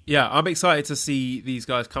 Yeah, I'm excited to see these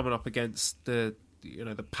guys coming up against the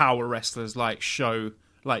power wrestlers like Sho,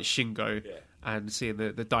 like Shingo, and seeing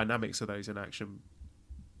the dynamics of those in action.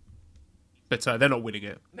 But they're not winning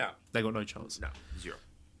it. No. They got no chance. No, 0.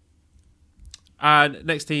 And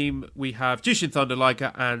next team, we have Jushin Thunder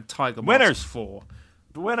Liger and Tiger Winners. Mask 4.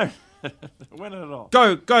 The winner. Winner it all.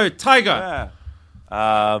 Go, Tiger!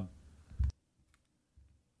 Yeah.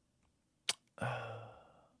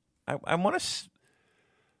 I want to...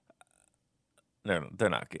 They're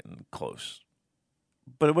not getting close.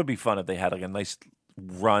 But it would be fun if they had like a nice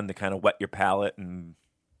run to kind of wet your palate and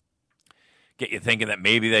get you thinking that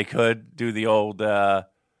maybe they could do the old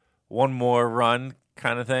one more run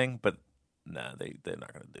kind of thing. But no, they're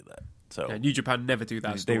not going to do that. So yeah, New Japan never do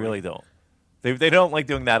that. They really don't. They don't like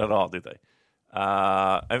doing that at all, do they?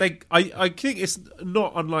 I think it's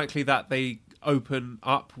not unlikely that they open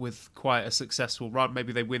up with quite a successful run.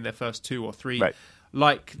 Maybe they win their first 2 or 3. Right.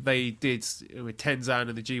 Like they did with Tenzan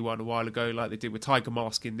and the G1 a while ago, like they did with Tiger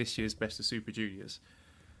Mask in this year's Best of Super Juniors.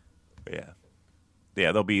 Yeah,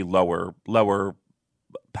 they'll be lower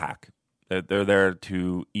pack. They're there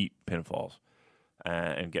to eat pinfalls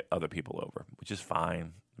and get other people over, which is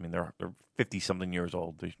fine. I mean, they're 50-something years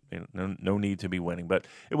old. There's no need to be winning, but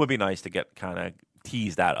it would be nice to get kind of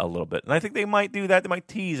tease that a little bit. And I think they might do that. They might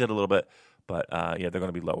tease it a little bit, but they're going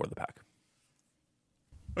to be lower the pack.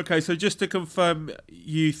 Okay, so just to confirm,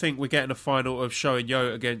 you think we're getting a final of Sho and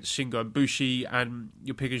Yo against Shingo and Bushi, and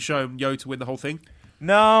you're picking Sho and Yo to win the whole thing?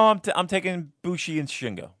 No, I'm taking Bushi and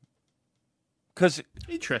Shingo.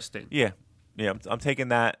 Interesting. Yeah, I'm taking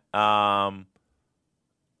that. And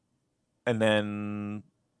then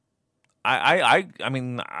I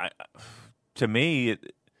mean, to me,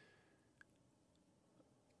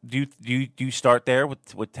 do you start there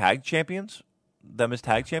with tag champions? Them as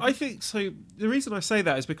tag champions? I think so. The reason I say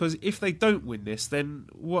that is because if they don't win this, then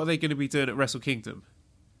what are they going to be doing at Wrestle Kingdom?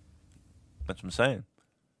 That's what I'm saying.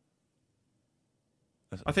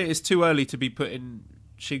 I think it's too early to be putting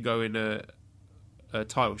Shingo in a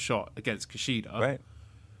title shot against Kushida. Right.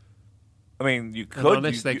 I mean, you could. And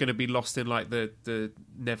unless they're going to be lost in like the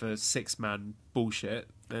never 6-man bullshit,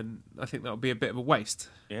 then I think that would be a bit of a waste.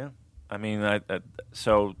 Yeah. I mean,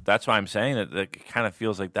 so that's why I'm saying that it kind of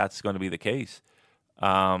feels like that's going to be the case.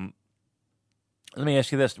 Let me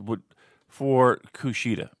ask you this: for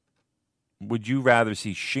Kushida, would you rather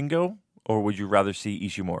see Shingo or would you rather see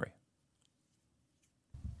Ishimori?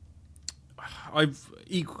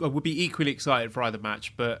 I would be equally excited for either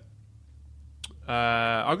match, but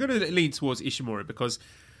I'm going to lean towards Ishimori because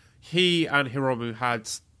he and Hiromu had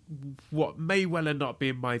what may well end up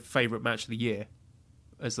being my favourite match of the year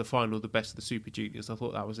as the final of the Best of the Super Juniors. I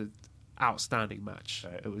thought that was an outstanding match.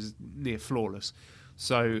 It was near flawless.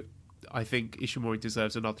 So I think Ishimori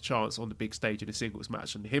deserves another chance on the big stage in a singles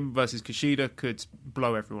match, and him versus Kushida could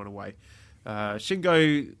blow everyone away.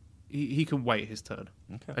 Shingo, he can wait his turn,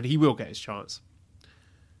 and he will get his chance.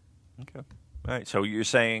 Okay. All right. So you're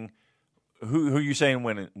saying who are you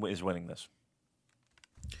saying is winning this?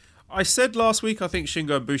 I said last week I think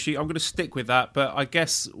Shingo and Bushi. I'm going to stick with that, but I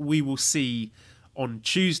guess we will see on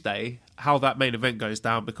Tuesday how that main event goes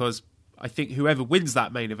down, because I think whoever wins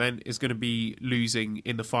that main event is going to be losing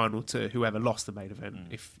in the final to whoever lost the main event,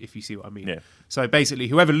 if you see what I mean. Yeah. So basically,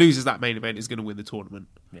 whoever loses that main event is going to win the tournament.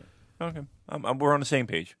 Yeah. Okay. We're on the same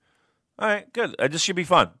page. All right, good. This should be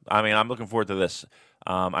fun. I mean, I'm looking forward to this.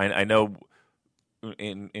 I know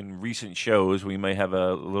in recent shows we may have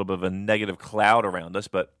a little bit of a negative cloud around us,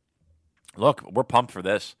 but look, we're pumped for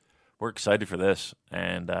this. We're excited for this,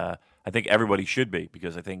 and I think everybody should be,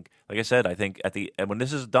 because I think, like I said, I think when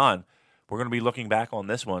this is done, we're going to be looking back on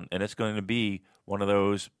this one, and it's going to be one of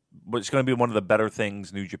those. It's going to be one of the better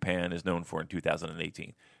things New Japan is known for in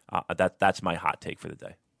 2018. That's my hot take for the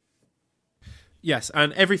day. Yes,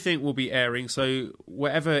 and everything will be airing, so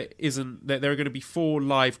whatever isn't... There are going to be 4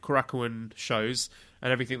 live Korakuen shows,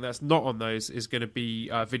 and everything that's not on those is going to be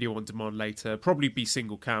video on demand later, probably be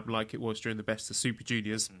single cam like it was during the Best of Super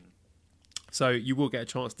Juniors. So you will get a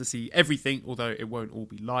chance to see everything, although it won't all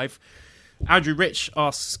be live. Andrew Rich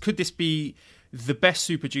asks, could this be the best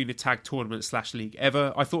Super Junior tag tournament / league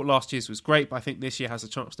ever? I thought last year's was great, but I think this year has a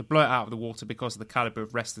chance to blow it out of the water because of the calibre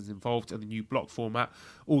of wrestlers involved and the new block format.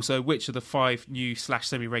 Also, which of the 5 new /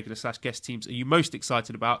 semi-regular / guest teams are you most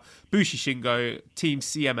excited about? Bushi Shingo, Team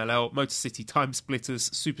CMLL, Motor City Time Splitters,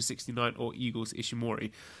 Super 69 or Eagles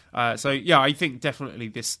Ishimori? So yeah, I think definitely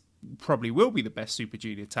this probably will be the best Super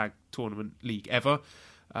Junior tag tournament league ever.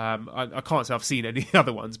 I can't say I've seen any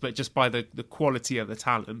other ones, but just by the quality of the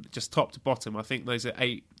talent, just top to bottom, I think those are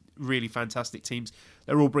 8 really fantastic teams.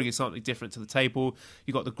 They're all bringing something different to the table.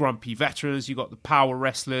 You got the grumpy veterans, you got the power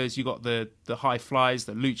wrestlers, you got the high flyers,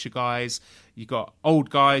 the lucha guys, you got old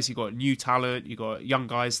guys, you got new talent, you got young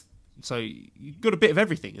guys. So you've got a bit of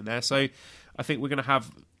everything in there. So I think we're going to have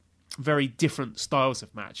very different styles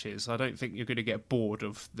of matches. I don't think you're going to get bored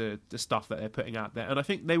of the stuff that they're putting out there, and I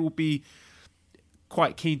think they will be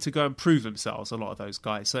quite keen to go and prove themselves, a lot of those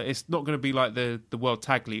guys. So it's not going to be like the World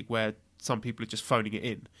Tag League where some people are just phoning it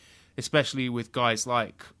in, especially with guys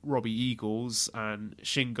like Robbie Eagles and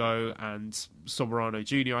Shingo and Soberano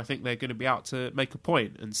Jr. I think they're going to be out to make a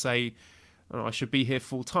point and say, oh, I should be here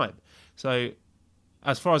full time. So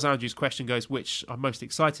as far as Andrew's question goes, which I'm most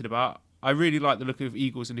excited about, I really like the look of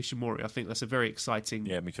Eagles and Ishimori. I think that's a very exciting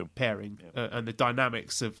pairing. Yeah. And the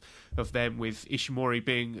dynamics of them, with Ishimori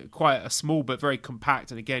being quite a small but very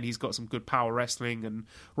compact. And again, he's got some good power wrestling, and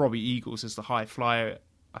Robbie Eagles as the high flyer.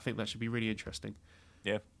 I think that should be really interesting.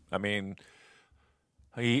 Yeah. I mean,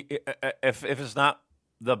 if it's not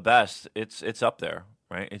the best, it's up there,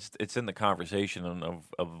 right? It's in the conversation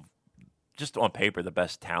of just on paper, the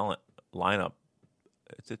best talent lineup.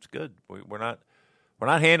 It's good. We're not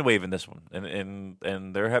hand waving this one,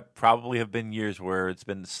 and there probably have been years where it's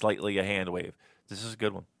been slightly a hand wave. This is a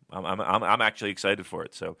good one. I'm actually excited for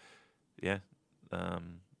it. So, yeah,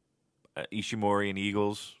 Ishimori and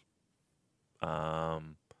Eagles.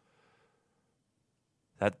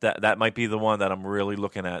 That might be the one that I'm really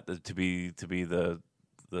looking at to be the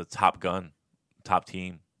top gun, top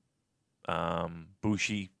team.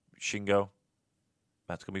 Bushi, Shingo.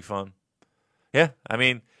 That's gonna be fun. Yeah, I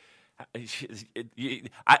mean.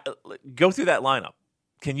 Go through that lineup.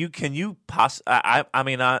 Can you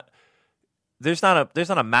there's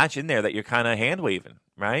not a match in there that you're kind of hand waving,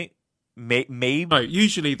 right? Maybe. No,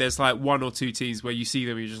 usually there's like 1 or 2 teams where you see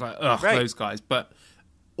them and you're just like, ugh, right. Those guys. But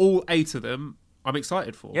all 8 of them, I'm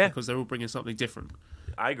excited for, because they're all bringing something different.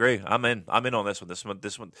 I agree. I'm in on this one.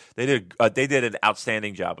 This one. They did an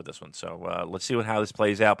outstanding job with this one. So let's see how this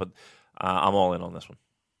plays out. But I'm all in on this one.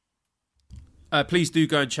 Please do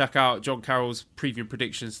go and check out John Carroll's preview and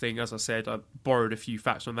predictions thing. As I said, I borrowed a few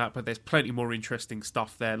facts on that, but there's plenty more interesting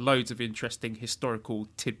stuff there. Loads of interesting historical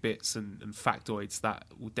tidbits and factoids that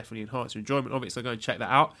will definitely enhance your enjoyment of it, so go and check that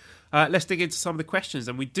out. Let's dig into some of the questions,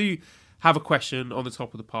 and we do have a question on the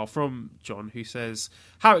top of the pile from John, who says,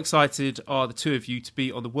 how excited are the 2 of you to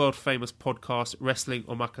be on the world-famous podcast Wrestling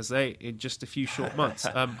Omakase in just a few short months?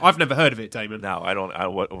 I've never heard of it, Damon. No, I don't.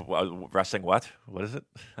 Wrestling what? What is it?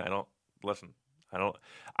 I don't. Listen, I don't.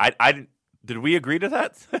 I Did we agree to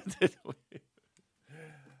that? Did we?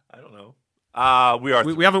 I don't know. We are.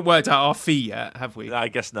 We haven't worked out our fee yet, have we? I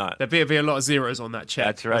guess not. There'd be a lot of zeros on that check.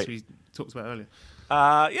 That's right. As we talked about earlier.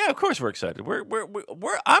 Yeah, of course we're excited.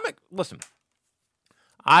 Listen.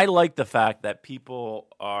 I like the fact that people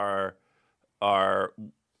are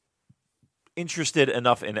interested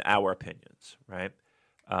enough in our opinions, right?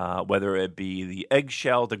 Whether it be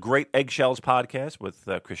the Great Eggshells podcast with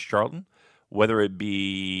Chris Charlton, whether it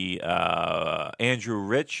be Andrew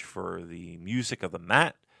Rich for the music of the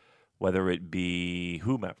mat, whether it be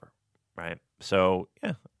whomever, right? So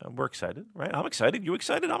yeah, we're excited, right? I'm excited. You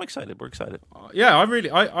excited? I'm excited. We're excited. Yeah,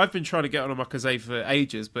 I've been trying to get on Omakase for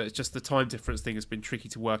ages, but it's just the time difference thing has been tricky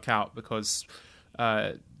to work out because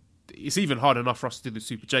it's even hard enough for us to do the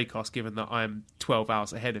Super J-Cast given that I'm 12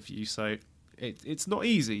 hours ahead of you, so it's not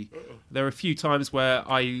easy. There are a few times where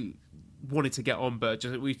I wanted to get on, but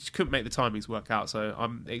we just couldn't make the timings work out, so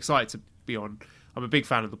I'm excited to be on. I'm a big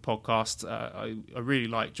fan of the podcast. I really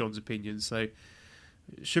like John's opinions, so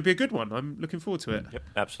it should be a good one. I'm looking forward to it. Yep,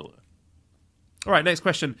 absolutely. All right, next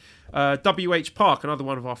question. W.H. Park, another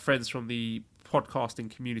one of our friends from the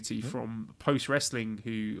podcasting community from Post Wrestling,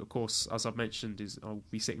 who, of course, as I've mentioned, I'll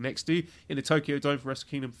be sitting next to in the Tokyo Dome for Wrestle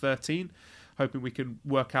Kingdom 13. Hoping we can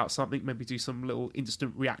work out something, maybe do some little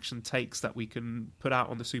instant reaction takes that we can put out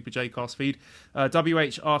on the Super J-Cast feed.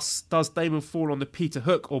 WH asks, does Damon fall on the Peter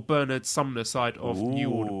Hook or Bernard Sumner side of New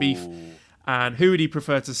Order beef? And who would he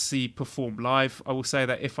prefer to see perform live? I will say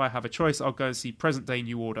that if I have a choice, I'll go and see present-day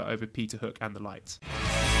New Order over Peter Hook and the Lights.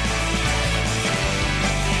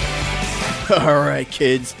 All right,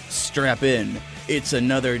 kids, strap in. It's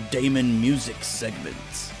another Damon music segment.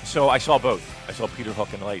 So I saw both. I saw Peter Hook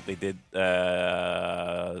and Light. They did,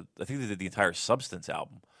 I think they did the entire Substance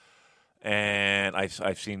album. And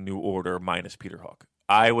I've seen New Order minus Peter Hook.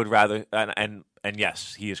 I would rather, and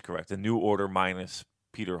yes, he is correct. The New Order minus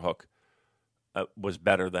Peter Hook was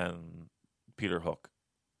better than Peter Hook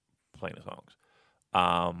playing the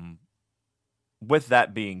songs. With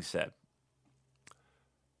that being said,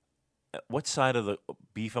 what side of the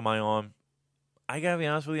beef am I on? I gotta be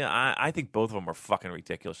honest with you. I think both of them are fucking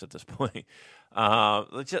ridiculous at this point.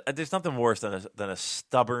 There's nothing worse than a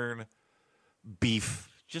stubborn beef.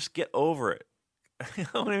 Just get over it. You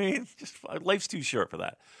know what I mean? Just life's too short for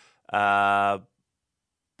that.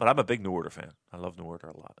 But I'm a big New Order fan. I love New Order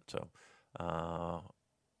a lot. So,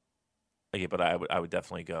 yeah. But I would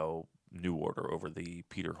definitely go New Order over the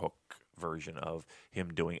Peter Hook version of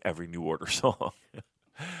him doing every New Order song.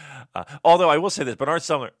 Although I will say this, Bernard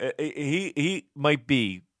Sumner, he might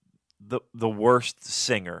be the worst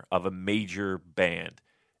singer of a major band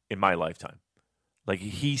in my lifetime. Like,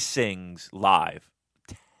 he sings live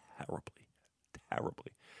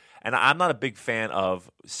terribly. And I'm not a big fan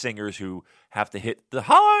of singers who have to hit the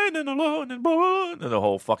high and the low and the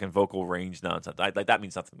whole fucking vocal range nonsense. That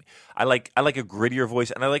means nothing to me. I like a grittier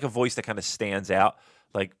voice, and I like a voice that kind of stands out.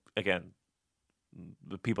 Like, again,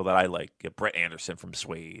 the people that I like, Brett Anderson from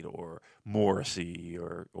Suede, or Morrissey,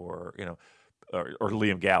 or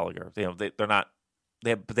Liam Gallagher. You know, they're not. They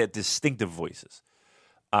have distinctive voices.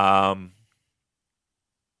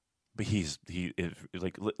 But he is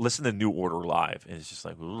like, listen to New Order live, and it's just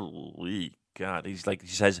like, holy God, he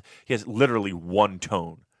has literally one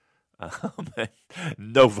tone,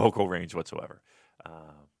 no vocal range whatsoever.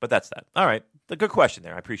 But that's that. All right, a good question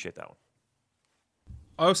there. I appreciate that one.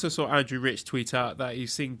 I also saw Andrew Rich tweet out that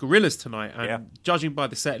he's seeing Gorillaz tonight, and judging by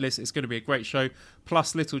the set list, it's going to be a great show.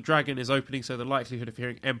 Plus, Little Dragon is opening, so the likelihood of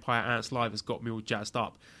hearing Empire Ants live has got me all jazzed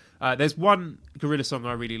up. There's one Gorillaz song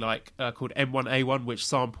I really like called M1A1, which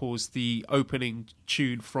samples the opening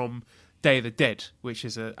tune from Day of the Dead, which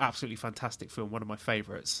is an absolutely fantastic film, one of my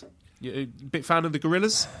favourites. You a big fan of the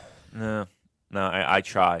Gorillaz? No, I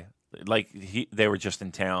try. Like, they were just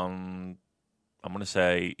in town. I'm going to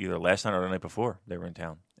say either last night or the night before they were in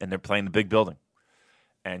town. And they're playing the big building.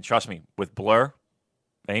 And trust me, with Blur,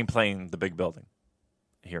 they ain't playing the big building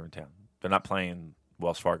here in town. They're not playing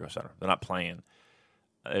Wells Fargo Center. They're not playing.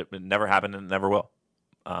 It never happened and it never will.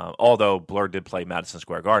 Although Blur did play Madison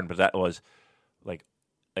Square Garden, but that was like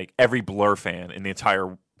every Blur fan in the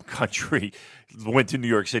entire country went to New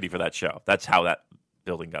York City for that show. That's how that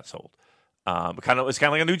building got sold. It's kind of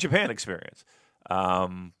like a New Japan experience.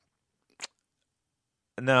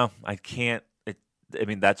 No, I can't.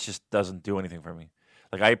 That just doesn't do anything for me.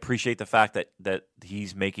 Like, I appreciate the fact that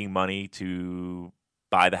he's making money to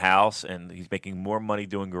buy the house, and he's making more money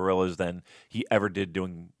doing Gorillaz than he ever did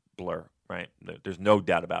doing Blur, right? There's no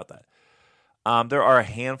doubt about that. There are a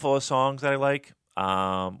handful of songs that I like.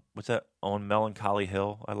 What's that? On Melancholy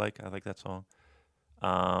Hill, I like that song.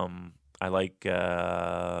 I like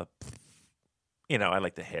I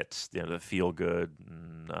like the hits, the feel good,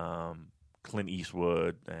 and, Clint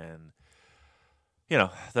Eastwood, and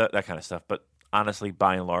that kind of stuff. But honestly,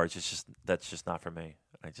 by and large, that's just not for me.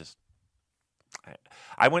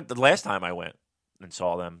 I went the last time I went and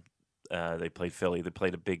saw them. They played Philly. They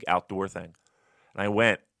played a big outdoor thing, and I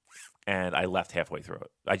went and I left halfway through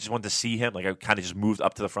it. I just wanted to see him. Like I kind of just moved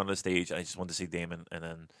up to the front of the stage. And I just wanted to see Damon, and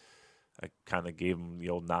then I kind of gave him the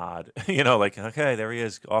old nod. Like okay, there he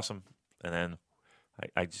is, awesome. And then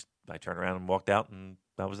I turned around and walked out, and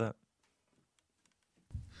that was that.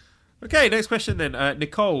 Okay, next question then.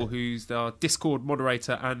 Nicole, who's our Discord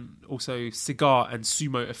moderator and also cigar and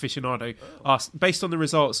sumo aficionado, asked, based on the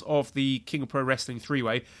results of the King of Pro Wrestling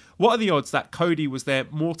 3-Way, what are the odds that Cody was there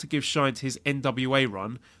more to give shine to his NWA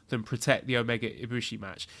run than protect the Omega Ibushi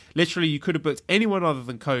match? Literally, you could have booked anyone other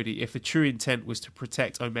than Cody if the true intent was to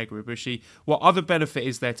protect Omega Ibushi. What other benefit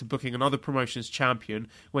is there to booking another promotion's champion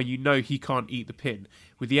when you know he can't eat the pin?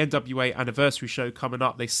 With the NWA anniversary show coming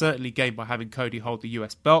up, they certainly gained by having Cody hold the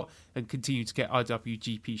US belt and continue to get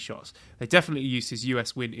IWGP shots. They definitely used his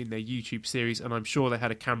US win in their YouTube series, and I'm sure they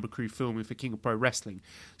had a camera crew filming for King of Pro Wrestling.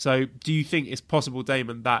 So do you think it's possible,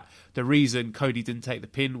 Damon, that the reason Cody didn't take the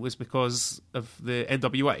pin was because of the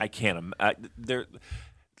NWA? I can't.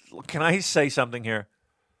 Can I say something here?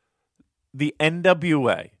 The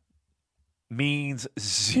NWA means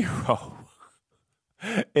zero.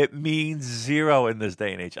 It means zero in this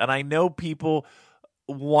day and age. And I know people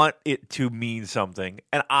want it to mean something,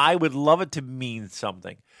 and I would love it to mean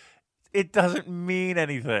something. It doesn't mean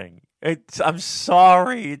anything. I'm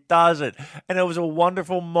sorry, it doesn't. And it was a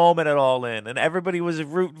wonderful moment at All In, and everybody was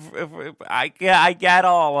rooting for, I get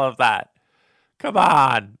all of that. Come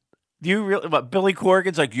on. Do you really? Billy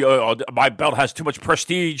Corgan's like, my belt has too much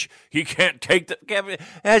prestige. He can't take the.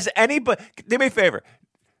 Has anybody? Do me a favor.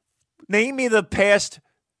 Name me the past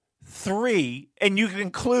 3, and you can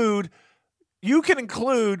include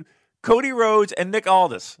Cody Rhodes and Nick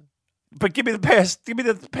Aldis. But give me the past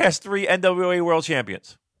 3 NWA World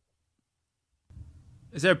Champions.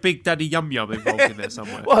 Is there a Big Daddy Yum Yum involved in there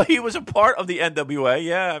somewhere? Well, he was a part of the NWA.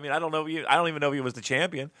 Yeah, I mean, I don't even know if he was the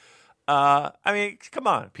champion. I mean, come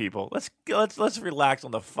on, people. Let's relax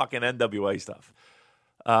on the fucking NWA stuff.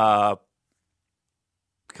 Come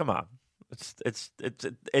on. It's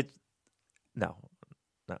no.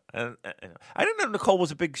 And I didn't know Nicole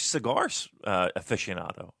was a big cigar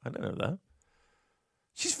aficionado. I didn't know that.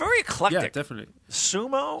 She's very eclectic. Yeah, definitely.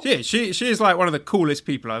 Sumo. Yeah, she is like one of the coolest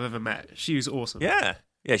people I've ever met. She was awesome. Yeah,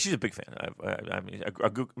 she's a big fan. I mean,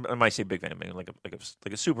 I might say big fan. I mean, like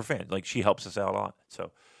a super fan. Like she helps us out a lot.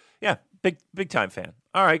 So, yeah, big time fan.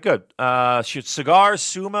 All right, good. Cigars,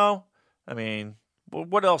 sumo. I mean,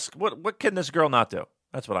 what else? What can this girl not do?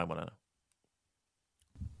 That's what I want to know.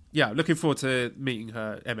 Yeah, looking forward to meeting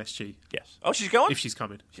her MSG. Yes. Oh, she's going? If she's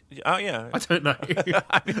coming. Oh, yeah. I don't know.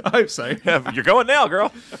 I hope so. Yeah, you're going now,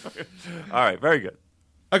 girl. All right, very good.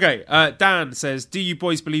 Okay, Dan says, do you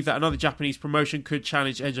boys believe that another Japanese promotion could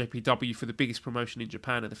challenge NJPW for the biggest promotion in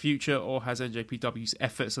Japan in the future, or has NJPW's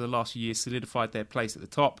efforts of the last few years solidified their place at the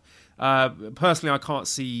top? Personally, I can't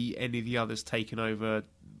see any of the others taking over.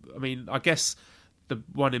 I mean, I guess the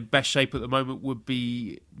one in best shape at the moment would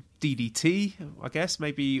be DDT, I guess.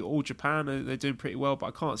 Maybe All Japan, they're doing pretty well, but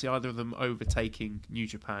I can't see either of them overtaking New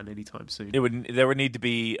Japan anytime soon. There would need to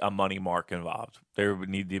be a money mark involved. There would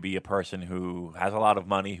need to be a person who has a lot of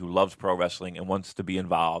money, who loves pro wrestling and wants to be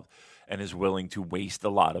involved and is willing to waste a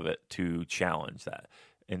lot of it to challenge that.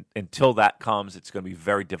 And until that comes, it's going to be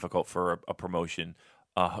very difficult for a promotion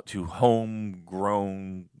to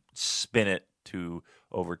homegrown spin it to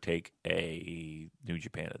overtake a New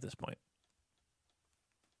Japan at this point.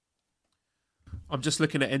 I'm just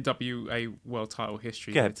looking at NWA World Title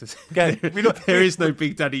history. Go ahead. There is no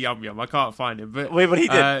Big Daddy Yum Yum. I can't find him. But wait, but he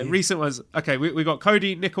did. Recent ones. Okay, we got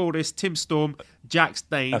Cody, Nick Aldis, Tim Storm, Jax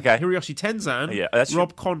Dane, Hiroshi Tenzan,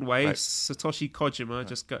 Rob Conway, right. Satoshi Kojima. Right.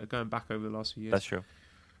 Just going back over the last few years. That's true.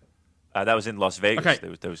 That was in Las Vegas.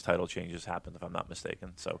 Okay. Those title changes happened, if I'm not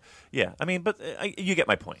mistaken. So, yeah. I mean, but you get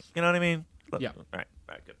my point. You know what I mean? Yeah. All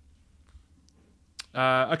right, good.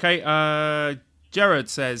 Okay. Jared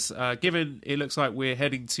says, given it looks like we're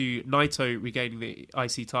heading to Naito regaining the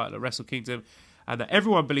IC title at Wrestle Kingdom, and that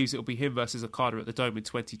everyone believes it will be him versus Okada at the Dome in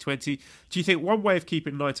 2020, do you think one way of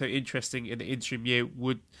keeping Naito interesting in the interim year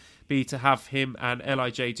would be to have him and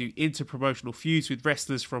LIJ do inter-promotional feuds with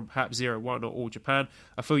wrestlers from perhaps 0-1 or All Japan?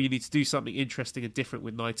 I feel you need to do something interesting and different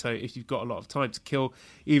with Naito if you've got a lot of time to kill,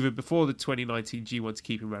 even before the 2019 G1 to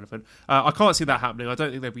keep him relevant. I can't see that happening. I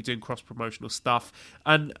don't think they'll be doing cross-promotional stuff.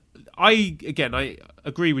 And I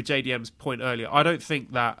agree with JDM's point earlier. I don't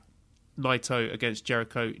think that Naito against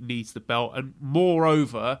Jericho needs the belt. And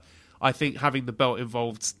moreover, I think having the belt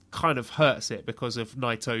involved kind of hurts it because of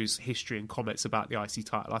Naito's history and comments about the IC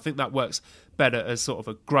title. I think that works better as sort of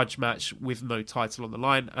a grudge match with no title on the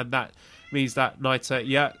line, and that means that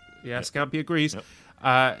Naito, Scampy agrees. Yep.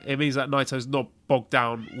 It means that Naito's not bogged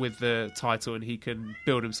down with the title, and he can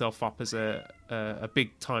build himself up as a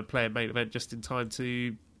big time player main event just in time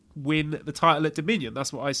to win the title at Dominion.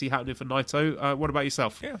 That's what I see happening for Naito. What about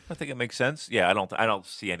yourself? Yeah, I think it makes sense. Yeah, I don't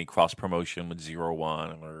see any cross promotion with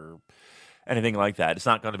 0-1 or anything like that. It's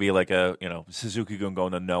not going to be like a Suzuki Gun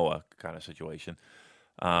going to Noah kind of situation.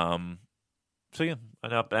 So yeah,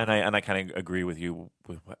 and I kind of agree with you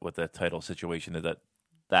with the title situation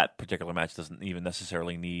that particular match doesn't even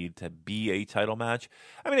necessarily need to be a title match.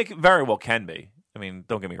 I mean, it very well can be. I mean,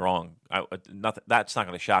 don't get me wrong. That's not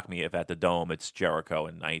going to shock me if at the Dome it's Jericho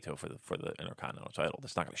and Naito for the Intercontinental title.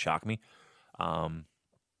 That's not going to shock me. But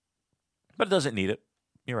it doesn't need it.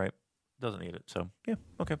 You're right. It doesn't need it. So yeah,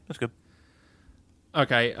 okay, that's good.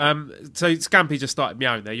 Okay, so Scampy just started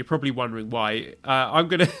meowing there. You're probably wondering why. I'm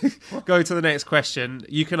going to go to the next question.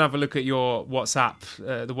 You can have a look at your WhatsApp,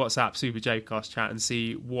 the WhatsApp Super Jcast chat, and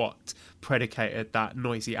see what predicated that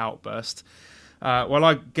noisy outburst. Well,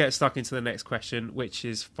 I get stuck into the next question, which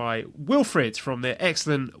is by Wilfred from the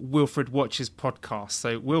excellent Wilfred Watches podcast.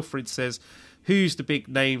 So Wilfred says, who's the big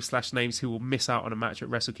names who will miss out on a match at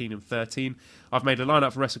Wrestle Kingdom 13? I've made a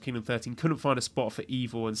lineup for Wrestle Kingdom 13, couldn't find a spot for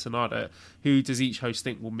Evil and Sonata. Who does each host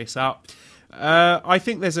think will miss out? I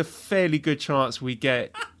think there's a fairly good chance we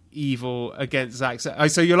get Evil against Zack.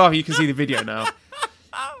 So you're laughing, you can see the video now.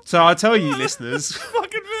 So I'll tell you, listeners.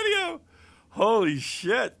 Fucking video. Holy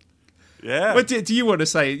shit. Yeah. What do you want to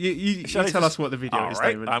say? You tell us what the video is,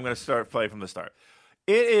 right. Damon. I'm going to play from the start.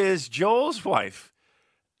 It is Joel's wife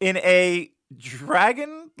in a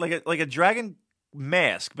dragon, like a dragon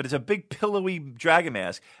mask, but it's a big pillowy dragon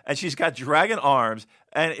mask, and she's got dragon arms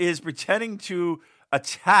and is pretending to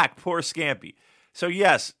attack poor Scampy. So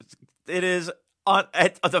yes, it is.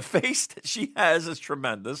 The face that she has is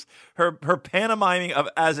tremendous. Her pantomiming of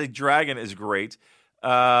as a dragon is great.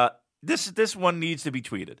 This one needs to be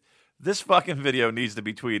tweeted. This fucking video needs to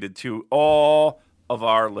be tweeted to all of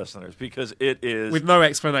our listeners because it is with no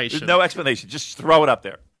explanation. No explanation. Just throw it up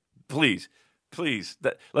there, please.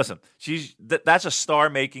 Listen, that's a star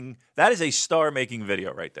making. That is a star making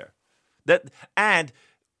video right there. And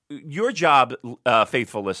your job,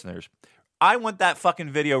 faithful listeners. I want that fucking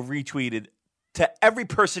video retweeted to every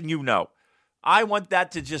person you know. I want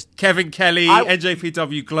that to just... Kevin Kelly,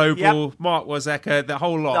 NJPW Global, yep. Mark Wazeka, the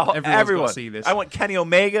whole lot. Everyone's got to see this. I want Kenny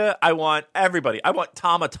Omega. I want everybody. I want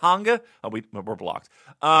Tama Tonga. Oh, we're blocked.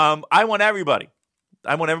 I want everybody.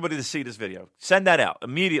 I want everybody to see this video. Send that out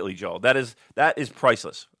immediately, Joel. That is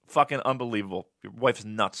priceless. Fucking unbelievable. Your wife's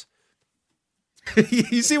nuts.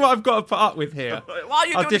 You see what I've got to put up with here? While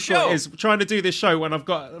you're doing the show. Is trying to do this show when I've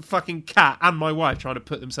got a fucking cat and my wife trying to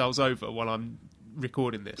put themselves over while I'm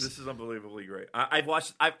recording this. This is unbelievably great. I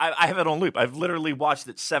have it on loop. I've literally watched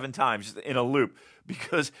it 7 times in a loop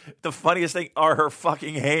because the funniest thing are her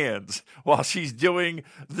fucking hands while she's doing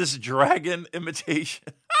this dragon imitation.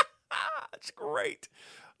 It's great.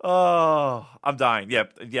 Oh, I'm dying. Yeah,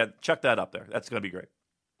 chuck that up there. That's going to be great.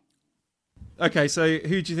 Okay, so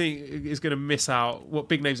who do you think is going to miss out? What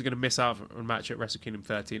big names are going to miss out on a match at Wrestle Kingdom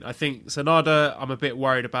 13? I think Sanada, I'm a bit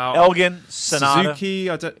worried about. Elgin,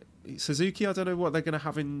 Sanada. Suzuki, I don't know what they're going to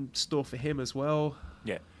have in store for him as well.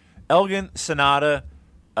 Yeah. Elgin, Sanada,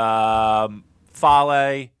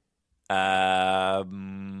 Fale,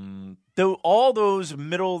 all those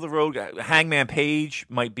middle of the road guys. Hangman Page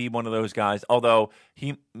might be one of those guys, although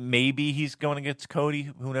he's going against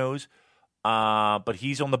Cody, who knows? But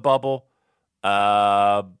he's on the bubble. Who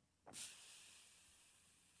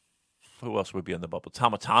else would be on the bubble?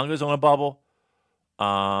 Tama Tonga's on a bubble.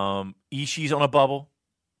 Ishii's on a bubble.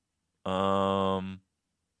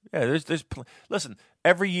 Listen,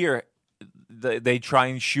 every year they try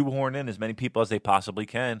and shoehorn in as many people as they possibly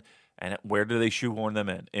can. And where do they shoehorn them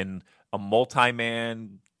in? In a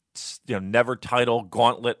multi-man, never title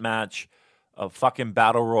gauntlet match, a fucking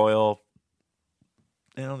battle royal.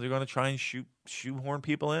 They're going to try and shoehorn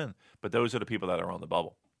people in. But those are the people that are on the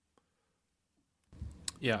bubble.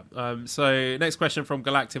 Yeah. So next question from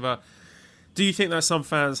Galactiva. Do you think that some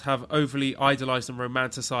fans have overly idolized and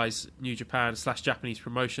romanticized New Japan / Japanese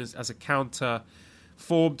promotions as a counter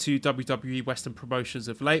form to WWE Western promotions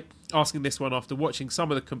of late? Asking this one after watching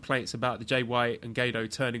some of the complaints about the Jay White and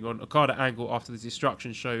Gedo turning on Okada Angle after the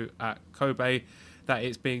Destruction show at Kobe. that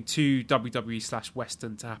it's being too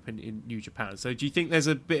WWE/Western to happen in New Japan. So do you think there's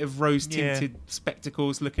a bit of rose-tinted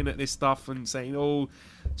spectacles looking at this stuff and saying, oh,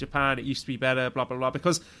 Japan, it used to be better, blah, blah, blah?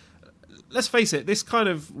 Because let's face it, this kind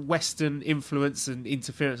of Western influence and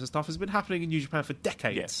interference and stuff has been happening in New Japan for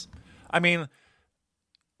decades. Yeah. I mean,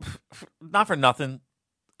 not for nothing,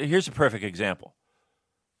 here's a perfect example.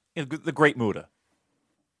 The Great Muta.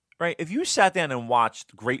 Right? If you sat down and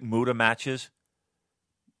watched Great Muta matches,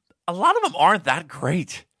 a lot of them aren't that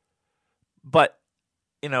great. But,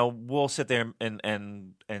 we'll sit there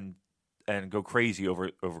and go crazy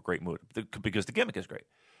over Great Muta because the gimmick is great.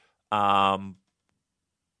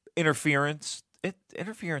 Interference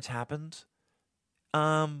happens.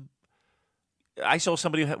 I saw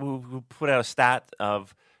somebody who put out a stat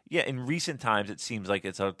of, in recent times it seems like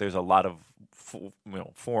there's a lot of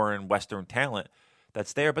foreign Western talent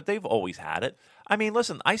that's there, but they've always had it. I mean,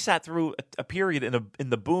 listen, I sat through a period in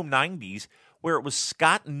the boom 90s where it was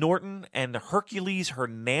Scott Norton and Hercules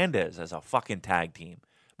Hernandez as a fucking tag team.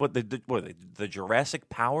 What the Jurassic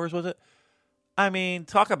Powers, was it? I mean,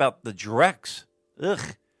 talk about the Drex.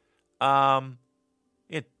 Ugh.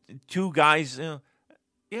 Two guys.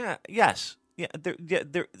 Yes. Yeah.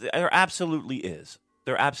 There absolutely is.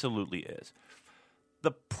 There absolutely is.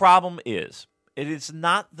 The problem is, it is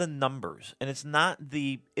not the numbers, and it's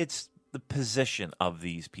the position of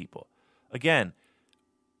these people. Again,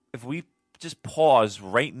 if we just pause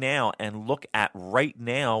right now and look at right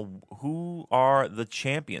now, who are the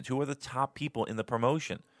champions? Who are the top people in the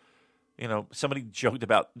promotion? Somebody joked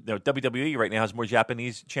about WWE right now has more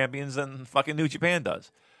Japanese champions than fucking New Japan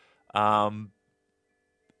does.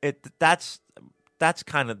 That's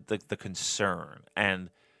kind of the concern and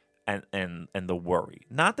the worry.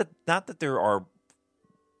 Not that there are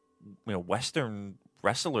Western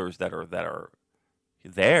wrestlers that are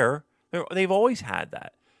there. They've always had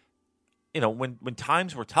that. When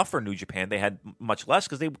times were tough for New Japan, they had much less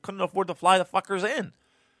because they couldn't afford to fly the fuckers in,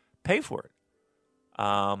 pay for it.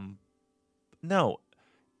 No,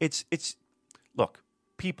 it's look,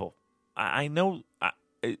 people. I know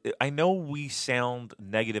we sound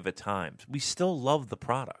negative at times. We still love the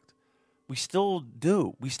product. We still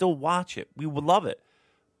do. We still watch it. We would love it.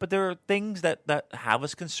 But there are things that have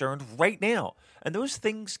us concerned right now, and those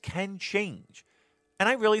things can change. And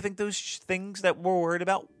I really think those things that we're worried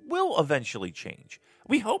about will eventually change.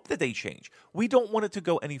 We hope that they change. We don't want it to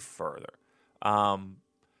go any further.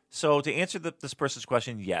 So to answer this person's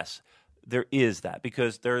question, yes, there is that,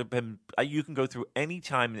 because there have been. You can go through any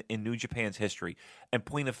time in New Japan's history and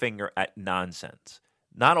point a finger at nonsense.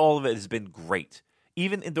 Not all of it has been great.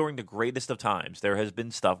 Even during the greatest of times, there has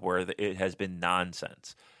been stuff where it has been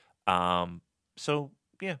nonsense. So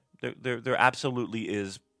yeah, there absolutely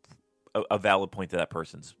is a valid point to that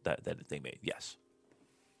person's that they made. Yes.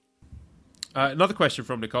 Another question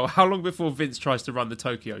from Nicole: how long before Vince tries to run the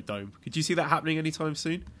Tokyo Dome? Could you see that happening anytime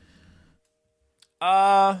soon?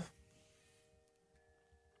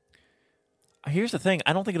 Here's the thing: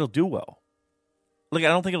 I don't think it'll do well. I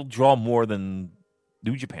don't think it'll draw more than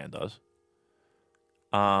New Japan does.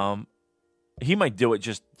 He might do it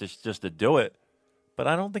just to do it, but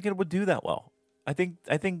I don't think it would do that well. I think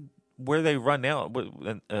where they run now,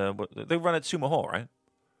 they run at Sumo Hall, right?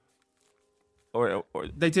 Or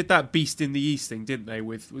they did that Beast in the East thing, didn't they?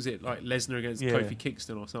 Was it like Lesnar against Kofi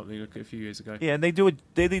Kingston or something a few years ago? Yeah, and they do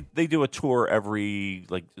a tour every,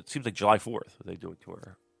 it seems like July 4th. They do a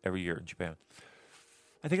tour every year in Japan.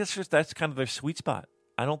 I think that's kind of their sweet spot.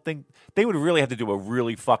 I don't think they would really have to do a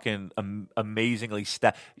really fucking amazingly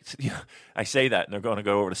I say that, and they're going to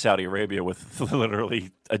go over to Saudi Arabia with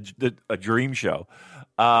literally a dream show.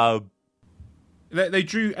 They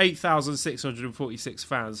drew 8,646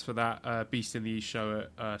 fans for that Beast in the East show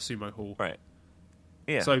at Sumo Hall. Right.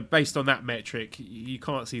 Yeah. So based on that metric, you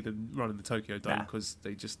can't see them running the Tokyo Dome because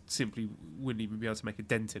they just simply wouldn't even be able to make a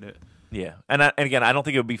dent in it. Yeah, and again, I don't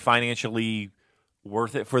think it would be financially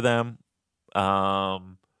worth it for them. I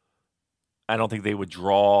don't think they would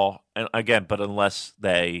draw, and again, but unless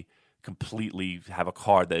they completely have a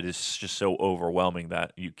card that is just so overwhelming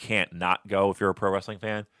that you can't not go if you're a pro wrestling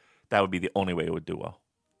fan, that would be the only way it would do well.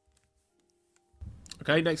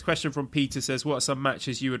 Okay, next question from Peter says, what are some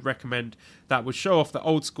matches you would recommend that would show off the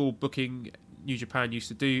old school booking New Japan used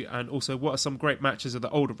to do, and also what are some great matches of the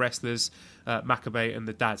older wrestlers, Makabe and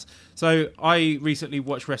the Dads? So I recently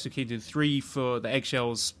watched Wrestle Kingdom 3 for the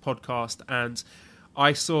Eggshells podcast, and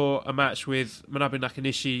I saw a match with Manabu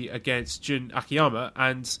Nakanishi against Jun Akiyama,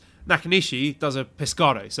 and Nakanishi does a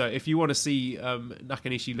pescado. So if you want to see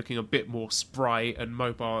Nakanishi looking a bit more spry and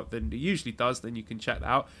mobile than he usually does, then you can check that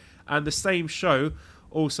out. And the same show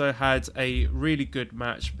also had a really good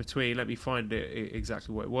match between, let me find it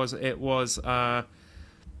exactly what it was. It was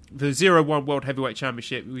the 0-1 World Heavyweight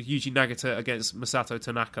Championship with Yuji Nagata against Masato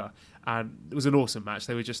Tanaka, and it was an awesome match.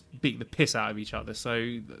 They were just beating the piss out of each other.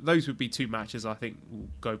 So those would be two matches I think will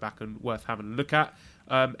go back and worth having a look at.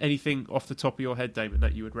 Anything off the top of your head, Damon,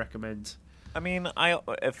 that you would recommend? I mean,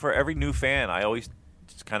 for every new fan, I always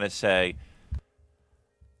just kind of say,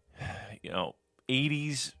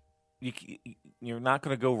 80s, you're not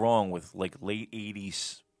going to go wrong with like late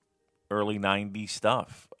 80s, early 90s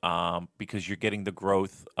stuff, because you're getting the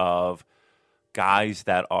growth of guys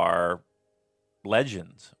that are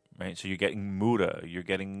legends, right? So you're getting Muda, you're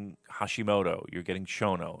getting Hashimoto, you're getting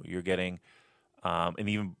Chono, you're getting, and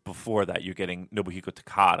even before that, you're getting Nobuhiko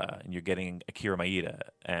Takada, and you're getting Akira Maeda,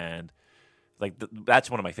 and like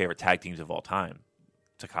that's one of my favorite tag teams of all time,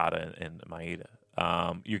 Takada and Maeda.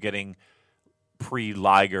 You're getting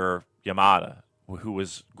pre-Liger Yamada, who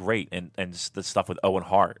was great, and the stuff with Owen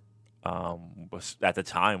Hart was at the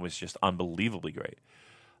time was just unbelievably great,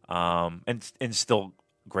 and still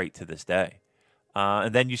great to this day.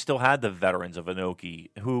 And then you still had the veterans of Inoki,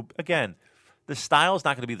 who again, the style is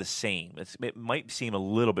not going to be the same. It might seem a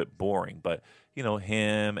little bit boring, but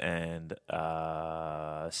him and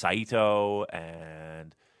Saito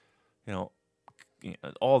and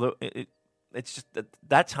all the it's just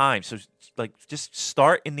that time. So like just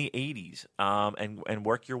start in the 80s and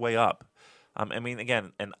work your way up. I mean,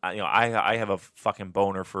 again, and I have a fucking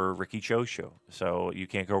boner for Riki Choshu, so you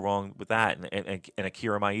can't go wrong with that. And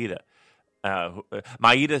Akira Maeda,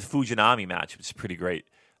 Maeda Fujinami match was pretty great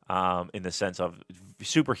in the sense of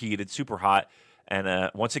super heated, super hot,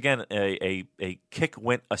 and once again a kick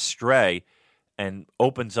went astray and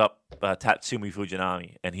opens up Tatsumi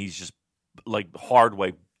Fujinami, and he's just like hard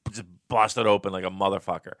way just busted open like a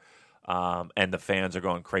motherfucker, and the fans are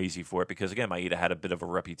going crazy for it because again Maeda had a bit of a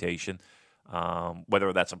reputation.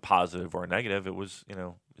 Whether that's a positive or a negative, it was,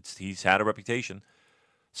 he's had a reputation.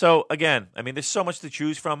 So again, I mean, there's so much to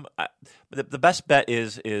choose from. The best bet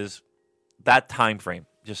is that time frame.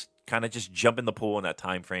 Just kind of just jump in the pool in that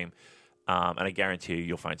time frame, and I guarantee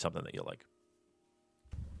you'll find something that you'll like.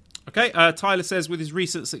 Okay, Tyler says, with his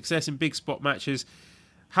recent success in big spot matches,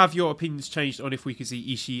 have your opinions changed on if we could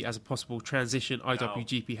see Ishii as a possible transition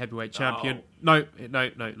IWGP Heavyweight Champion? No.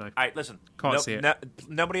 All right, listen. Can't see it.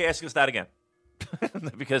 Nobody ask us that again.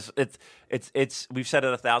 Because it's we've said it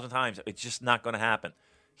 1,000 times. It's just not going to happen.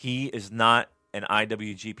 He is not an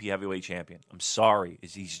IWGP Heavyweight Champion. I'm sorry.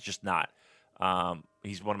 He's just not.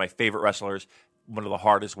 He's one of my favorite wrestlers, one of the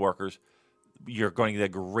hardest workers. You're going to get a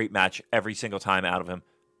great match every single time out of him.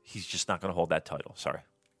 He's just not going to hold that title. Sorry.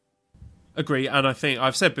 Agree, and I think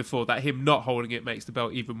I've said before that him not holding it makes the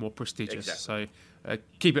belt even more prestigious. Exactly. So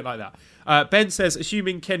keep it like that. Ben says,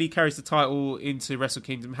 assuming Kenny carries the title into Wrestle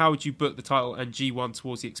Kingdom, how would you book the title and G1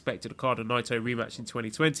 towards the expected Okada-Naito rematch in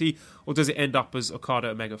 2020, or does it end up as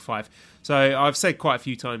Okada Omega 5? So I've said quite a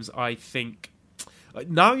few times, I think...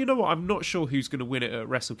 Now, you know what? I'm not sure who's going to win it at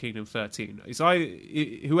Wrestle Kingdom 13.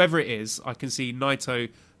 Whoever it is, I can see Naito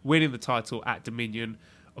winning the title at Dominion,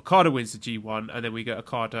 Okada wins the G1, and then we get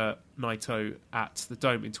Okada Naito at the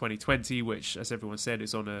Dome in 2020, which, as everyone said,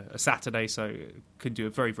 is on a Saturday, so can do a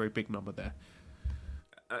very, very big number there.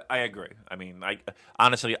 I agree. I mean,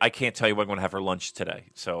 honestly, I can't tell you what I'm going to have for lunch today.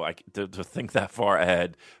 So to think that far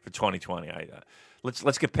ahead for 2020,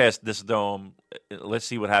 let's get past this Dome. Let's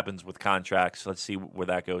see what happens with contracts. Let's see where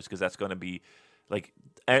that goes, because that's going to be like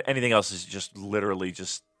anything else is just literally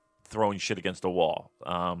just throwing shit against the wall.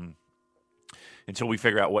 Until we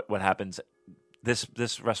figure out what happens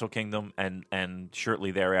this Wrestle Kingdom and shortly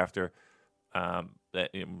thereafter,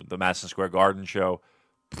 the Madison Square Garden show.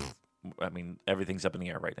 I mean, everything's up in the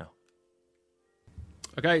air right now.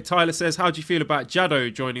 Okay, Tyler says, how do you feel about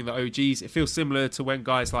Jado joining the OGs? It feels similar to when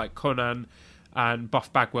guys like Conan and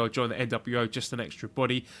Buff Bagwell joined the NWO, just an extra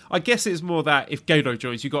body. I guess it's more that if Gedo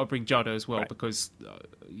joins, you've got to bring Jado as well, right, because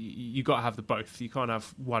you got to have the both. You can't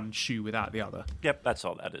have one shoe without the other. Yep, that's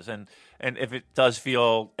all that is. And if it does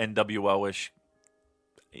feel NWO-ish,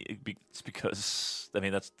 it's because, I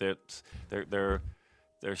mean, that's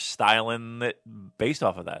they're styling it based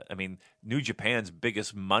off of that. I mean, New Japan's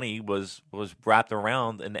biggest money was wrapped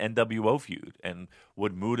around an NWO feud, and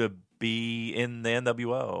would Muda be in the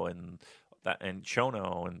NWO and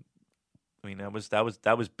Chono, and I mean that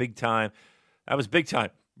was big time. That was big time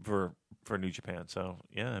for New Japan. So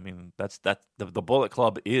yeah, I mean that's the Bullet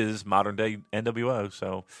Club is modern day NWO.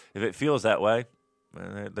 So if it feels that way,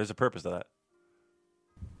 there's a purpose to that.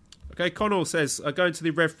 Okay, Connell says, going to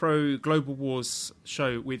the Rev Pro Global Wars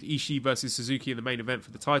show with Ishii versus Suzuki in the main event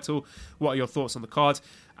for the title. What are your thoughts on the card?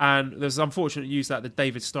 And there's unfortunate news that the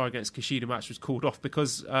David Starr against Kushida match was called off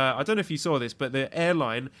because, I don't know if you saw this, but the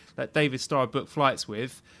airline that David Starr booked flights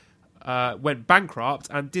with went bankrupt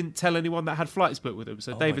and didn't tell anyone that had flights booked with him.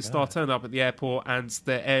 So David Starr turned up at the airport and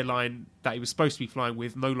the airline that he was supposed to be flying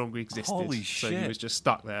with no longer existed. Holy so shit. he was just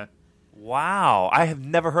stuck there. Wow. I have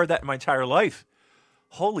never heard that in my entire life.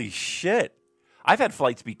 Holy shit. I've had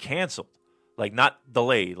flights be canceled. Like, not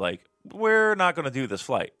delayed. Like, we're not going to do this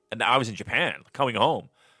flight. And I was in Japan, coming home.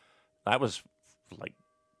 That was, like,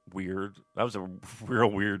 weird. That was a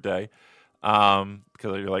real weird day. Because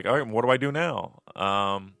you're like, all right, what do I do now?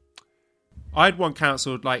 I had one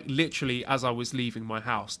cancelled, like, literally as I was leaving my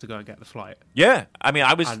house to go and get the flight. Yeah. I mean,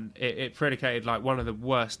 I was... And it predicated, like, one of the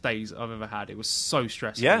worst days I've ever had. It was so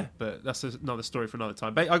stressful. Yeah. But that's another story for another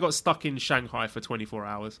time. But I got stuck in Shanghai for 24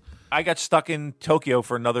 hours. I got stuck in Tokyo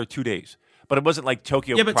for another 2 days. But it wasn't like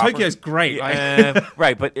Tokyo Yeah, but proper. Tokyo's great.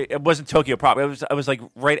 Right, but it wasn't Tokyo proper. I was like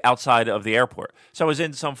right outside of the airport. So I was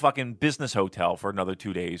in some fucking business hotel for another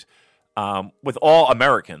 2 days with all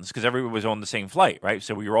Americans because everyone was on the same flight, right?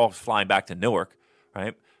 So we were all flying back to Newark,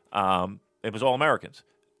 right? It was all Americans.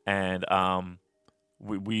 And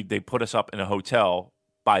they put us up in a hotel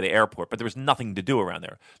by the airport, but there was nothing to do around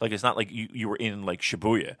there. Like, it's not like you were in, like,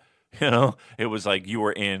 Shibuya, you know? It was like you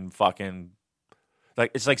were in fucking...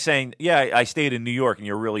 Like, it's like saying, yeah, I stayed in New York, and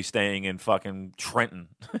you're really staying in fucking Trenton,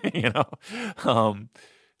 you know?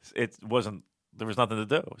 It wasn't, there was nothing to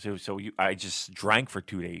do. So I just drank for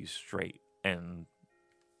 2 days straight. And,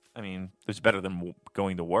 I mean, it's better than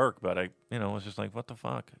going to work, but I was just like, what the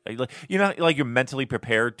fuck? You're mentally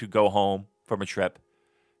prepared to go home from a trip.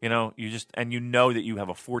 You know, and you know that you have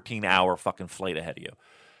a 14-hour fucking flight ahead of you.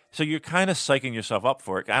 So you're kind of psyching yourself up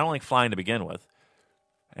for it. I don't like flying to begin with.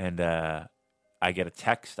 And, I get a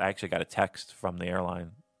text. I actually got a text from the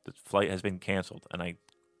airline. The flight has been canceled. And I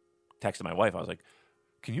texted my wife. I was like,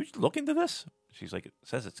 can you look into this? She's like, it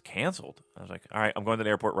says it's canceled. I was like, all right, I'm going to the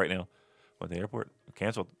airport right now. Went to the airport,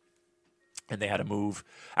 canceled. And they had to move.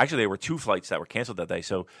 Actually, there were 2 flights that were canceled that day.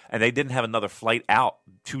 And they didn't have another flight out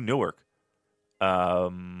to Newark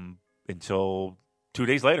until 2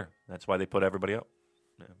 days later. That's why they put everybody out.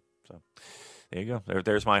 Yeah, so... There you go.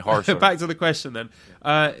 There's my horse. Back to the question then.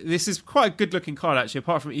 This is quite a good-looking card, actually.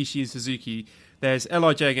 Apart from Ishii and Suzuki, there's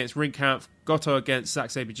LIJ against Ringkampf, Goto against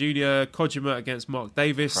Zack Sabre Jr., Kojima against Mark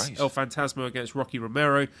Davis, Christ. El Fantasma against Rocky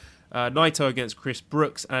Romero, Naito against Chris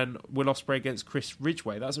Brooks, and Will Ospreay against Chris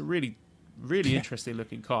Ridgway. That's a really, really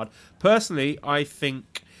interesting-looking card. Personally, I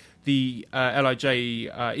think the LIJ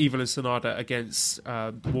Evil and Sonata against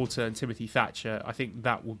Walter and Timothy Thatcher, I think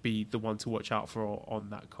that would be the one to watch out for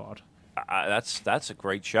on that card. That's a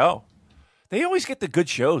great show. They always get the good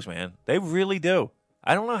shows, man. They really do.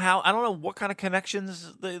 I don't know what kind of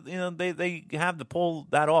connections they have to pull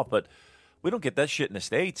that off, but we don't get that shit in the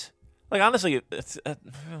States. Like, honestly, it's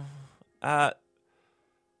I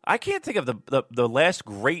can't think of the last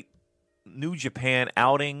great New Japan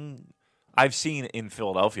outing I've seen in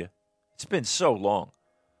Philadelphia. It's been so long.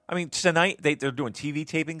 I mean, tonight they're doing TV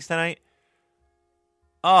tapings tonight.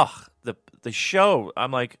 Ugh, the show.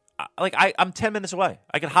 I'm like I'm 10 minutes away.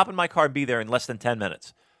 I can hop in my car and be there in less than 10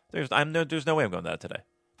 minutes. There's no way I'm going to that today.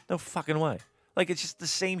 No fucking way. Like, it's just the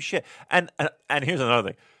same shit. And here's another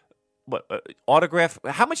thing. What autograph?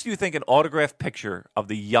 How much do you think an autograph picture of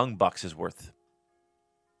the Young Bucks is worth?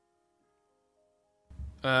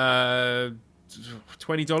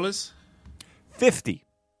 $20. $50.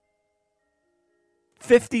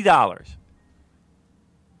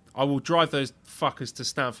 I will drive those fuckers to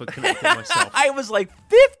Stamford Connecticut myself. I was like,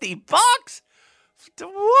 $50?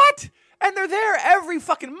 What? And they're there every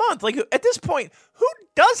fucking month. Like, at this point, who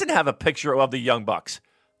doesn't have a picture of the Young Bucks?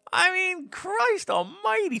 I mean, Christ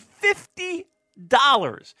almighty,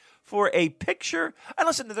 $50 for a picture. And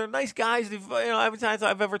listen, they're nice guys. Every time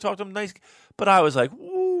I've ever talked to them, nice. But I was like,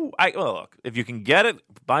 woo. Look, if you can get it,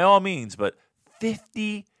 by all means. But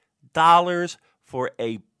 $50 for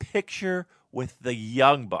a picture with the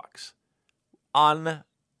Young Bucks.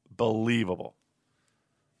 Unbelievable.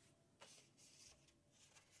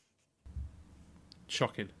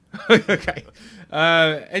 Shocking. Okay.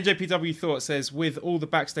 NJPW Thought says, with all the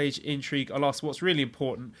backstage intrigue, I'll ask what's really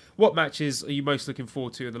important. What matches are you most looking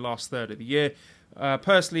forward to in the last third of the year?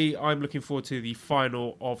 Personally, I'm looking forward to the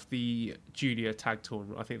final of the Junior Tag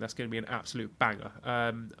Tournament. I think that's going to be an absolute banger.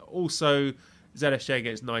 Also, ZSJ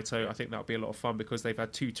against Naito, I think that'll be a lot of fun because they've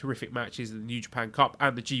had 2 terrific matches in the New Japan Cup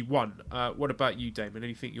and the G1. What about you, Damon?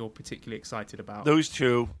 Anything you're particularly excited about? Those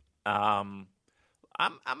 2. I'm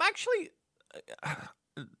actually...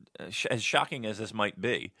 as shocking as this might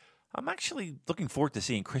be, I'm actually looking forward to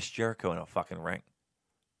seeing Chris Jericho in a fucking ring.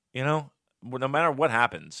 You know, no matter what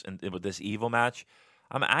happens with this Evil match,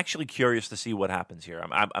 I'm actually curious to see what happens here.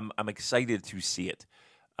 I'm excited to see it.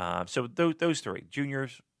 So those three,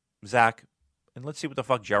 Juniors, Zach, and let's see what the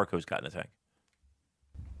fuck Jericho's got in the tank.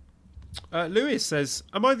 Lewis says,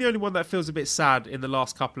 am I the only one that feels a bit sad in the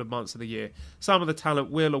last couple of months of the year? Some of the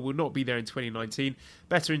talent will or will not be there in 2019.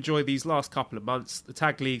 Better enjoy these last couple of months. The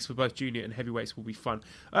tag leagues for both junior and heavyweights will be fun.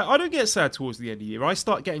 I don't get sad towards the end of the year. I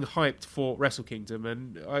start getting hyped for Wrestle Kingdom,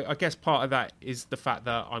 and I guess part of that is the fact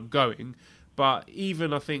that I'm going. But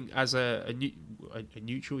even, I think, as a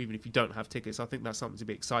neutral, even if you don't have tickets, I think that's something to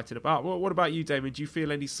be excited about. What about you, Damon? Do you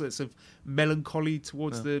feel any sorts of melancholy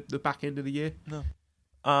towards the back end of the year? No.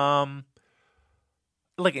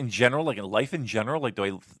 Like in general, like in life in general, like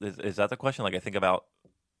is that the question? Like I think about,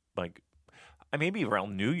 like, maybe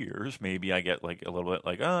around New Year's, maybe I get like a little bit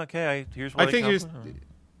like, oh, okay, here's what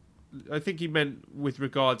I think he meant with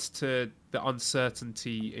regards to the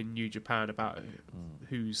uncertainty in New Japan about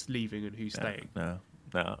who's leaving and who's staying. No.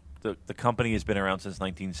 The company has been around since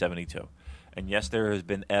 1972, and yes, there has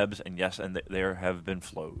been ebbs, and yes, and there have been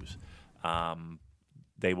flows.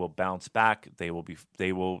 They will bounce back. They're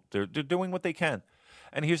doing what they can.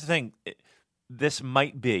 And here's the thing: this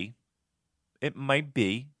might be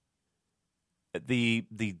the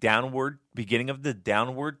downward beginning of the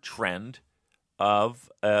downward trend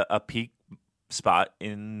of a peak spot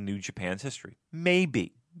in New Japan's history.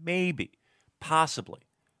 Maybe, possibly,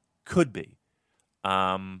 could be.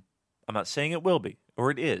 I'm not saying it will be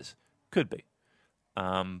or it is. Could be.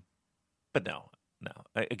 But no.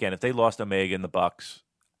 Again, if they lost Omega and the Bucks,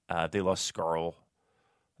 they lost Skrull,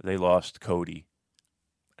 they lost Cody,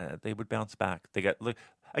 they would bounce back. They got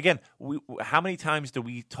again. How many times do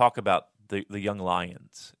we talk about the young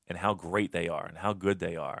Lions and how great they are and how good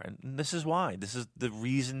they are? And this is why. This is the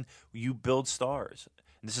reason you build stars.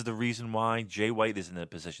 And this is the reason why Jay White is in the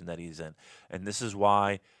position that he's in. And this is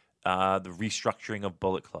why the restructuring of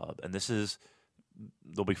Bullet Club. And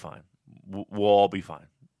they'll be fine. We'll all be fine.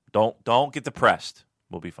 Don't get depressed.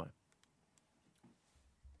 We'll be fine.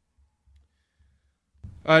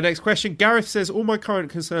 Next question. Gareth says, all my current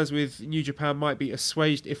concerns with New Japan might be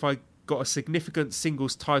assuaged if I got a significant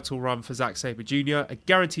singles title run for Zack Sabre Jr. A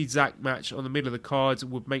guaranteed Zack match on the middle of the cards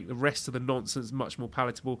would make the rest of the nonsense much more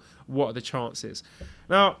palatable. What are the chances?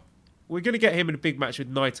 Now, we're going to get him in a big match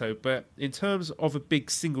with Naito, but in terms of a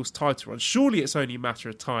big singles title run, surely it's only a matter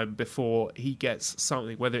of time before he gets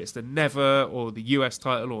something, whether it's the Never or the US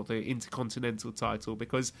title or the Intercontinental title,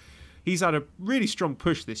 because he's had a really strong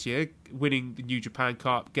push this year, winning the New Japan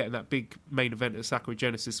Cup, getting that big main event at Sakura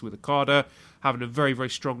Genesis with Okada, having a very, very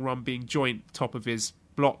strong run, being joint top of his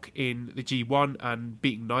block in the G1 and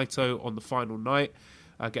beating Naito on the final night,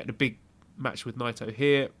 getting a big match with Naito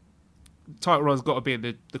here. Title run's got to be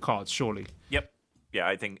in the cards, surely. Yep. Yeah,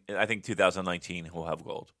 I think 2019 will have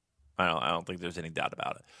gold. I don't think there's any doubt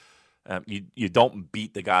about it. You don't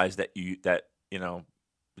beat the guys that he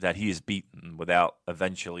has beaten without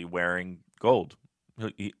eventually wearing gold.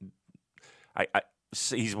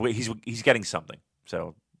 He's getting something.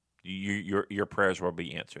 So your prayers will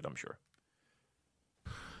be answered, I'm sure.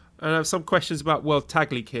 And I have some questions about World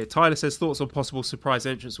Tag League here. Tyler says, thoughts on possible surprise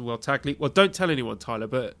entrance for World Tag League. Well, don't tell anyone, Tyler,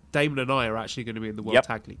 but Damon and I are actually going to be in the World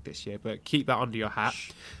Tag League this year, but keep that under your hat.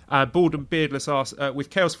 Bald and Beardless asks,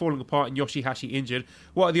 with Chaos falling apart and Yoshihashi injured,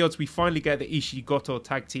 what are the odds we finally get the Ishii Goto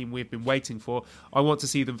tag team we've been waiting for? I want to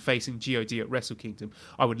see them facing GOD at Wrestle Kingdom.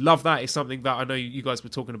 I would love that. It's something that I know you guys were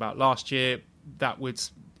talking about last year that would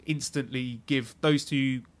instantly give those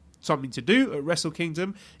two something to do at Wrestle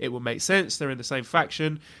Kingdom. It will make sense. They're in the same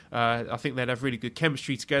faction. I think they'd have really good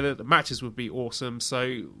chemistry together. The matches would be awesome.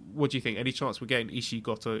 So what do you think? Any chance we're getting Ishii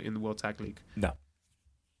Goto in the World Tag League? No.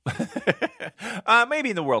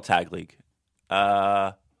 Maybe in the World Tag League.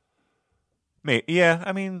 Yeah,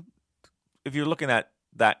 I mean, if you're looking at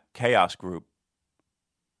that Chaos group,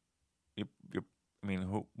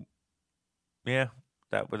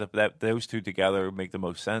 that those two together would make the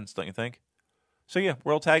most sense, don't you think? So yeah,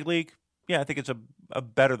 World Tag League. Yeah, I think it's a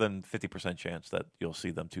better than 50% chance that you'll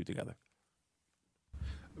see them two together.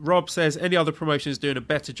 Rob says, any other promotions doing a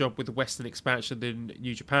better job with the Western expansion than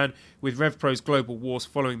New Japan? With RevPro's Global Wars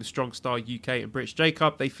following the Strong Star UK and British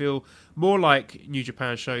J-Cup, they feel more like New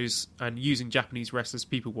Japan shows and using Japanese wrestlers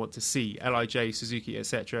people want to see, LIJ, Suzuki,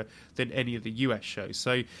 etc., than any of the US shows.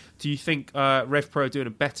 So do you think RevPro are doing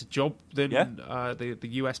a better job than the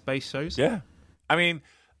US-based shows? Yeah. I mean,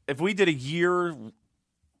 if we did a year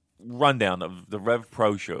rundown of the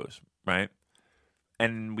RevPro shows, right?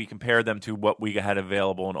 And we compared them to what we had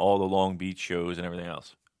available in all the Long Beach shows and everything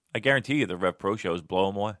else. I guarantee you the Rev Pro shows blow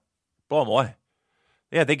them away. Blow them away.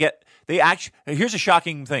 Yeah, here's a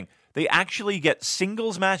shocking thing. They actually get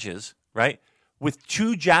singles matches, right, with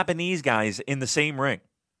 2 Japanese guys in the same ring.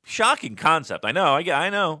 Shocking concept. I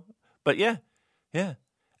know. But yeah.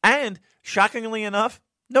 And shockingly enough,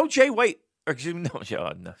 no Jay White. Or excuse me, no,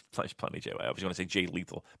 plenty Jay White. I was going to say Jay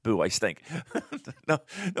Lethal. Boo, I stink. no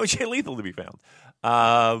Jay Lethal to be found.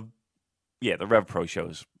 Yeah, the Rev Pro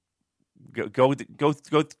shows. Go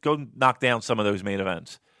knock down some of those main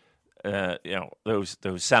events. Those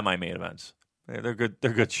semi-main events. They're good.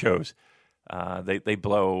 They're good shows. They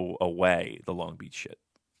blow away the Long Beach shit.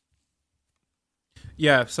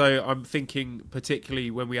 Yeah, so I'm thinking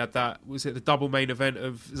particularly when we had that, was it the double main event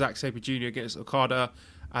of Zack Sabre Jr. against Okada,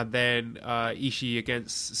 and then Ishii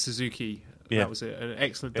against Suzuki. Yeah. That was an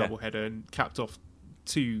excellent doubleheader and capped off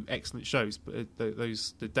 2 excellent shows. But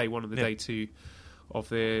the day 1 and the day 2 of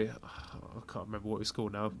I can't remember what it was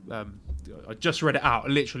called now. I just read it out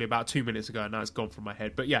literally about 2 minutes ago, and now it's gone from my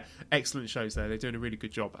head. But yeah, excellent shows there. They're doing a really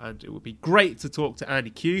good job, and it would be great to talk to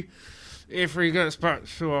Andy Q if he gets back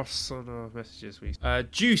to us on our messages.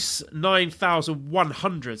 Juice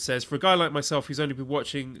 9100 says, for a guy like myself who's only been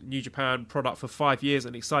watching New Japan product for 5 years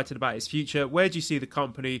and excited about its future, where do you see the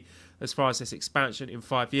company as far as this expansion in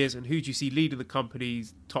 5 years, and who do you see leading the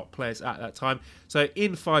company's top players at that time? So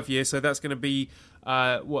in 5 years, so that's going to be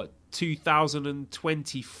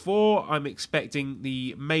 2024. I'm expecting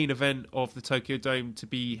the main event of the Tokyo Dome to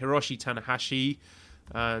be Hiroshi Tanahashi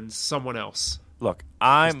and someone else. Look,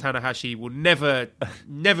 Tanahashi will never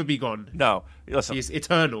be gone. No, listen. He's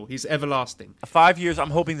eternal. He's everlasting. 5 years, I'm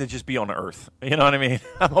hoping to just be on Earth. You know what I mean?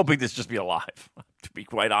 I'm hoping to just be alive, to be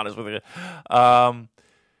quite honest with you. I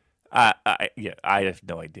have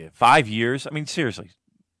no idea. 5 years? I mean, seriously.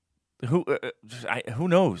 Who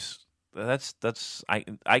knows?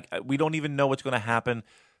 We don't even know what's going to happen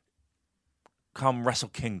come Wrestle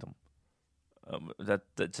Kingdom.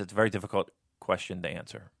 That's a very difficult question to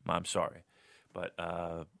answer. I'm sorry. But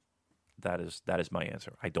that is my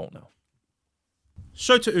answer. I don't know.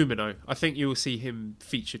 Shota Umino, I think you will see him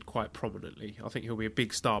featured quite prominently. I think he'll be a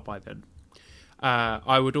big star by then.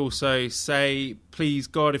 I would also say, please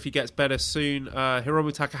God, if he gets better soon,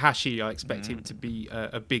 Hiromu Takahashi, I expect him to be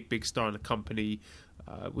a big star in the company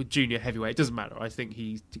with junior heavyweight. It doesn't matter. I think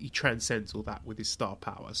he transcends all that with his star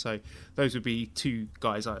power. So those would be 2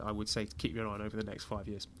 guys I would say to keep your eye on over the next 5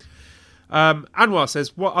 years. Anwar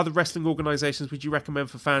says, what other wrestling organisations would you recommend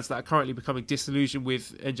for fans that are currently becoming disillusioned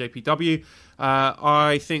with NJPW?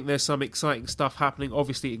 I think there's some exciting stuff happening,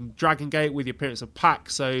 obviously, in Dragon Gate with the appearance of PAC.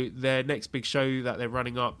 So their next big show that they're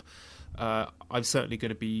running up, I'm certainly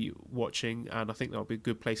going to be watching, and I think that'll be a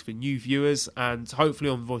good place for new viewers. And hopefully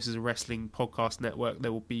on the Voices of Wrestling podcast network,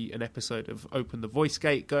 there will be an episode of Open the Voice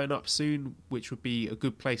Gate going up soon, which would be a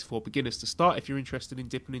good place for beginners to start if you're interested in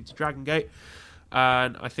dipping into Dragon Gate.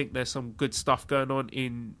 And I think there's some good stuff going on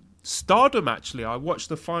in Stardom, actually. I watched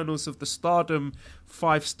the finals of the Stardom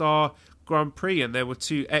 5-star Grand Prix, and there were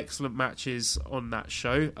 2 excellent matches on that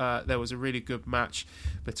show. There was a really good match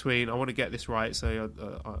between, I want to get this right, so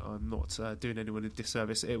I'm not doing anyone a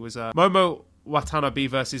disservice. It was Momo Watanabe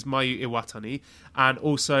versus Mayu Iwatani, and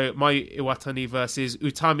also Mayu Iwatani versus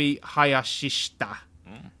Utami Hayashishita.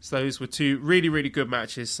 So those were 2 really good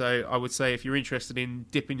matches. So I would say if you're interested in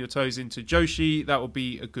dipping your toes into Joshi, that would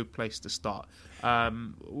be a good place to start.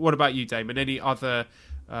 What about you, Damon? Any other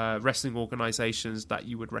wrestling organizations that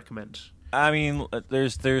you would recommend? I mean,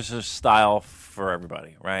 there's a style for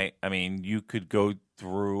everybody, right? I mean, you could go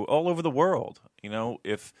through all over the world. I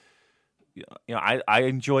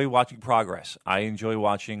enjoy watching Progress. I enjoy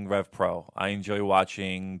watching Rev Pro. I enjoy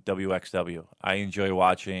watching WXW. I enjoy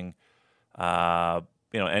watching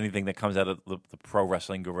anything that comes out of the pro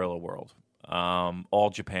wrestling guerrilla world. All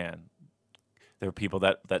Japan. There are people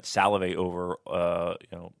that salivate over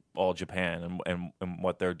All Japan and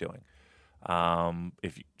what they're doing.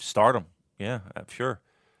 If you Stardom, yeah, sure.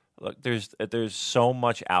 Look, there's so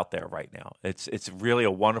much out there right now. It's really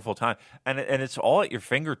a wonderful time, and it's all at your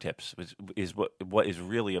fingertips. Is what is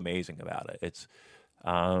really amazing about it. It's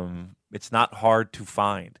not hard to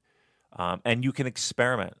find. And you can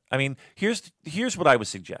experiment. I mean, here's what I would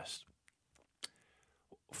suggest.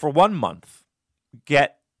 For 1 month,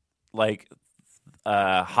 get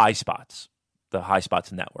High Spots, the High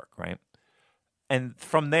Spots network, right? And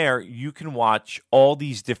from there, you can watch all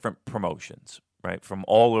these different promotions, right, from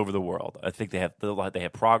all over the world. I think they have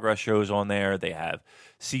Progress shows on there. They have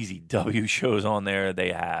CZW shows on there.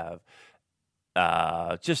 They have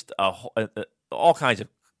just all kinds of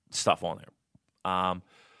stuff on there.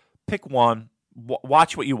 Pick one,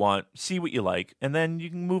 watch what you want, see what you like, and then you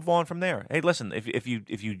can move on from there. Hey, listen, if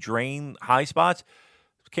you drain high spots,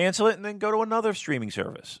 cancel it and then go to another streaming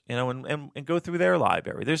service, and go through their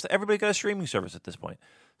library. Everybody got a streaming service at this point.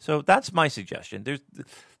 So that's my suggestion.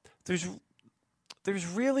 There's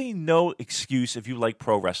really no excuse if you like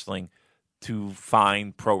pro wrestling to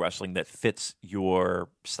find pro wrestling that fits your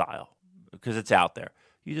style, because it's out there.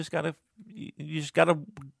 You just gotta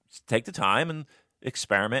take the time and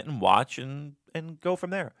experiment and watch and go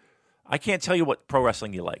from there. I can't tell you what pro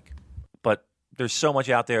wrestling you like, but there's so much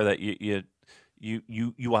out there that you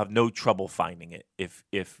will have no trouble finding it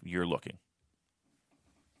if you're looking.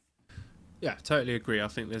 Yeah, totally agree. I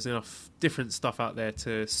think there's enough different stuff out there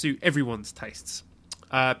to suit everyone's tastes.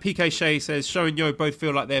 PK Shea says, Sho and Yo both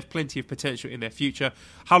feel like they have plenty of potential in their future.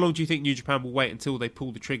 How long do you think New Japan will wait until they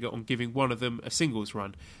pull the trigger on giving one of them a singles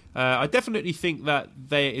run? I definitely think that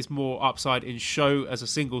there is more upside in Sho as a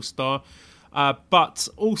single star. But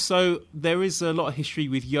also, there is a lot of history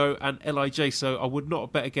with Yo and LIJ, so I would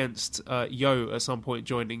not bet against Yo at some point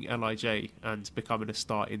joining LIJ and becoming a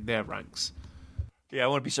star in their ranks. Yeah, I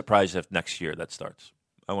wouldn't be surprised if next year that starts.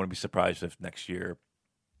 I wouldn't be surprised if next year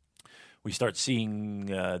we start seeing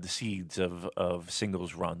the seeds of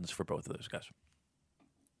singles runs for both of those guys.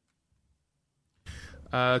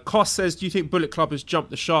 Koss says, do you think Bullet Club has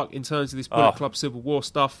jumped the shark in terms of this Bullet Club Civil War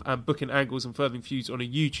stuff and booking angles and furthering feuds on a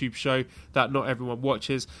YouTube show that not everyone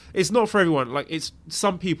watches? It's not for everyone.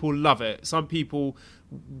 Some people love it. Some people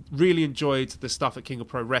really enjoyed the stuff at King of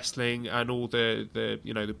Pro Wrestling and all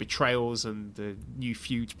the betrayals and the new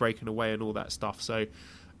feuds breaking away and all that stuff. So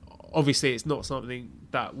obviously it's not something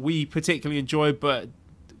that we particularly enjoy, but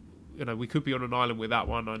we could be on an island with that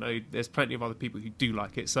one. I know there's plenty of other people who do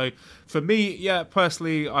like it. So for me,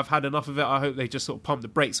 personally, I've had enough of it. I hope they just sort of pump the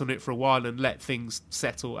brakes on it for a while and let things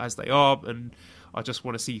settle as they are. And I just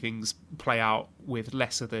want to see things play out with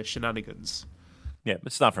less of the shenanigans. Yeah,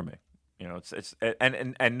 it's not for me.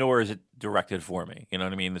 And nor is it directed for me. You know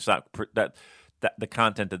what I mean? It's not that the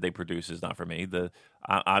content that they produce is not for me.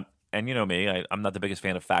 And you know me, I'm not the biggest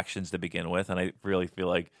fan of factions to begin with, and I really feel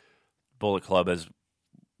like Bullet Club has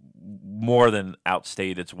more than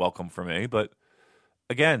outstayed its welcome for me. But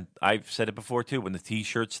again, I've said it before too, when the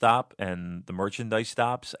t-shirts stop and the merchandise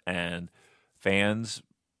stops and fans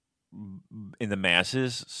in the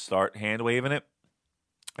masses start hand waving it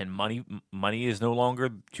and money is no longer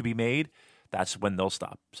to be made, that's when they'll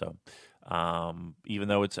stop. So even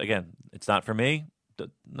though it's not for me,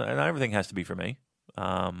 not everything has to be for me.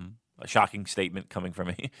 A shocking statement coming from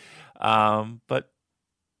me. But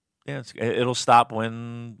yeah, it'll stop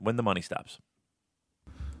when the money stops.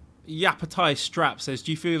 Yapatai Strap says,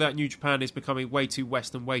 do you feel that New Japan is becoming way too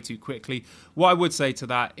Western way too quickly? What I would say to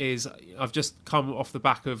that is I've just come off the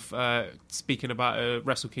back of speaking about a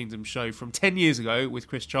Wrestle Kingdom show from 10 years ago with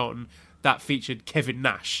Chris Charlton that featured Kevin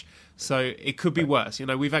Nash. So it could be worse.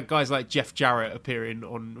 We've had guys like Jeff Jarrett appearing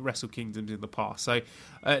on Wrestle Kingdoms in the past. So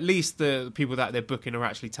at least the people that they're booking are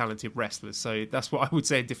actually talented wrestlers. So that's what I would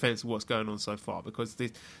say in defense of what's going on so far, because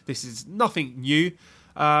this is nothing new.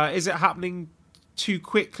 Is it happening too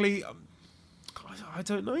quickly? I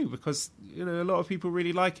don't know, because a lot of people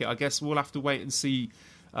really like it. I guess we'll have to wait and see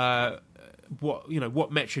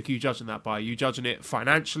what metric are you judging that by? Are you judging it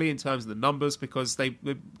financially in terms of the numbers, because they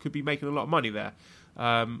could be making a lot of money there?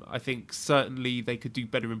 I think certainly they could do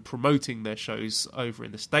better in promoting their shows over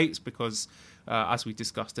in the States, because as we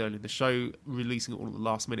discussed earlier in the show, releasing it all at the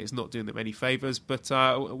last minute is not doing them any favours. But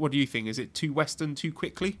what do you think? Is it too Western too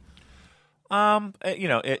quickly? I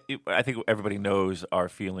think everybody knows our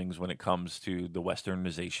feelings when it comes to the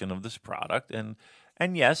Westernization of this product, and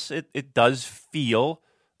yes, it does feel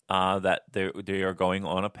that they are going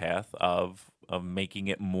on a path of making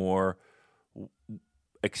it more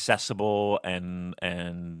accessible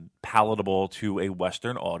and palatable to a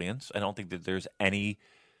Western audience. I don't think that there's any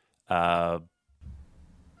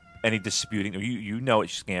disputing.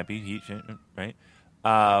 It's Scampy, right?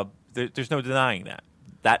 There's no denying that.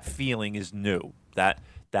 That feeling is new. At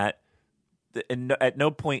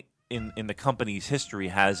no point in the company's history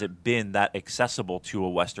has it been that accessible to a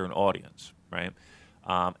Western audience, right?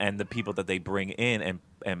 And the people that they bring in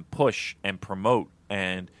and push and promote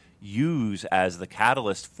and use as the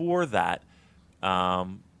catalyst for that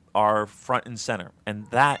are front and center, and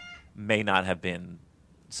that may not have been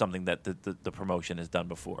something that the promotion has done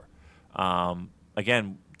before.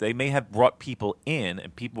 Again, they may have brought people in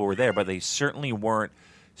and people were there, but they certainly weren't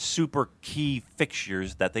super key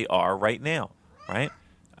fixtures that they are right now, right?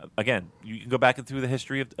 Again, you can go back and through the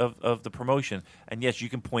history of the promotion, and yes, you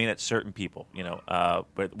can point at certain people,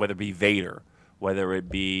 whether it be Vader, whether it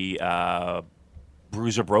be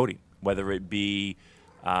Bruiser Brody, whether it be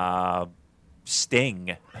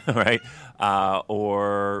Sting, right?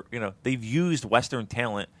 Or, they've used Western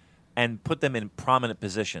talent and put them in prominent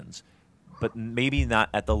positions, but maybe not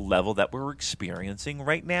at the level that we're experiencing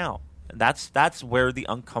right now. And that's where the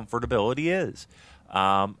uncomfortability is.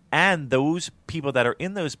 And those people that are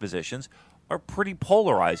in those positions are pretty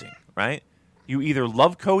polarizing, right? You either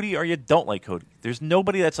love Cody or you don't like Cody. There's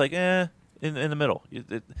nobody that's like, in the middle.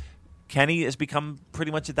 Kenny has become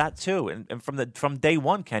pretty much that too, and from day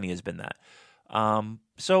one, Kenny has been that.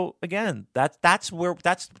 So again, that's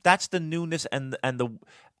the newness and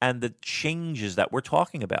the changes that we're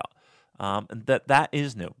talking about, and that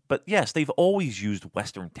is new. But yes, they've always used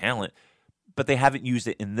Western talent, but they haven't used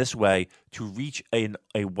it in this way to reach a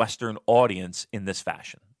Western audience in this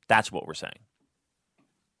fashion. That's what we're saying.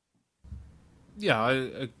 Yeah, I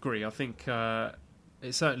agree. I think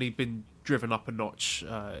it's certainly been driven up a notch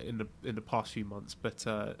in the past few months, but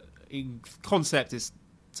in concept is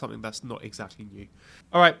something that's not exactly new.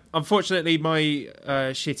 All right, unfortunately my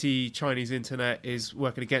shitty Chinese internet is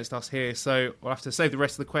working against us here, so we'll have to save the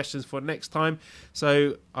rest of the questions for next time.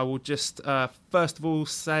 So I will just first of all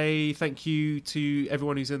say thank you to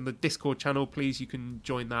everyone who's in the Discord channel. Please, you can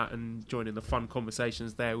join that and join in the fun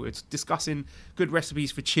conversations there. We were discussing good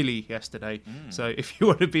recipes for chili yesterday, so if you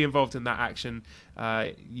want to be involved in that action,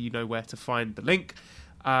 you know where to find the link.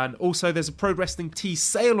 And also there's a Pro Wrestling Tee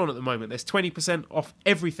sale on at the moment. There's 20% off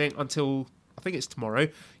everything until I think it's tomorrow.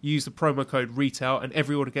 You use the promo code RETAIL and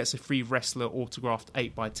every order gets a free wrestler autographed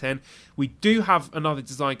 8x10. We do have another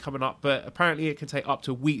design coming up, but apparently it can take up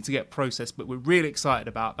to a week to get processed, but we're really excited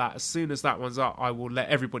about that. As soon as that one's up, I will let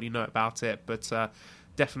everybody know about it, but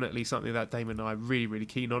definitely something that Damon and I are really, really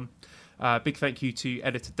keen on. Big thank you to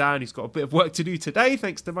Editor Dan, who's got a bit of work to do today,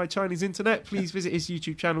 thanks to my Chinese internet. Please visit his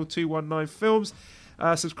YouTube channel, 219 Films.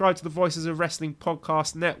 Subscribe to the Voices of Wrestling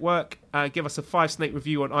Podcast Network. Give us a 5-snake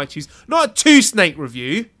review on iTunes. Not a 2-snake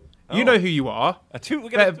review. You know who you are. A 2? We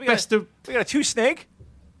got a 2-snake?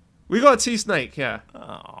 We got a 2-snake, yeah.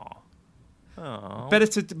 Oh. Better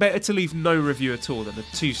to leave no review at all than a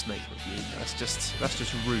 2-snake review. That's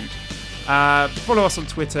just rude. Follow us on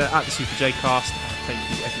Twitter at the Super Jcast. Thank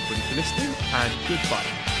you everybody for listening, and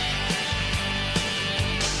goodbye.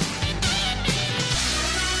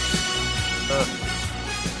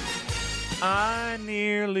 I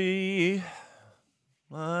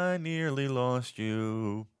nearly lost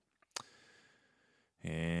you.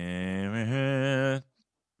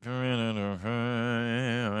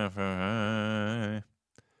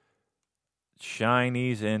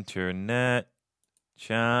 Chinese internet.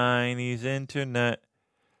 Chinese internet.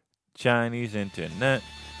 Chinese internet.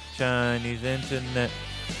 Chinese internet.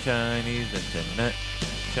 Chinese internet.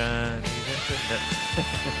 Chinese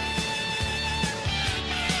internet.